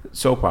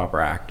soap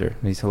opera actor.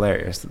 He's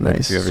hilarious. Like,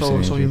 Nice. if you ever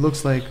seen So him. he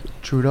looks like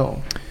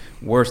Trudeau.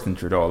 Worse than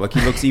Trudeau. Like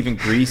he looks even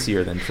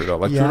greasier than Trudeau.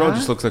 Like Yeah? Trudeau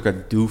just looks like a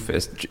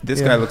doofus. This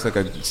Yeah. guy looks like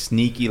a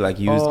sneaky like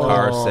used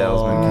car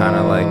salesman kind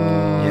of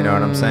like, you know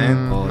what I'm saying?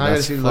 Oh, Now I gotta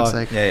that's see what he looks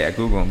fucked. like. Yeah,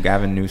 Google him.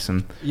 Gavin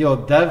Newsom. Yo,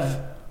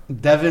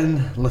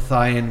 Devin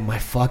Lethian, my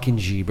fucking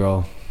G,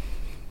 bro.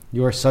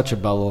 You are such a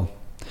bellow.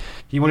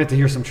 He wanted to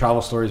hear some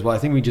travel stories. Well, I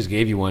think we just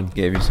gave you one.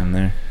 Gave you some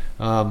there.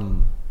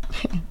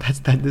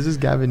 This is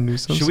Gavin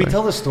Newsom. Should we sorry.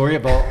 tell the story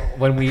about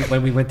when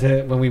we went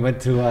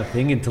to a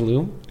thing in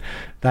Tulum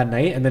that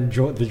night and then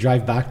the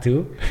drive back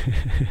too?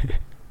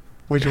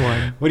 Which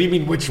one? What do you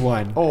mean, which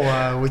one?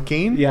 Oh, with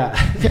Kane? Yeah.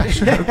 Yeah,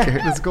 sure.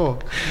 Okay, let's go.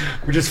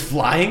 We're just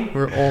flying.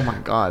 Oh my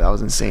god, that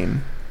was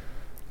insane.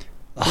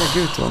 Yeah,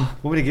 give it to him.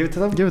 Want me to give it to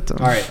them? Give it to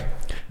him. All right.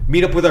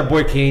 Meet up with our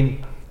boy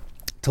Kane.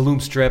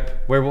 Tulum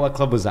Strip. What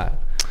club was that?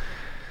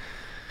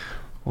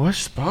 What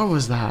spot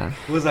was that?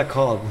 What was that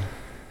called?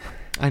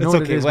 I know It's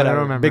what okay, it is, but I whatever.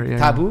 don't remember. Big yeah.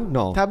 Taboo?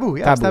 No. Taboo,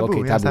 yeah. Taboo.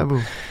 Okay, Yeah, Taboo.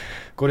 Taboo.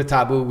 Go to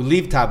Taboo. We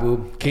leave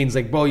Taboo. Kane's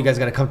like, bro, you guys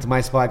got to come to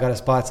my spot. I got a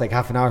spot. It's like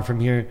half an hour from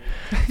here.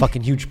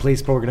 Fucking huge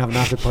place, bro. We're going to have an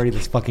after party.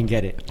 Let's fucking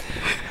get it.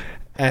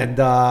 And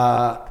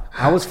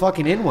I was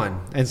fucking in one.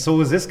 And so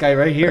was this guy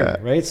right here, Yeah.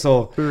 right?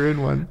 So We were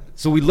in one.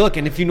 we look,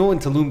 and if you know in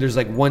Tulum, there's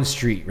like one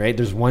street, right?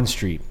 There's one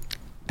street.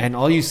 And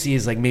all you see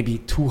is like maybe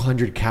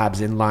 200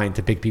 cabs in line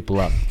to pick people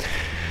up.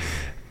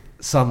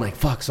 So I'm like,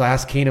 fuck. So I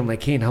asked Kane, I'm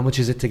like, Kane, how much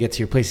is it to get to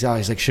your place?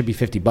 He's like, should be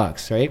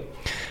 $50, right?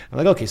 I'm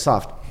like, okay,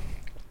 soft.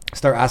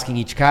 Start asking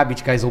each cab.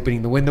 Each guy's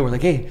opening the window. We're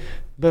like, hey,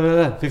 blah,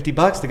 blah, blah,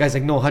 $50? The guy's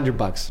like, no,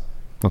 $100.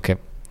 Okay.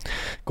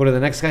 Go to the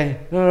next guy.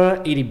 No,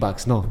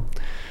 $80. No.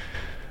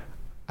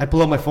 I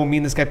pull out my phone. Me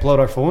and this guy pull out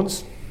our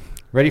phones.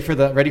 Ready for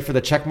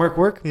the check mark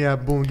work? Yeah,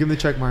 boom. Give him the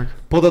check mark.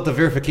 Pulled out the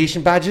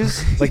verification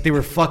badges like they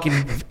were fucking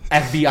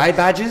FBI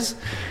badges.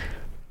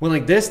 Went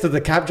like this to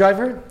the cab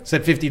driver.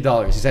 Said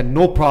 $50. He said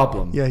no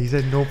problem. Yeah, he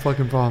said no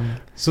fucking problem.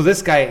 So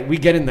this guy, we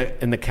get in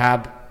the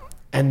cab,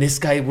 and this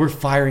guy, we're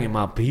firing him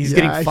up. He's Yeah,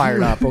 getting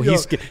fired up. Bro. yo,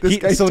 He's this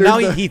guy so turned now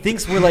the- he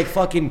thinks we're like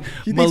fucking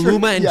He thinks we're-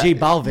 Maluma and yeah, J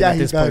Balvin yeah, at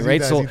he this does, point,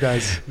 right? he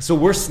does. So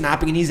we're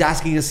snapping, and he's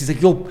asking us. He's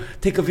like, "Yo,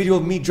 take a video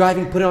of me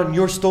driving, put it on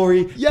your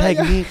story, tag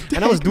me."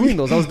 And I was doing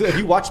those. If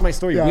you watched my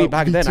story way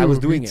back me then, I too, was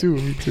doing me it. too,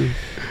 me too.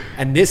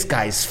 And this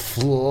guy's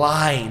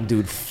flying,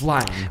 dude,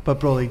 flying. But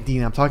bro, like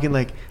Dean, I'm talking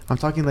like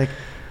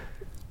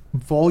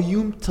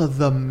volume to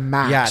the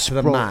max. Yeah, to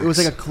the bro. max. It was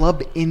like a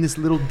club in this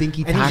little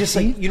dinky And taxi. he's just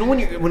like, you know,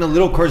 when a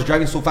little car's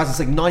driving so fast, it's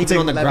like not even like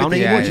on the ground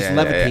levitating. anymore, just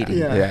levitating.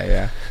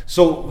 Yeah.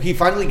 So he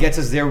finally gets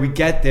us there. We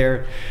get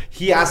there.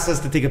 He asked us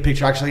to take a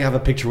picture. Actually, I have a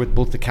picture with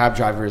both the cab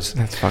drivers.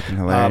 That's fucking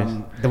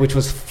hilarious. Which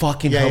was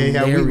fucking yeah.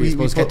 hilarious.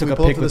 We This guy took a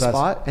pull up pic to the with us.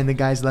 spot, and the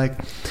guy's like,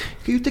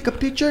 "Can you take a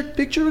picture,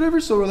 whatever?"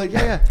 So we're like,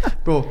 "Yeah."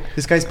 Bro,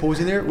 this guy's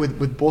posing there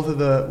with both of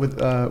the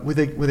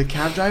with a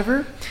cab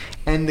driver,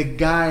 and the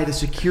guy, the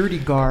security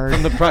guard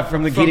From the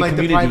gated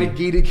community. the private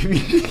gated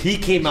community. He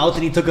came out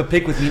and he took a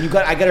pic with me. And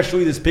I gotta show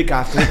you this pic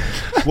after.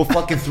 We'll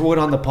fucking throw it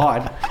on the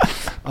pod.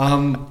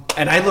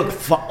 And I look.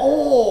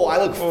 I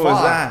look. What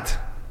was that?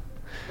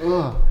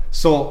 Ugh.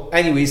 So,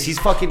 anyways,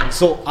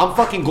 I'm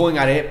fucking going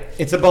at it.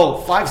 It's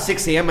about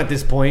 5-6 a.m. at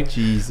this point.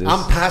 Jesus.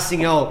 I'm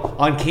passing out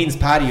on Kane's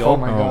patio. Oh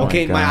my God.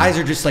 Okay, Oh my my God. eyes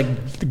are just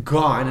like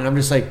gone, and I'm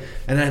just like,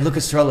 and then I look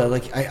at Sorella,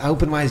 like I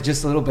open my eyes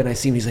just a little bit, and I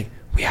see him. He's like,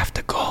 "We have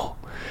to go."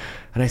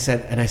 And I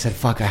said,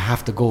 "Fuck, I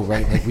have to go,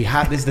 right? Like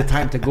this is the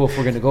time to go if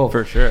we're gonna go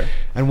For sure.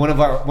 And one of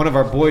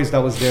our boys that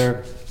was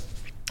there,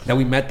 that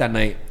we met that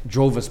night,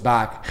 drove us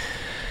back.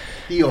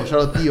 Theo,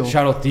 shout out Theo.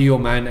 Shout out Theo,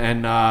 man,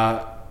 and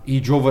he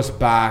drove us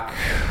back.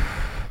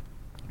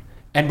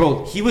 And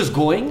bro, he was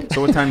going.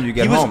 So what time did you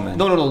get he was, home then?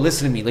 No.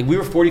 Listen to me. Like we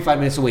were 45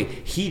 minutes away.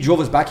 He drove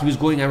us back. He was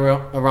going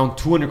around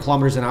 200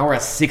 kilometers an hour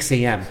at 6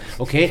 a.m.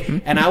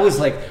 Okay, and I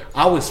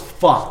was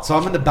fucked. So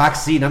I'm in the back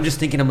seat. And I'm just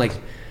thinking, I'm like,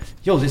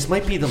 yo, this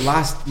might be my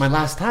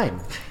last time.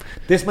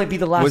 This might be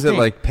the last. Was it thing.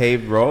 like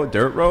paved road,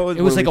 dirt road?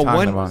 It was What like are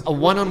we talking about? a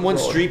one-on-one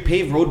street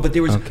paved road, but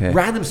there was Okay.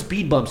 random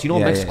speed bumps. You know how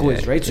Yeah, Mexico yeah,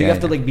 is, yeah. right? So you Yeah,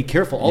 have to yeah. like be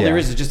careful. All there Yeah.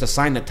 is just a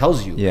sign that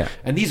tells you. Yeah.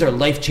 And these are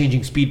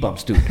life-changing speed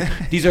bumps, dude.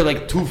 These are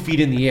like 2 feet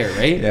in the air,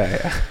 right?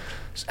 Yeah.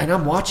 And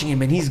I'm watching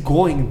him, and he's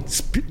going.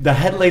 The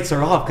headlights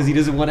are off because he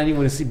doesn't want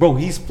anyone to see. Bro,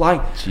 he's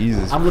flying.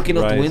 Jesus I'm looking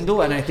out the Christ.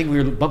 window, and I think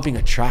we were bumping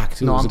a track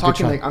too. No, It was I'm a good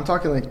talking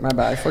track. like my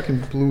bad. I fucking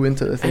blew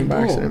into the thing And by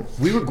bro, accident.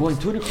 we were going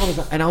 200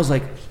 kilometers, and I was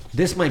like,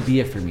 "This might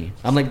be it for me."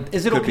 I'm like,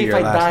 "Is it Could be okay if your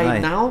I last die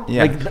night. now?"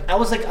 Yeah. Like, I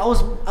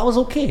was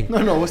okay.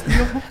 No, what's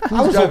Theo?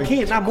 I was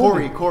okay, not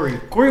moving.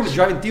 Corey was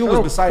driving. Theo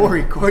was beside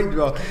him. Corey,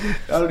 bro.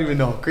 I don't even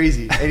know.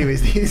 Crazy.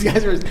 Anyways, these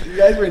guys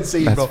were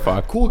insane, That's bro.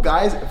 fucked. Cool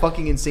guys,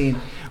 fucking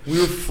insane. We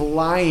were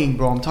flying,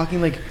 bro. I'm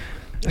talking like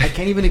I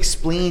can't even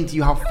explain to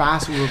you how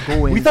fast we were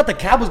going. We thought the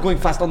cab was going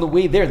fast on the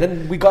way there.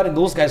 Then we got in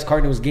those guys' car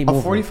and it was game a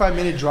over.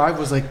 45-minute drive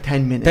was like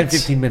 10 minutes. 10,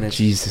 15 minutes.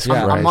 Jesus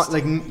Yeah. Christ. I'm not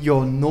like,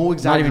 yo, no even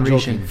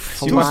exaggeration.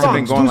 joking. You must have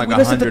been going like We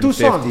listened to two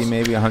 150, songs.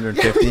 maybe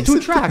 150.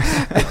 2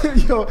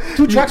 tracks. Yo,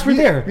 Two tracks were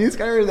there. Me and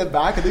Sky were in the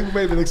back. I think we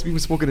might have been like, we were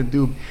smoking a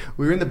doob.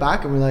 We were in the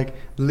back and we're like,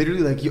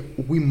 literally like, yo,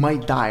 we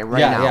might die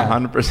right Yeah, now. yeah.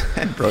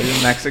 100%, bro. You're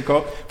in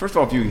Mexico. First of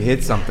all, if you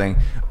hit something,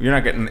 you're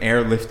not getting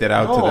airlifted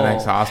out to the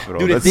next hospital.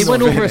 Dude, if That's they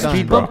went so over a done,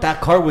 speed bro. bump, that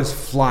car was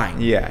flying.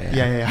 Yeah.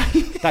 Yeah.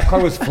 That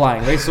car was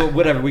flying, right? So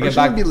whatever, we We get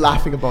shouldn't back. be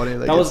laughing about it.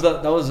 Like, No,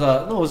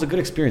 it was a good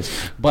experience.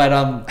 But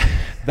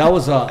that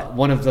was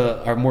one of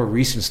our more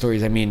recent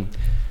stories. I mean,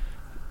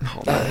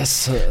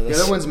 the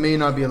other ones may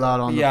not be allowed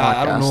on the podcast.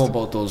 I don't know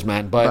about those,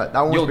 man. But that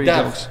one was yo, pretty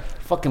Dev, jokes.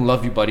 fucking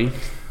love you, buddy.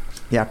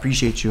 Yeah,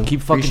 appreciate you.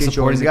 Keep fucking Appreciate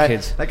supporting you. the Guy-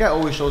 kids. That guy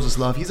always shows us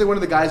love. He's like one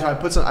of the guys who I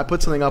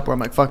put something up where I'm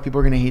like, fuck, people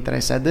are gonna hate that I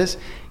said this.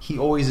 He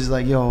always is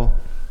like, yo,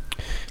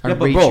 I Yeah,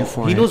 but rate bro, you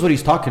for he it. knows what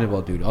he's talking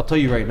about, dude. I'll tell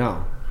you right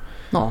now.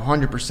 No,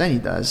 100% he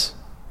does.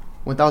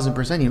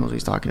 1000% he knows what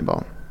he's talking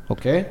about.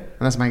 Okay, And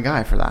that's my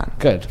guy for that.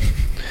 good.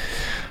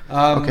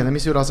 Okay, let me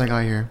see what else I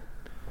got here.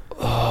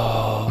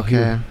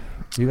 Okay.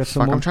 You got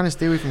some Fuck, more? I'm trying to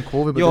stay away from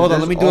COVID. But Yo, hold on.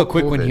 there's Let me do all a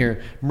quick one COVID.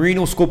 here.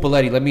 Marino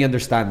Scopoletti. Let me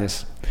understand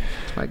this.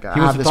 My God,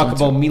 He I wants have to this talk one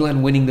about too.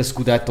 Milan winning the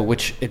Scudetto,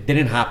 which it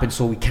didn't happen,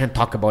 so we can't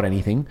talk about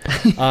anything.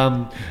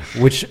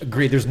 Which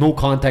great. There's no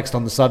context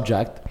on the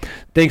subject.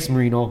 Thanks,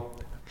 Marino.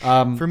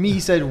 For me,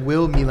 he said,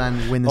 will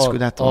Milan win the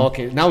Scudetto? Oh,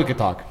 okay. Now we can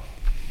talk.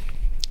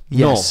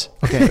 Yes.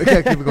 Okay,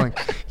 keep it going.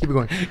 Keep it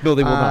going. No,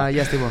 they will not.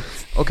 Yes, they will.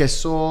 Okay,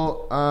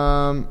 so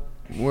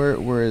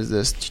where is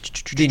this?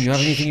 Dean, you have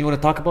anything you want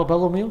to talk about,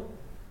 Bello Mio?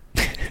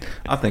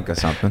 I'll think of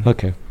something.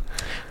 Okay.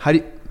 How do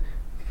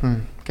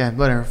you... Okay,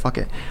 whatever, fuck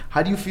it.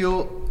 How do you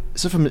feel...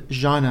 This is from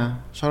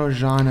Jana. Shout out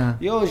Jana.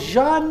 Yo,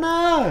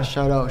 Jana.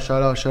 Shout out.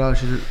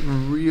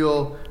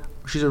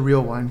 She's a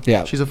real one.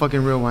 Yeah. She's a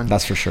fucking real one.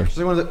 That's for sure. She's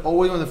like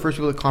always one of the first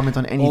people to comment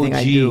on anything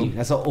I do. OG.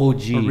 That's an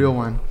OG. A real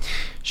one.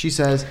 She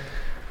says,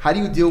 how do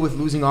you deal with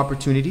losing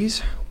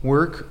opportunities,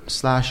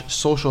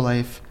 work/social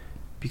life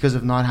because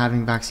of not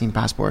having vaccine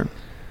passport?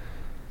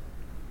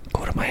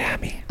 Go to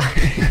Miami.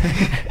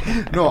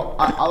 No,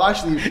 I'll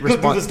actually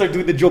respond. Start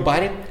doing the Joe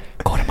Biden.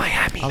 Go to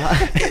Miami.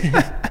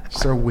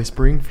 Start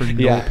whispering for no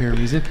Yeah. apparent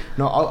reason.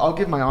 No, I'll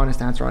give my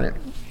honest answer on it.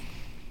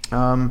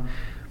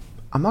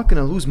 I'm not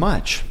gonna lose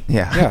much.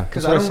 Yeah.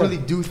 Because That's I what don't said. really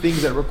do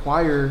things that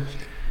require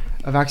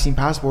a vaccine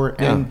passport,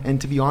 and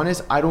to be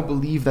honest, I don't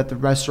believe that the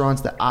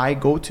restaurants that I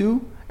go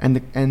to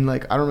and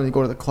like I don't really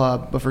go to the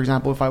club, but for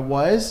example, if I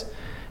was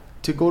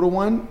to go to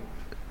one,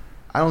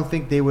 I don't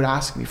think they would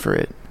ask me for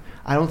it.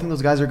 I don't think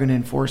those guys are going to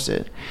enforce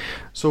it.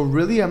 So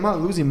really, I'm not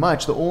losing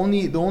much. The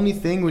only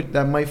thing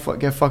that might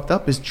get fucked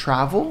up is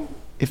travel,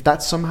 if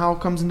that somehow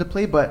comes into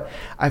play. But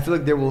I feel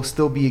like there will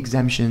still be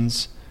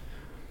exemptions.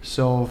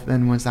 So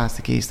then once that's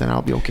the case, then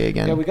I'll be okay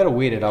again. Yeah, we gotta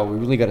wait it out. We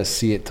really gotta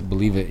see it to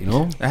believe it. You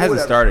know. It hasn't Whatever.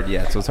 started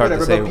yet, so it's hard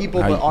Whatever, to say. but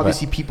people, how but you-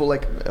 obviously people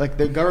like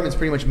the government's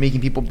pretty much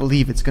making people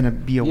believe it's going to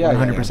be a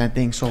 100%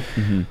 thing. So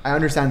I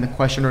understand the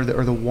question or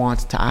the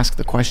want to ask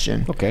the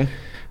question. Okay.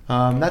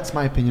 That's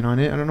my opinion on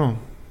it. I don't know.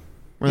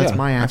 Or that's Yeah.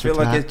 my I answer feel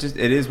to like that.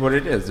 it is what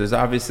it is. There's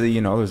obviously,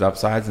 there's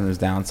upsides and there's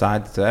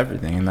downsides to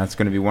everything. And that's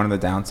going to be one of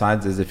the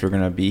downsides is if you're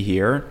going to be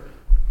here,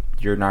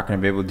 you're not going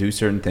to be able to do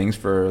certain things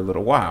for a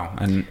little while.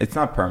 And it's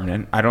not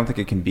permanent. I don't think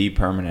it can be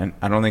permanent.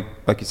 I don't think,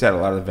 like you said, a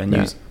lot of the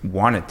venues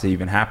want it to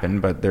even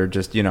happen, but they're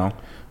just, They're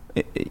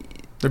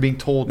being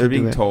told they're to do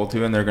being it. told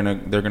to, and they're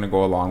gonna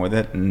go along with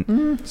it.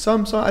 And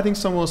Some I think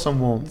some will, some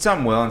won't.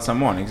 some will and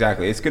some won't.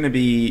 Exactly. It's going to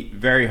be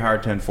very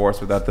hard to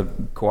enforce without the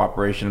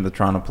cooperation of the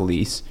Toronto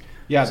police.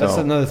 Yeah, that's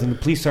So- another thing. The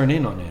police aren't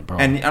in on it, bro.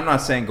 And I'm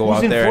not saying go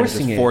Who's out there and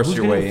enforcing just it? force Who's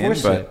your gonna way in,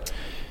 enforce but it?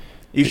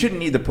 you shouldn't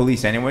need the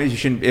police anyways. You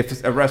shouldn't.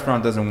 If a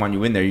restaurant doesn't want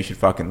you in there, you should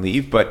fucking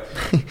leave. But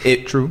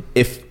True.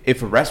 If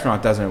a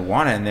restaurant doesn't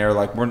want it, and they're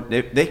like,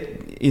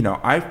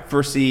 I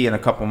foresee in a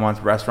couple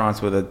months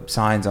restaurants with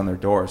signs on their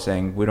door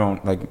saying we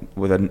don't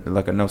with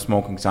a no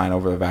smoking sign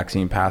over the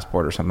vaccine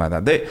passport or something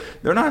like that.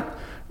 They're not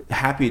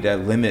happy to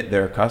limit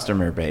their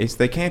customer base.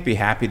 They can't be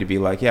happy to be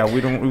like, yeah,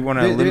 we want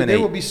to eliminate. There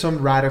will be some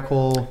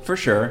radical. For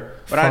sure,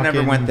 but I never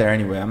Fucking- went there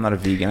anyway. I'm not a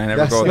vegan. I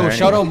never That's- go Yo, there.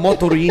 Shout anyway. out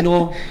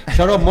Motorino.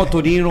 Shout out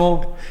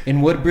Motorino in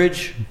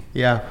Woodbridge.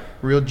 Yeah,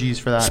 real G's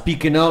for that.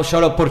 Speaking out,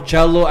 shout out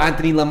Porcello,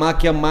 Anthony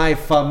Lamacchia, my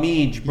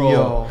famige, bro.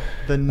 Yo,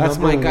 the That's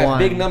number my guy. one.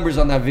 Big numbers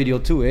on that video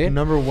too, eh?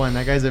 Number one,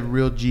 that guy's a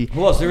real G.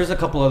 Who else? There is a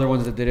couple other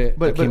ones that did it.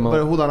 But that came out.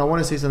 hold on, I want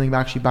to say something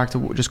back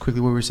to just quickly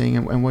what we were saying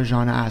and what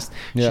Jean asked.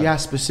 She Yeah.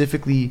 asked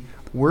specifically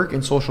work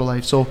and social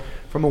life. So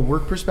from a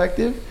work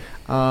perspective,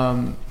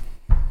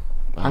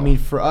 I mean,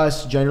 for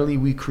us, generally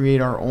we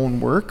create our own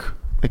work.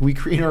 Like we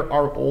create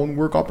our own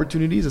work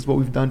opportunities. That's what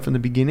we've done from the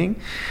beginning.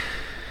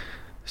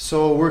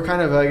 So we're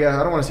kind of, I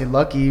don't want to say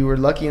lucky. We're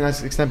lucky in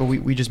that extent, but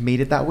we just made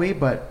it that way.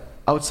 But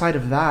outside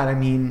of that, I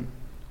mean,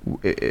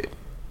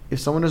 if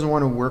someone doesn't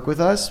want to work with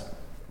us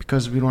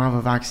because we don't have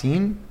a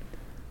vaccine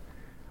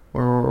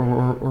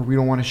or we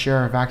don't want to share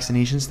our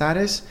vaccination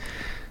status,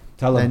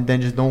 Tell 'em.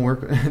 then just don't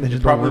work. Then just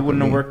It probably don't work wouldn't with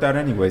have me. worked out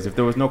anyways if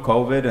there was no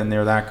COVID and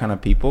they're that kind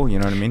of people. You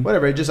know what I mean?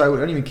 Whatever. I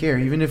don't even care.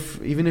 Even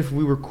if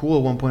we were cool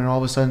at one point and all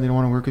of a sudden they don't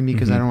want to work with me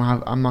because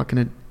I'm not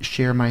gonna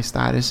share my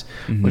status,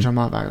 which I'm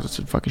not vaxxed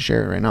to fucking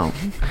share it right now.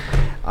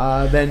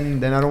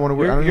 Then I don't want to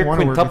work. I don't You're even want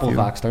to work with quintuple you.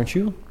 vaxxed, aren't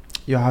you?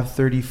 You'll have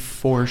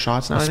 34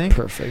 shots now. That's I think.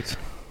 perfect.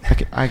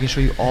 I can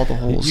show you all the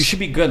holes. You should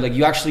be good. Like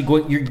you actually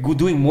you're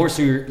doing more,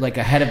 so you're like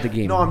ahead of the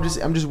game. No, I'm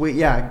just wait.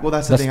 Yeah, well,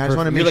 that's the thing. I just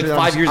want to make You're sure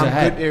like that 5 years I'm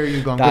ahead. good. There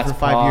you go. I'm That's good for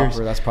 5 proper. years.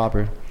 That's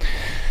proper.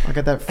 I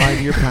got that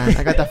 5-year plan.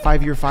 I got that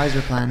 5-year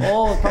Pfizer plan.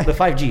 Oh, the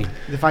 5G.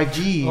 The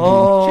 5G.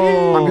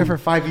 Oh. I'm good for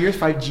 5 years.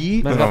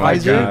 5G. Man, Oh my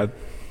Pfizer. God.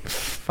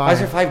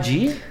 Pfizer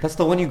 5G. That's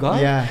the one you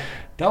got. Yeah,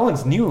 That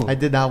one's new. I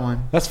did that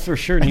one. That's for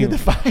sure I new. did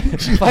the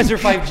 5G. Pfizer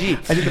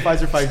 5G. I did the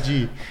Pfizer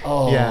 5G.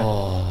 Oh.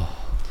 Yeah.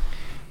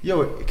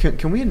 Yo,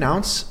 can we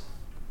announce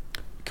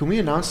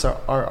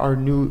our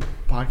new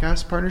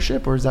podcast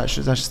partnership, or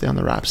should that stay on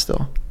the wrap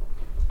still?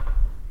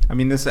 I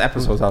mean, this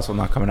episode's also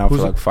not coming out for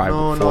like 4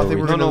 No, I think we're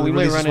weeks. gonna we might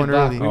release run this it one back.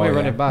 early. We Oh, might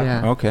run yeah. it back.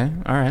 Yeah. Okay,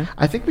 all right.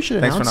 I think we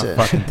should Thanks for announce not it.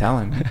 fucking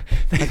telling me.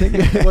 I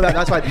think well,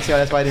 that's why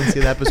I didn't see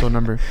the episode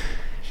number.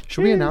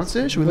 Should we announce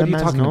it? Should we What let are you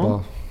Maz talking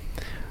know?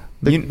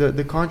 about?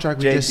 The contract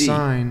we just JD.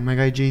 signed, my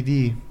guy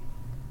JD.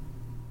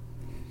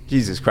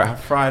 Jesus Christ, how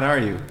fried are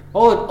you?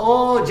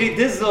 Oh, J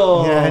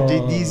Dizzle. Yeah,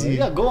 J Dizzy.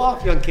 Yeah, go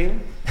off, young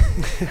king.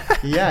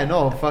 Yeah,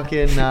 no,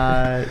 fucking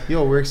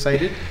yo, we're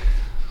excited.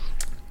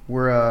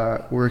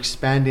 We're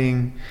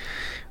expanding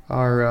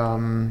our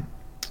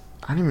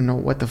I don't even know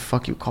what the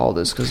fuck you call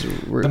this because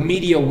we're The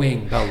media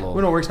wing, Bello.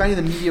 well, no, we're expanding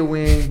the media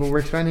wing, but we're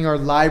expanding our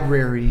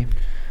library.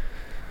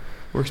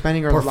 We're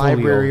expanding our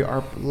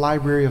Portfolio.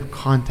 library of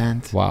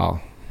content.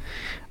 Wow.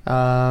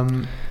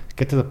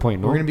 Get to the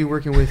point. No? We're gonna be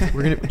working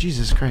with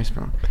Jesus Christ,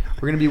 bro.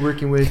 We're gonna be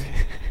working with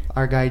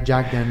our guy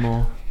Jack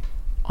Denmo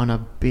on a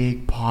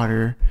big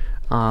Potter.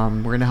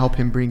 We're gonna help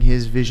him bring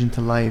his vision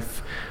to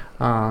life.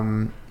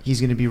 He's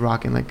gonna be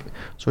rocking like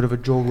sort of a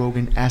Joe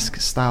Rogan-esque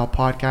style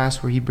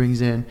podcast where he brings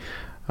in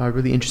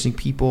really interesting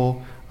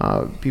people,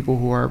 people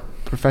who are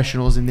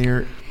professionals in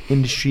their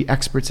industry,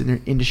 experts in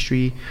their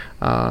industry,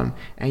 and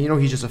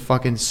he's just a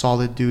fucking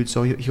solid dude.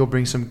 So he'll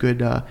bring some good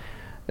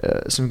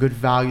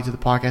value to the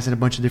podcast in a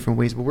bunch of different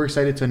ways. But we're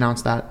excited to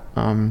announce that.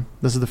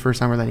 This is the first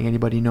time we're letting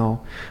anybody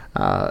know.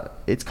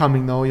 It's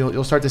coming though.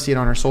 You'll start to see it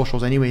on our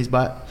socials, anyways.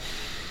 But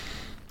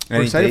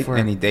we're excited for it.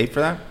 Any date for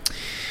that?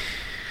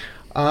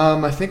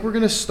 I think we're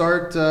gonna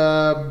start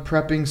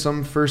prepping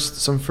some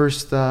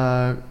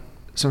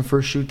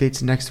first shoot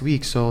dates next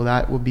week. So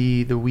that will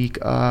be the week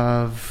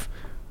of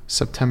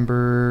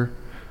September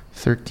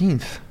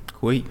 13th.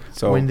 Sweet.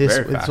 So when this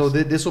very fast. so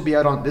this will be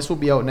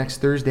out next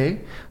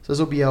Thursday. So this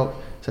will be out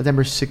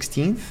September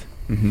 16th.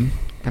 Mm-hmm.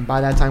 And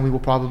by that time, we will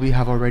probably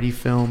have already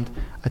filmed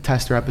a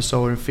tester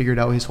episode and figured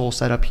out his whole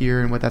setup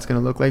here and what that's going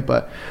to look like.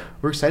 But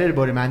we're excited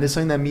about it, man. This is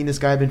something that me and this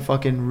guy have been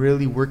fucking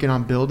really working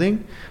on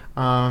building.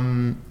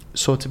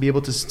 So to be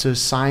able to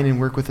sign and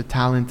work with a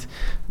talent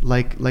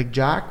like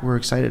Jack, we're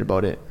excited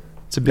about it.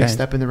 It's a big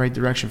step in the right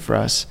direction for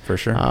us. For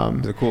sure.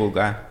 He's a cool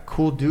guy.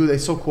 Cool dude.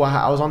 It's so cool.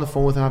 I was on the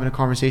phone with him having a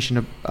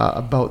conversation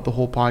about the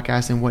whole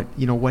podcast and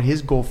what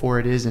his goal for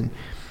it is. And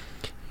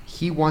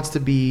he wants to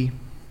be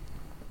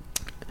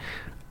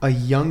a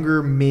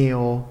younger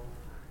male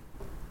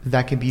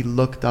that can be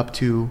looked up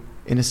to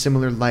in a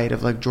similar light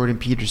of like Jordan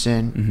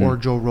Peterson or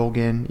Joe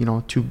Rogan,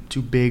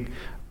 two big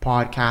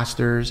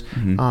podcasters,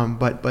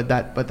 but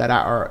that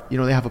are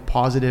they have a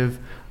positive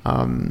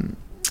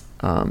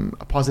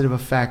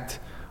effect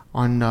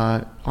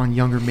on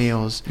younger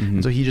males.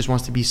 And so he just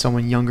wants to be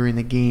someone younger in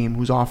the game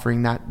who's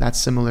offering that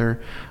similar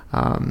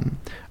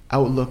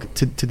outlook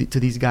to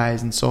these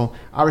guys. And so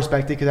I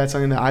respect it because that's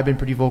something that I've been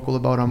pretty vocal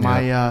about on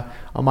my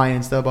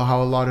Insta about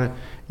how a lot of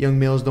young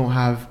males don't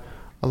have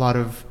a lot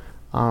of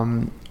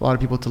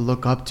people to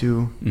look up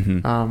to.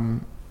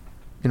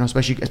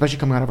 Especially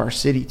coming out of our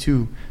city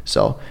too.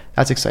 So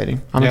that's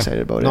exciting. I'm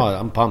excited about it. No,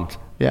 I'm pumped.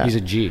 Yeah. He's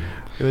a G.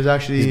 It was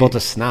actually He's about to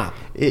snap.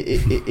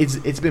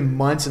 It's been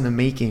months in the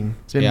making.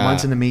 It's been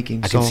months in the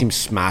making. I can see him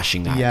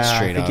smashing that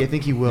straight up. I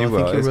think he will. He I think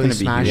will. he'll It's really gonna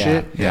be smash huge.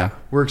 it. Yeah.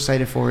 We're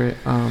excited for it.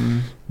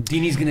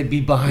 Dini's gonna be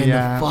behind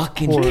the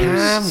fucking of course.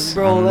 cams,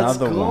 bro. Let's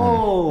Another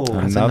go. one.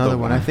 That's Another another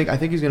one. one. I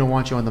think he's gonna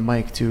want you on the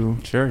mic too.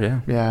 Sure,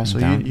 yeah. Yeah. So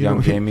Down- you young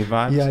know, Jamie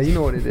vibes. Yeah, you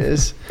know what it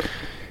is.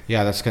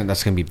 Yeah, that's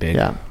gonna be big.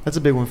 Yeah, that's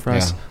a big one for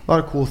us. Yeah. A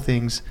lot of cool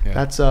things. Yeah.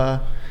 That's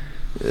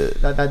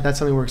that's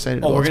something we're excited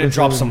about. Oh, we're It's gonna been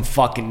drop something- some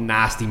fucking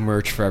nasty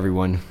merch for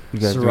everyone. You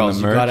guys doing the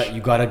merch?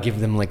 You gotta give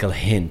them like a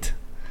hint.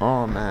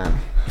 Oh man,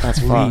 that's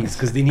Please, fucked.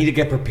 because they need to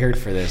get prepared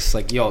for this.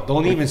 Like, yo,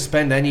 don't even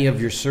spend any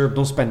of your syrup.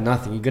 Don't spend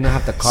nothing. You're gonna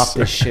have to cop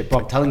this shit, bro.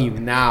 I'm telling you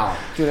now.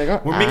 Dude, I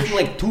got We're Ash. making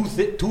like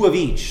two of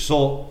each,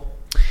 so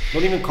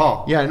don't even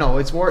call. Yeah, no,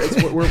 it's more.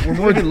 We're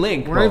more We can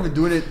link, We're bro. not even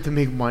doing it to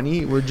make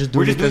money. We're just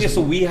doing We're just doing it because-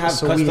 so we have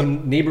so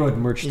custom neighborhood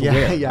merch to Yeah,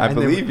 wear. yeah. I and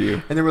then- believe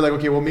you. And then we're like,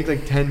 okay, we'll make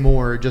like 10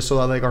 more just so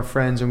that like our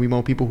friends and we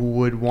know people who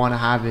would want to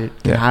have it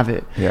can have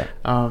it. Yeah.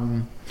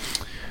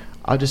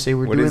 I'll just say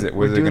What we're is doing it?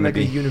 What is it doing gonna like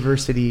be? a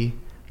university,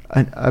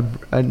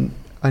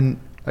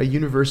 a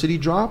university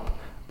drop,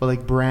 but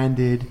like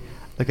branded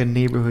like a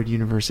neighborhood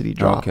university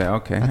drop.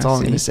 Okay. That's I all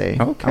I'm see. gonna say.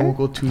 Okay. I won't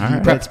go too All deep.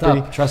 right. But it's Prepped pretty.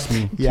 up, trust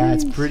me. Yeah,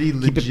 it's pretty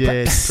Keep it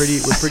legit.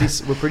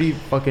 prepped. We're pretty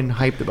fucking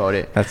hyped about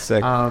it. That's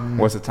sick.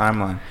 What's the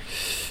timeline?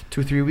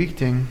 2-3 week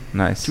thing.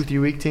 Nice.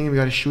 2-3 week thing. We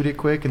got to shoot it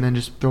quick and then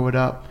just throw it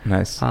up.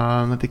 Nice.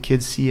 Let the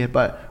kids see it.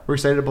 But we're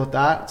excited about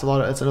that.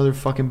 It's another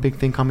fucking big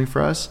thing coming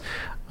for us.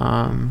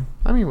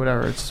 I mean,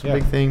 whatever. It's a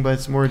big thing, but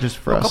it's more just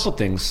for us. A couple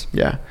things.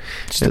 Yeah.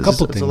 Just a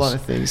couple It's things. a lot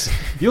of things.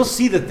 You'll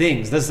see the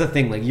things. That's the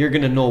thing. Like, you're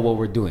gonna know what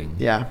we're doing.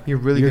 Yeah, you're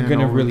really You're gonna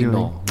know what really we're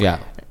doing. know. Yeah.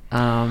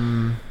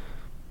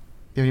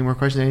 You have any more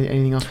questions?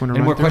 Anything else you want to Any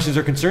run more through? questions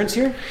or concerns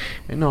here?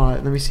 No,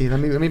 let me see.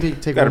 Let me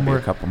take Gotta one be more.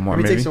 a couple more,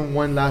 Let me maybe. take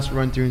one last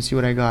run through and see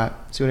what I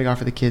got. See what I got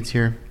for the kids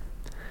here.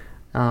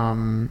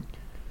 Fuck,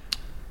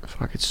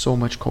 it's so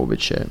much COVID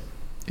shit.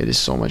 It is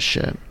so much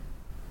shit.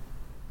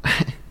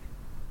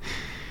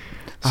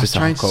 I was just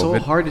all trying so COVID.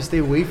 hard to stay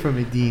away from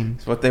it, Dean.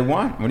 It's what they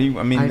want. What do you?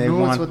 I mean, I they know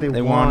it's want. what they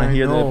They want, want to I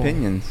hear the know.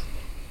 opinions.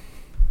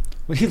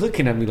 What are you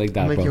looking at me like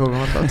that, I'm like, bro? yo,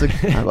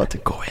 I'm about to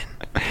go in.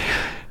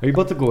 Are you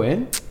about to go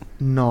in?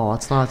 No,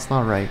 it's not. It's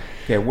not right.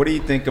 Okay, what do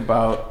you think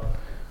about?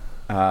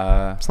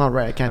 It's not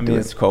right. I I can't mean, do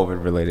it's it.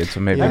 COVID related, so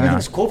maybe Yeah.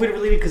 Everything's not. COVID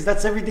related because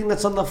that's everything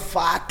that's on the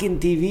fucking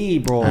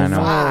TV, bro. I know.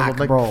 Fuck,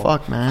 Like, bro.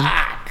 fuck, man.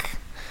 Fuck.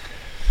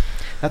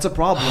 That's a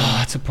problem.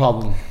 That's a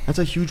problem. That's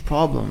a huge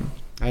problem.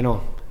 I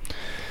know.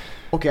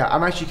 Okay,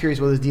 I'm actually curious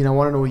about this, Dean. I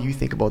want to know what you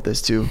think about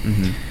this too.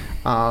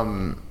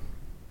 I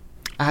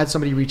had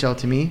somebody reach out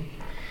to me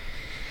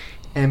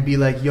and be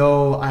like,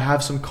 "Yo, I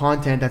have some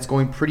content that's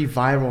going pretty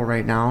viral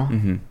right now.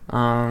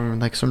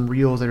 Like some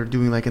reels that are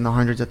doing like in the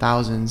hundreds of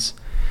thousands,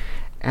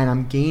 and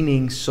I'm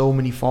gaining so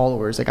many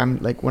followers. Like I'm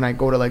like when I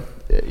go to like,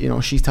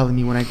 she's telling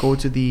me when I go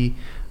to the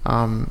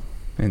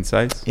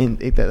Insights.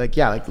 like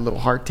the little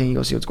heart thing, you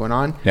go see what's going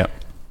on. Yep.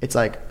 It's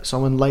like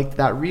someone liked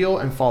that reel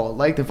and followed,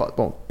 liked and followed,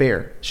 boom,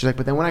 bear. She's like,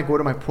 but then when I go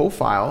to my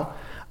profile,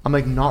 I'm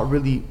like not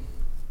really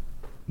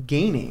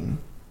gaining.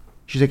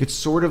 She's like, it's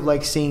sort of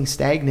like staying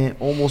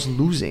stagnant, almost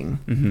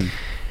losing.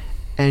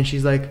 And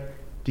she's like,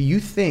 do you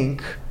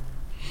think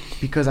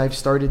because I've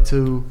started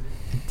to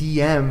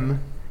DM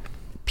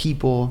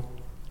people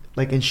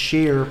like and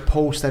share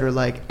posts that are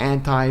like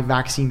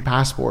anti-vaccine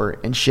passport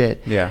and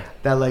shit, Yeah.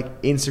 that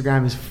like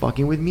Instagram is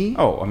fucking with me?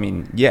 Oh, I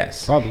mean,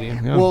 yes. Probably.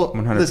 Yeah. Well,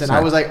 100%. listen,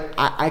 I was like,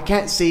 I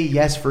can't say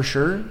yes for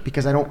sure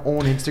because I don't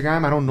own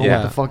Instagram. I don't know Yeah.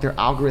 what the fuck their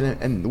algorithm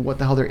and what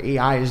the hell their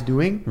AI is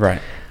doing.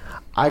 Right.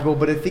 I go,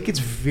 but I think it's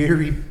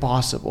very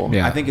possible.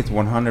 Yeah. I think it's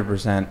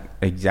 100%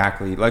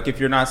 exactly. Like if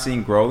you're not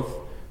seeing growth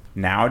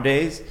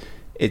nowadays,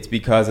 it's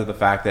because of the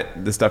fact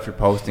that the stuff you're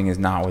posting is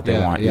not what they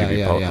Yeah, want you to be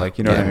yeah, posting. yeah. Like,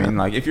 you know what I Yeah. mean?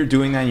 Like if you're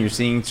doing that and you're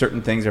seeing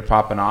certain things are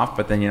popping off,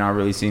 but then you're not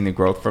really seeing the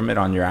growth from it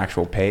on your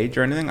actual page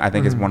or anything, I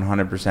think it's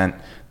 100%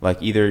 like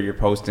either you're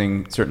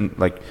posting certain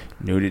like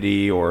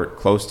nudity or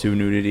close to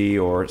nudity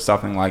or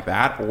something like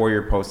that, or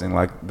you're posting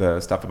like the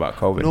stuff about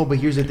COVID. No, but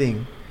here's the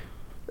thing.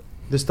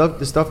 The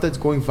stuff that's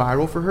going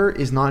viral for her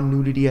is not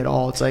nudity at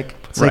all. It's like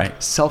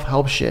Right.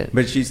 self-help shit.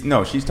 But she's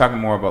talking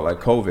more about like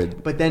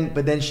COVID. But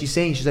then she's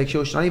saying, she's like,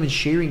 yo, she's not even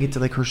sharing it to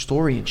like her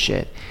story and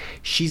shit.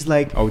 She's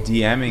like, Oh,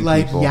 DMing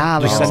like people. yeah,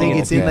 like I'm Oh, saying,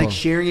 it's in okay. like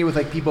sharing it with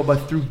like people,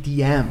 but through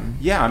DM.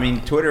 Yeah, I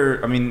mean, Twitter,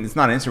 it's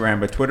not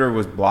Instagram, but Twitter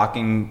was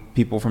blocking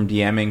people from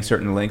DMing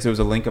certain links. There was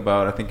a link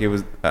about, I think it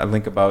was a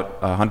link about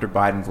Hunter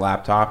Biden's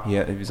laptop. He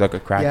was like a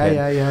crackhead.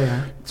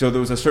 Yeah. So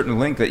there was a certain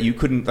link that you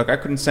couldn't, like I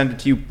couldn't send it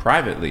to you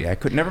privately. I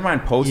could, never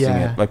mind posting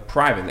Yeah. it, like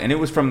privately. And it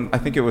was from, I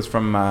think it was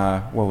from,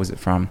 what was it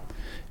from?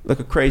 Like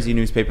a crazy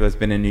newspaper that's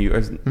been in New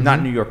York,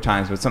 not New York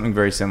Times, but something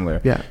very similar.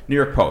 Yeah. New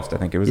York Post, I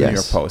think it was the New York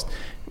Yes. Post,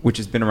 which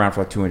has been around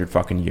for like 200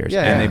 fucking years.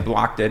 Yeah, and yeah. they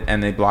blocked it,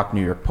 and they blocked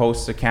New York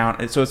Post's account.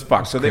 And so it's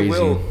fucked. So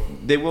crazy.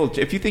 they will,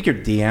 if you think your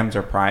DMs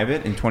are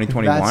private in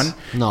 2021, That's-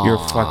 No, you're a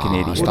fucking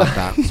idiot. stop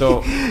that.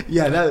 So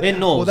Yeah, that It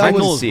knows. that I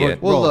can was- see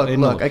it. Well, Bro, look, it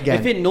look knows. again.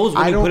 If it knows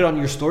when I you don't- put it on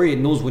your story, it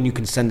knows when you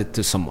can send it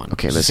to someone.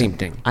 Okay, It's the listen. same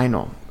thing. I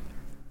know.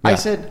 Yeah. I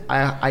said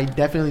I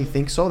definitely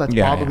think so. That's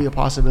Yeah, probably yeah. a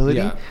possibility.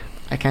 Yeah.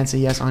 I can't say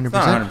yes 100%. it's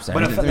not 100%.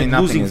 But if I mean,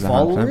 nothing losing is 100%,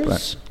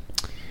 followers,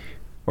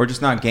 or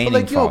just not gaining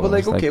But like, yo, but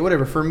like, followers, okay,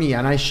 whatever. For me,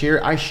 and I share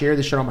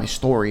this shit on my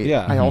story.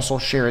 Yeah. I also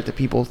share it to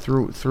people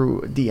through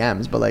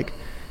DMs, but like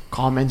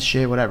comments,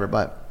 shit, whatever.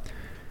 But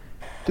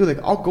dude, like,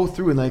 I'll go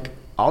through and like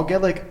I'll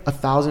get like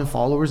 1,000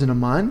 followers in a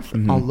month.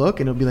 I'll look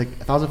and it'll be like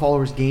 1,000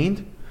 followers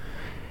gained,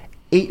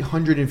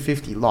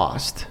 850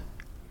 lost,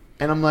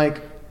 and I'm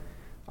like,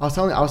 I was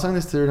telling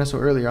this to Ernesto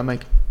earlier. I'm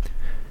like,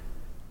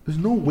 there's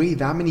no way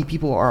that many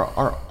people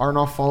are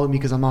not following me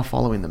because I'm not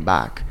following them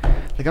back.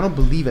 Like, I don't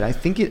believe it. I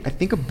think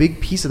a big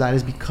piece of that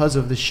is because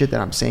of the shit that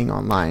I'm saying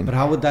online. but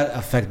how would that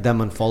affect them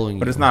unfollowing you?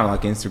 But it's not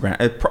like Instagram.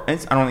 I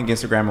don't think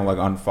Instagram will like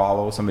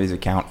unfollow somebody's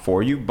account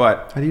for you.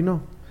 But How do you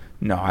know?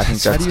 No, I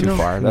think How that's do you too know?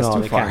 far. That's No,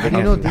 too they far. can't. How do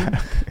you know, dude?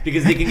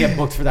 Because they can get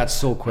booked for that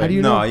so quick. How do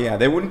you No, know? yeah,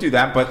 they wouldn't do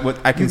that. But what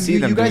I can see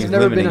them You guys doing is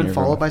never been limiting your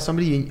unfollowed growth. by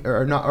somebody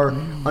or not, or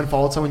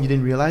unfollowed someone you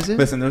didn't realize it?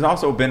 Listen, there's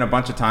also been a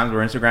bunch of times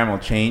where Instagram will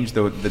change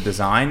the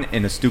design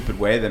in a stupid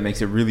way that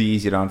makes it really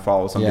easy to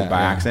unfollow something Yeah, by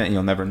yeah. accident, and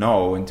you'll never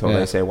know until Yeah.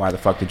 they say, "Why the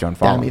fuck did you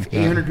unfollow?" Damn, me?" if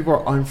 800 people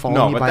are unfollowing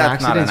No, me but by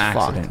that's not accident, an it's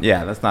accident. fucked.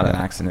 Yeah, that's not an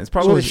accident. It's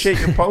probably the So shit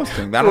you're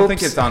posting. I don't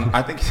think it's on.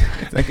 I think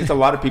it's a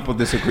lot of people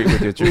disagree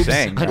with what you're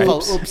saying. Right?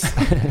 Oops.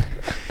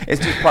 It's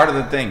just part of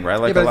the thing, right?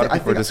 Like Yeah, a but lot of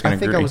people are just going I to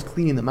think agree. I was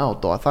cleaning them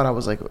out though. I thought I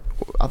was like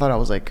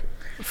Like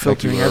you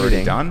filtering were already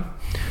everything. done.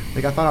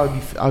 Like I thought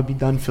I would be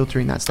done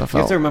filtering that stuff You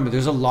have out. to remember,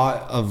 there's a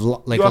lot of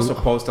like. You also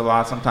post a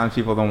lot. Sometimes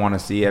people don't want to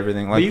see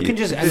everything. Like But you can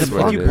just, it and is if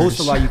what you it post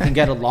a is. lot, you can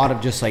get a lot of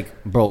just like,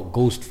 bro,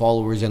 ghost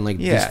followers and like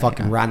these Yeah,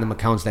 fucking yeah. random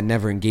accounts that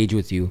never engage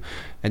with you,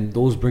 and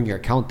those bring your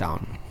account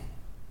down.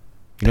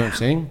 You know what I'm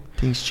saying?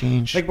 Things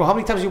change. Like, bro, how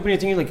many times you open your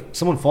thing, like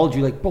someone followed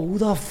you, like, bro, who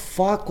the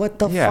fuck? What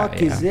the Yeah, fuck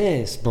yeah. is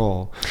this,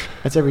 bro?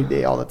 That's every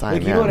day, all the time.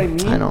 Like, you know what I man.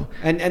 mean? I know.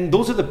 And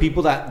those are the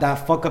people that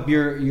fuck up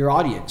your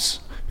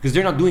audience because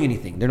they're not doing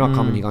anything. They're not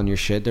commenting on your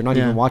shit. They're not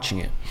Yeah. even watching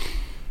it.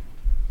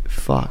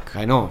 Fuck.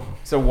 I know,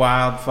 It's a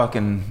wild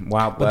fucking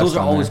wild. but those west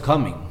are on always there.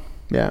 coming.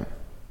 Yeah,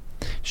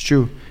 it's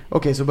true.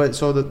 Okay, so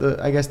the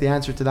I guess the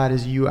answer to that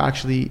is you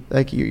actually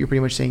like you're pretty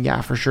much saying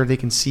yeah, for sure they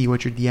can see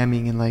what you're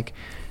DMing and like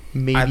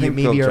I think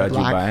maybe they'll are judge you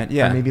black, by it,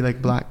 yeah. or maybe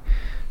like black.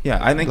 Yeah,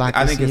 I think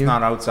blacklisting it's you.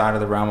 not outside of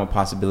the realm of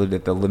possibility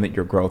that they'll limit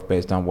your growth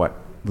based on what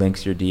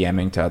links you're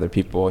DMing to other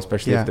people,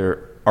 especially Yeah. if they're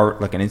or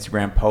like an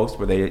Instagram post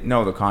where they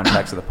know the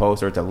context of the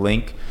post or it's a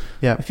link.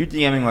 Yeah. If you're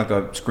DMing like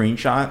a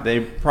screenshot, they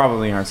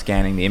probably aren't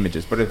scanning the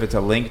images. But if it's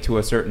a link to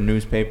a certain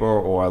newspaper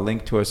or a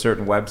link to a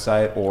certain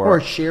website Or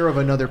a share of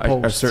another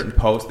post. a certain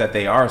post that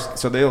they are,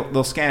 so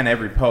they'll scan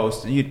every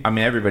post. I mean,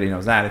 everybody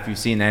knows that. If you've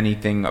seen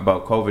anything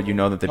about COVID, you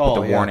know that they put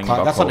the warning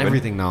about that's COVID. on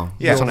everything now.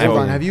 Yeah, That's on so- Hold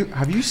on, everything.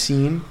 have you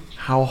seen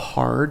how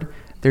hard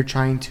they're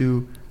trying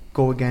to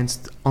go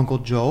against Uncle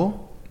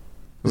Joe?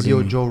 What do you Zio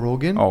mean? Joe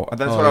Rogan. Oh,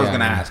 that's Oh, what I was yeah,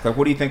 gonna yeah. ask. Like,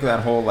 what do you think of that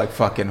whole like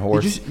fucking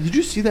horse? Did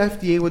you see the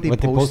FDA what they What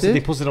posted? they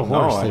posted a No,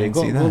 horse. I today. didn't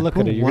Go, see go that. look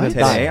at it. You're What? gonna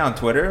Today die. on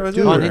Twitter, was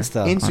Dude, it? On Or-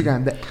 Insta.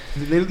 Instagram.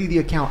 Literally the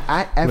account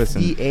at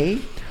Listen.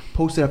 FDA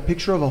posted a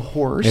picture of a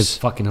horse. It's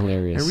fucking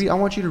hilarious. I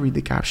want you to read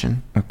the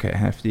caption. Okay,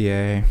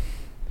 FDA,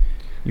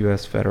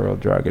 U.S. Federal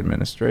Drug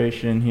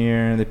Administration.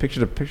 Here, they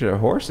pictured a picture of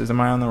horses.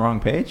 Am I on the wrong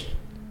page?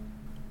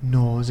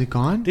 No, is it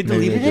gone? They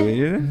Maybe deleted they it?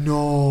 deleted it.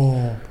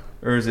 No.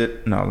 Or is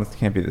it? No, this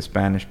can't be the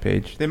Spanish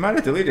page. They might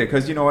have deleted it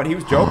because you know what? He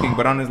was joking,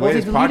 but on his Oh, they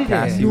latest deleted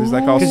podcast, it. he was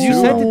like, "I'll Because you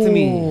sue." sent it to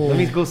me. Let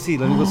me go see.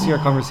 Let me go see our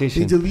They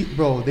conversation. delete,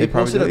 bro. They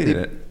probably deleted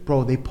it.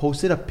 Bro, they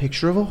posted a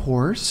picture of a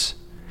horse,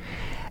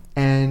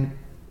 and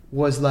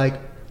was like,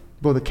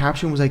 bro. The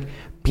caption was like,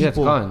 Yeah, it's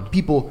people, gone.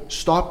 people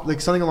stop, like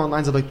something along the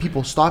lines of like,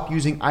 people stop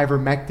using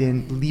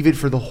ivermectin, leave it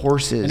for the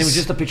horses. And it was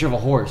just a picture of a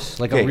horse,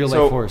 like Okay, a real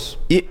so life horse.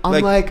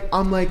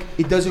 I'm like,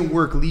 it doesn't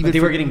work. Leave But it. they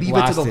were For, getting leave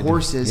it to the blasted.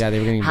 horses. Yeah, they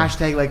were getting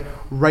hashtag like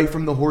right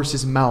from the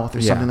horse's mouth or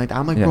Yeah. something like that.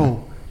 I'm like, Yeah.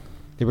 bro.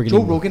 They were Joe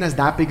getting Rogan has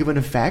that big of an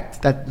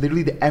effect that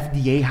literally the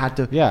FDA had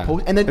to Yeah.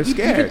 post. And then They're even,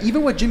 scared.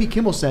 even what Jimmy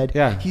Kimmel said,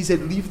 Yeah. he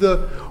said leave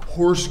the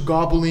horse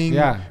gobbling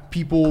Yeah.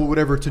 people,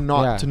 whatever, to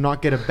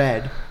not get a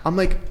bed. I'm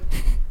like,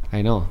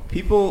 I know.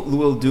 People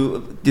will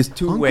do there's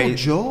two Uncle ways.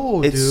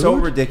 Joe, it's dude. so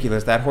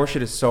ridiculous. That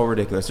horseshit is so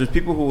ridiculous. There's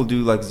people who will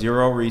do like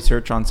zero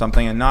research on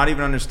something and not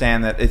even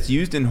understand that it's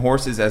used in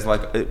horses as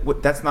like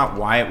that's not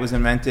why it was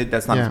invented.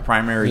 That's not Yeah. its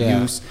primary Yeah.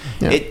 use.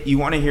 Yeah. You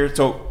want to hear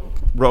so.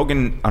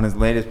 Rogan on his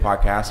latest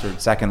podcast or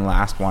second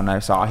last one I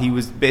saw, he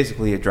was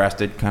basically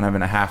addressed it kind of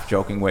in a half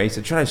joking way. He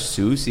said, "Should I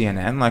sue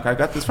CNN? Like I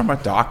got this from a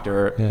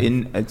doctor. Yeah.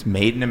 It's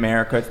made in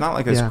America. It's not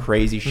like this Yeah.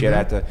 crazy shit Mhm. I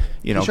had to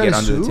He's trying get to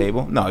under the sue?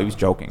 table." No, he was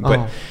joking, Oh.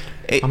 but.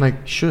 I'm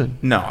like, should.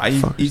 No,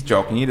 Fuck. he's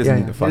joking. He doesn't Yeah,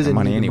 need the he fucking doesn't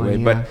money need the anyway.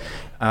 money,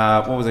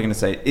 But what was I going to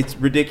say? It's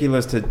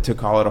ridiculous to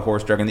call it a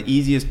horse drug, and the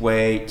easiest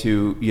way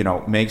to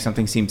make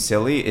something seem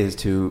silly is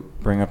to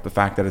bring up the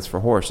fact that it's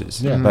for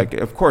horses. Yeah. Like,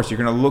 of course, you're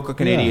going to look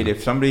like an Yeah. idiot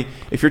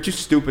if you're too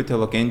stupid to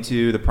look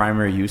into the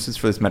primary uses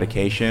for this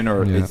medication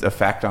or Yeah. its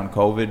effect on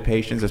COVID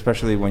patients,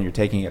 especially when you're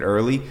taking it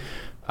early.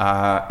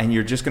 And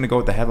you're just going to go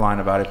with the headline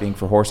about it being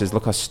for horses.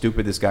 Look how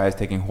stupid this guy is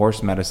taking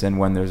horse medicine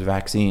when there's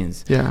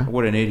vaccines. Yeah.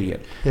 What an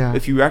idiot. Yeah.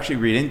 If you actually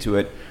read into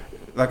it,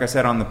 like I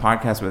said on the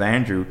podcast with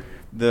Andrew,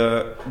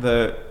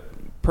 the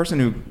person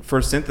who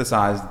first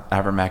synthesized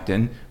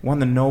ivermectin won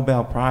the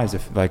Nobel Prize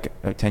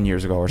 10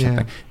 years ago or Yeah.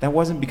 something. That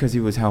wasn't because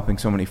he was helping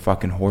so many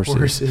fucking horses.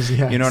 Horses,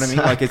 yeah, You know what I mean?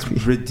 Like, it's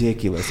exactly.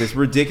 ridiculous. It's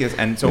ridiculous.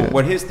 And so Yeah.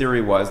 what his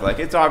theory was, like,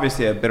 it's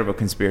obviously a bit of a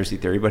conspiracy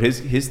theory, but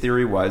his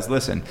theory was,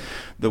 listen,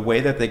 the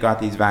way that they got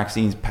these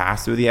vaccines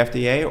passed through the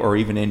FDA or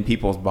even in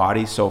people's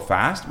bodies so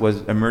fast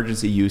was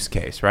emergency use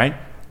case, right?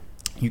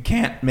 You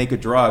can't make a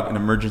drug an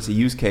emergency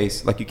use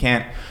case. Like, you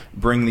can't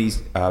bring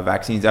these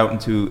vaccines out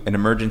into an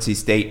emergency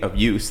state of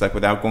use, like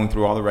without going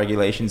through all the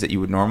regulations that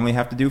you would normally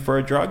have to do for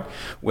a drug,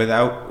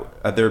 without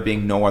there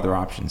being no other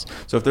options.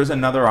 So if there's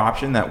another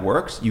option that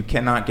works, you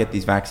cannot get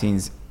these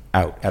vaccines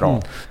out at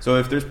all. So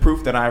if there's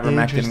proof that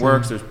ivermectin Interesting.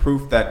 works, there's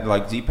proof that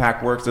like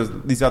Z-Pak works, there's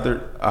these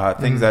other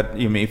things that,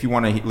 you mean, if you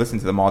want to listen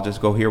to them all,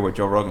 just go hear what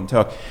Joe Rogan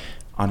took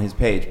on his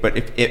page. But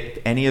if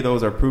any of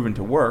those are proven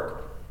to work,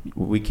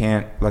 we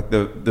can't, like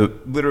the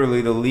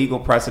literally the legal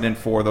precedent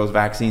for those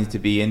vaccines to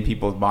be in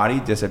people's body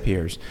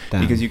disappears.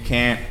 Damn. Because you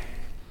can't,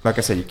 like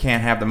I said, you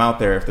can't have them out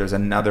there if there's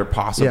another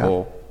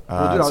possible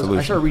Well, dude, I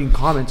solution. started reading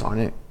comments on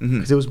it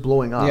because it was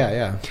blowing up.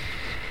 Yeah.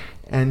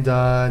 And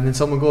then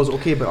someone goes,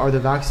 okay, but are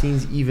the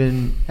vaccines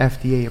even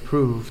FDA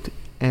approved?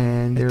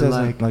 And they're doesn't-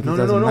 like, like, it no.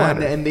 doesn't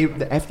matter. And the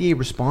FDA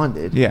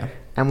responded, Yeah.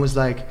 and was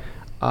like,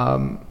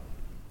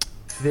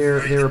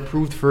 they're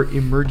approved for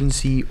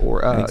emergency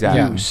or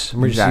Exactly. use.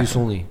 Emergency use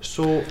Exactly. only.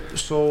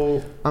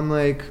 So I'm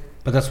like,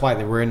 But that's why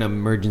we're in an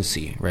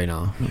emergency right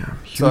now. yeah.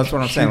 So that's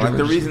what I'm saying. Like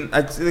the emergency. reason,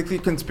 it's like the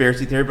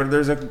conspiracy theory, but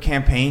there's a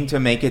campaign to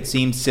make it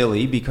seem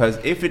silly because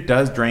if it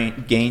does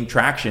gain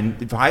traction,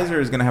 Pfizer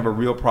is going to have a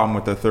real problem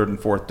with the third and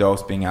fourth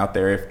dose being out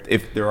there.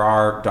 If there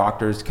are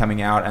doctors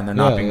coming out and they're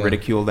not being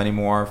ridiculed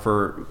anymore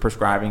for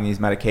prescribing these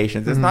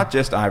medications, it's not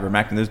just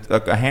ivermectin. There's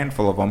like a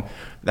handful of them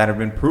that have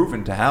been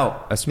proven to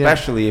help,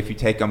 especially if you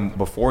take them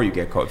before you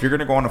get COVID. If you're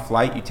going to go on a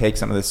flight, you take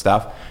some of this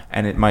stuff,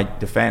 and it might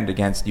defend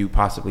against you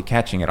possibly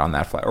catching it on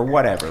that flight or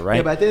whatever, right?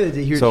 Yeah, but at the end of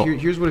the day, So-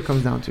 here's what it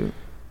comes down to.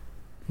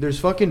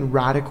 There's fucking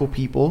radical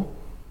people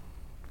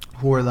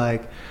who are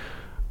like,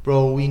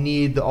 bro, we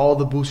need all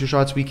the booster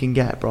shots we can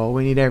get, bro.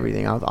 We need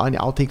everything.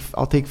 I'll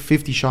take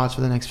 50 shots for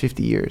the next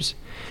 50 years.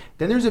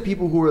 Then there's the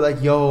people who are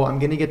like, yo, I'm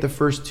gonna get the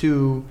first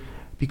 2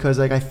 because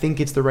like I think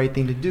it's the right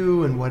thing to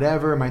do and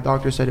whatever. My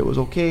doctor said it was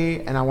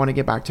okay, and I want to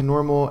get back to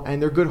normal.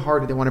 And they're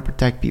good-hearted. They want to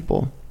protect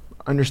people.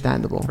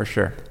 Understandable. For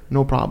sure.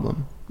 No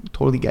problem.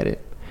 Totally get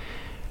it.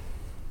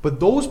 But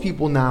those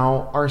people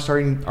now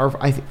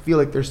I feel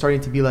like they're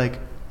starting to be like,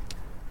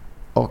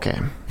 okay.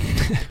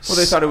 Well,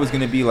 they thought it was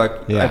going to be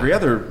like every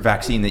other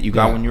vaccine that you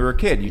got when you were a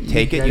kid. You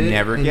take it, you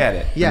never get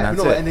it. Yeah, and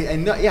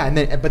that's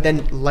it. but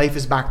then life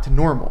is back to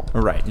normal.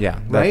 Right, yeah,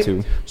 that Right?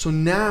 too. So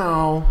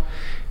now,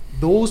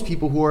 those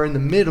people who are in the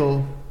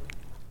middle,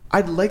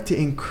 I'd like to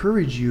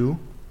encourage you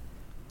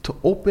to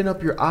open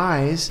up your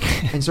eyes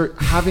and start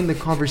having the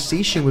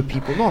conversation with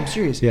people. No, I'm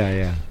serious.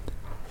 Yeah.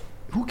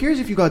 Who cares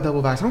if you got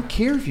double vax? I don't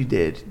care if you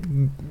did.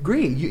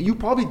 Great. You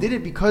probably did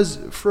it because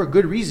for a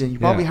good reason. You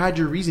probably had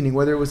your reasoning,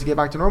 whether it was to get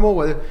back to normal,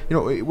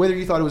 whether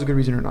you thought it was a good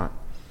reason or not.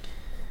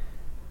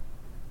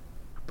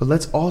 But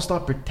let's all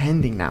stop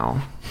pretending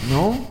now.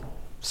 No?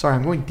 Sorry,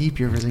 I'm going deep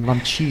here for a second.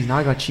 I'm cheese. Now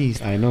I got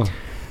cheese. I know.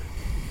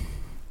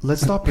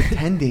 Let's stop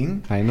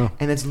pretending. I know.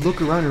 And let's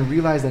look around and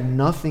realize that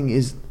nothing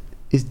is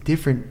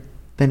different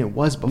than it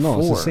was before. No,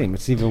 it's the same.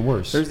 It's even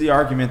worse. There's the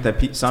argument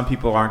that some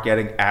people aren't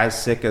getting as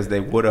sick as they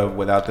would have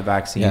without the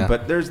vaccine, Yeah.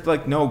 but there's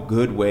like no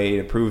good way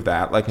to prove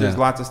that. Like there's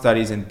lots of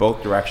studies in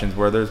both directions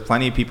where there's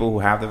plenty of people who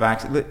have the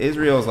vaccine.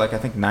 Israel is like I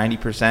think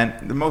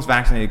 90%, the most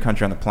vaccinated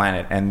country on the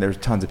planet, and there's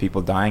tons of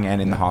people dying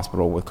and in the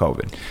hospital with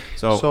COVID.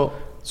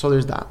 So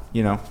there's that.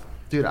 you know,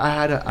 Dude,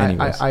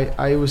 Anyways.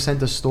 I was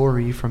sent a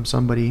story from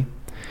somebody,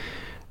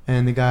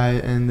 and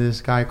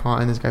this guy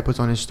puts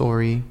on his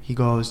story. He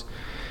goes,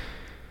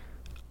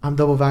 I'm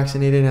double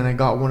vaccinated and I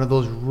got one of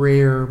those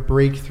rare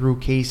breakthrough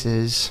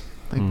cases.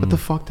 Like, what the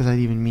fuck does that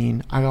even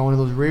mean? I got one of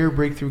those rare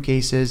breakthrough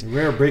cases.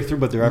 Rare breakthrough,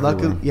 but they're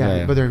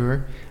everywhere. But they're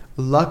everywhere.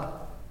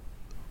 Not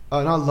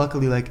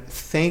luckily, like,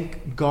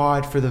 thank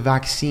God for the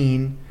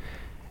vaccine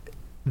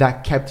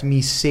that kept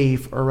me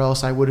safe, or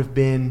else I would have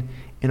been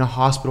in a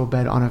hospital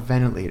bed on a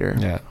ventilator.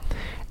 Yeah.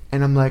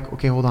 And I'm like,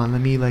 okay, hold on.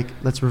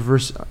 Let's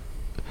reverse.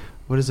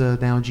 What does the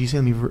analogy say?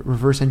 Let me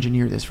reverse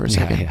engineer this for a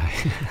second. Yeah.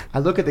 I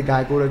look at the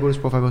guy, go to his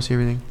profile, go see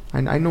everything.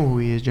 I know who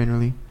he is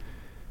generally.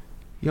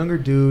 Younger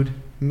dude,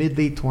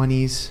 mid-late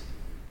 20s,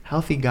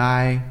 healthy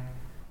guy,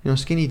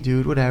 skinny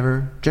dude,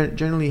 whatever.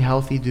 Generally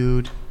healthy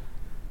dude,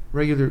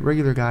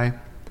 regular guy.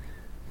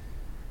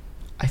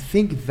 I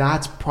think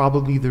that's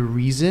probably the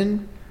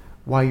reason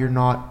why you're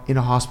not in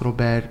a hospital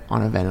bed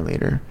on a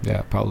ventilator.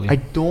 Yeah, probably. I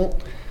don't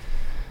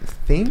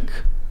think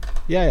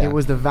it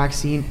was the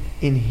vaccine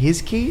in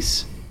his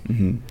case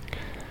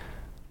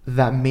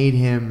that made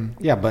him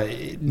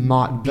but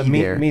not be the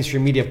there.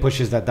 mainstream media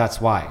pushes that's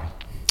why.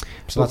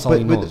 So that's all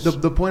he knows.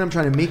 But the point I'm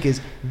trying to make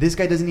is this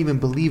guy doesn't even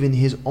believe in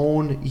his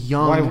own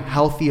young,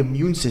 healthy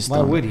immune system.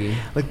 Why would he?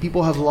 Like,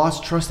 people have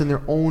lost trust in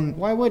their own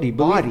Why would he?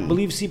 body.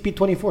 Believe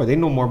CP24. They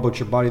know more about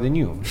your body than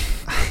you.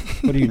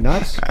 What are you,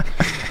 nuts?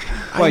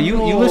 Well, you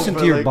listen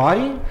to your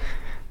body?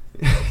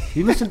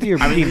 You listen to your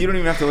I body. mean, you don't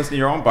even have to listen to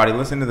your own body.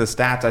 Listen to the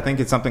stats. I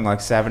think it's something like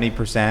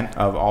 70%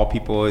 of all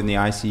people in the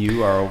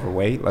ICU are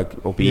overweight,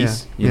 like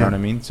obese. You know what I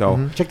mean?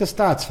 So Check the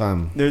stats,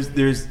 fam. there's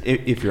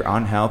if you're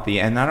unhealthy,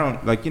 and I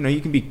don't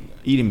you can be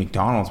eating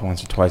McDonald's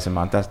once or twice a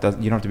month. You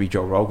don't have to be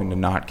Joe Rogan to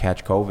not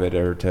catch COVID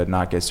or to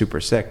not get super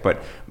sick.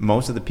 But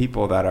most of the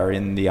people that are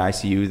in the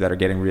ICU that are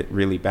getting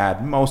really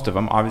bad, most of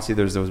them, obviously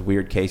there's those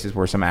weird cases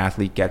where some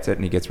athlete gets it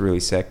and he gets really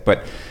sick,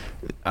 but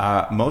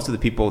most of the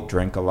people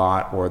drink a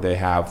lot, or they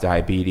have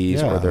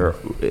diabetes, or they're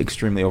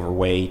extremely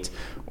overweight,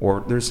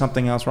 or there's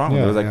something else wrong.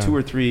 Yeah, There's like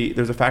yeah.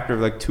 there's a factor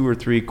of like 2 or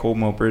 3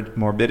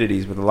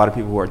 comorbidities with a lot of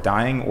people who are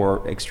dying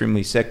or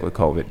extremely sick with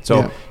COVID.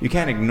 So you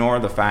can't ignore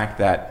the fact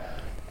that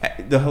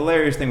the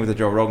hilarious thing with the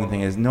Joe Rogan thing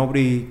is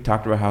nobody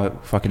talked about how it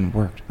fucking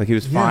worked. Like he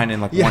was fine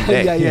in like one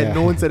day. Yeah.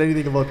 No one said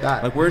anything about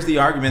that. Like where's the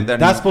argument that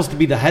That's supposed to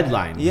be the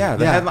headline. yeah,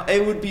 the headline,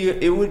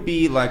 it would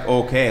be like,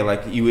 okay,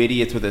 like you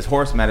idiots with his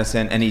horse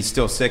medicine and he's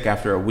still sick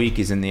after a week,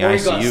 he's in the Or he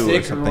ICU got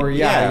sick or something. or-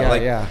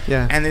 like,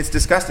 Yeah. And it's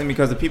disgusting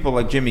because the people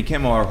like Jimmy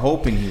Kimmel are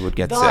hoping he would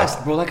get Dust,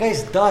 sick. bro. That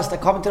guy's dust. I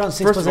commented on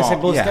 6 First Plus. of I said,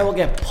 all, bro, this yeah. guy will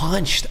get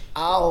punched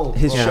out.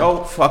 His bro.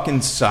 show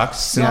fucking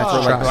sucks. Yeah, for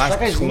it's like the trash. That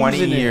guy's last 20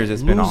 losing years it.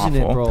 it's been awful.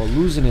 Losing it, bro.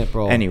 Losing it,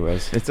 bro.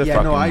 Anyways, it's a Yeah,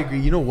 fucking... no, I agree.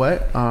 You know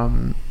what? I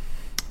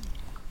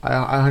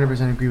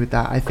 100% agree with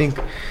that. I think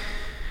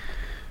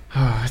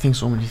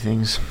so many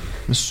things.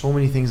 There's so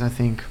many things, I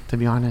think, to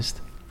be honest.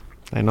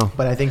 I know.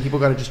 But I think people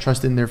got to just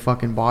trust in their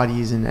fucking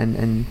bodies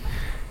and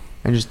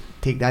just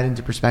take that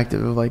into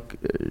perspective of like,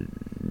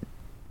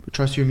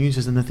 trust your immune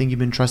system, the thing you've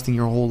been trusting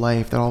your whole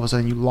life that all of a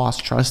sudden you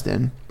lost trust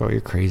in. Bro, you're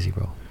crazy,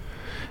 bro.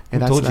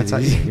 And I told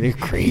you, you're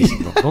crazy,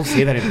 bro. Don't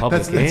say that in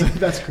public,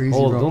 that's crazy,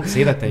 oh, bro. don't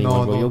say that to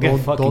anyone, bro. You'll get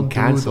fucking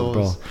canceled,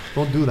 bro.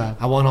 Don't do that.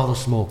 I want all the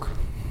smoke.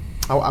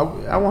 I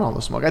want all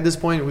the smoke. At this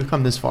point, we've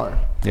come this far.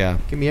 Yeah.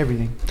 Give me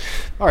everything.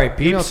 All right,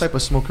 Give me all peeps. type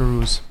of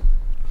smokeroos.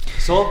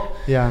 So,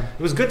 Yeah.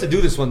 it was good to do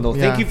this one, though.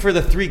 Yeah. Thank you for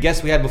the 3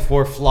 guests we had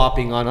before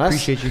flopping on us.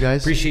 Appreciate you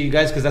guys. Appreciate you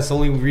guys, because that's the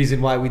only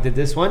reason why we did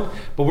this one.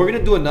 But we're going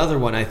to do another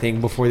one, I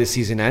think, before the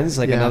season ends.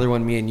 Like Yeah. another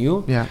one, me and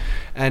you. Yeah.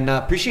 And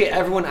appreciate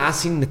everyone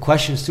asking the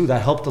questions, too.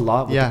 That helped a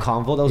lot with the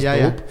convo. That was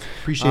dope.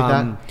 Appreciate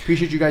that.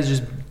 Appreciate you guys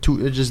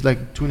just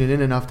like tuning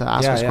in enough to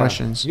ask us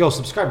questions. Yo,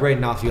 subscribe right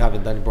now if you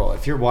haven't done it, bro.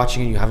 If you're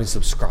watching and you haven't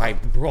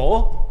subscribed,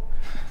 bro,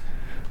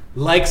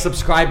 like,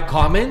 subscribe,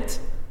 comment.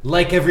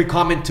 Like every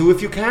comment, too,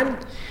 if you can.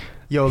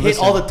 Yo, Hit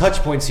listen. all the touch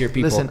points here,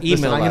 people.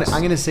 Email I'm us.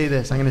 gonna say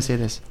this.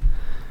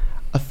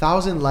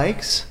 1,000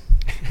 likes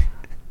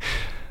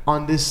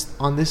on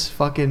this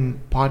fucking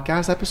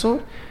podcast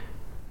episode,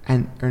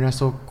 and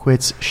Ernesto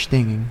quits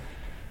stinging.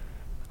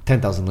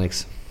 10,000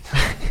 likes.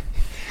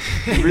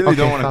 You really Okay,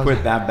 don't want to 1,000.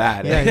 quit that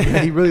bad. Yeah,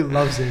 he really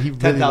loves it. He really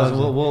 10,000.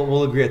 loves it.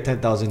 We'll agree at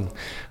 10,000.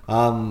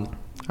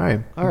 All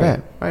right.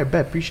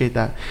 Bet. Appreciate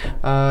that.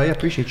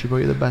 Appreciate you, bro.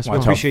 You're the best. Watch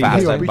bro. how Appreciate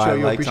fast you. I buy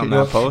likes on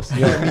that post.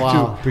 Yeah, me Wow.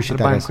 too. Appreciate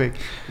Gotta buy 'em that, quick.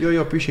 Yo,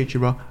 appreciate you,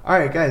 bro. All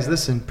right, guys,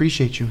 listen.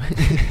 Appreciate you.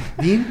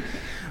 Dean?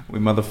 We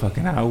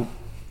motherfucking out.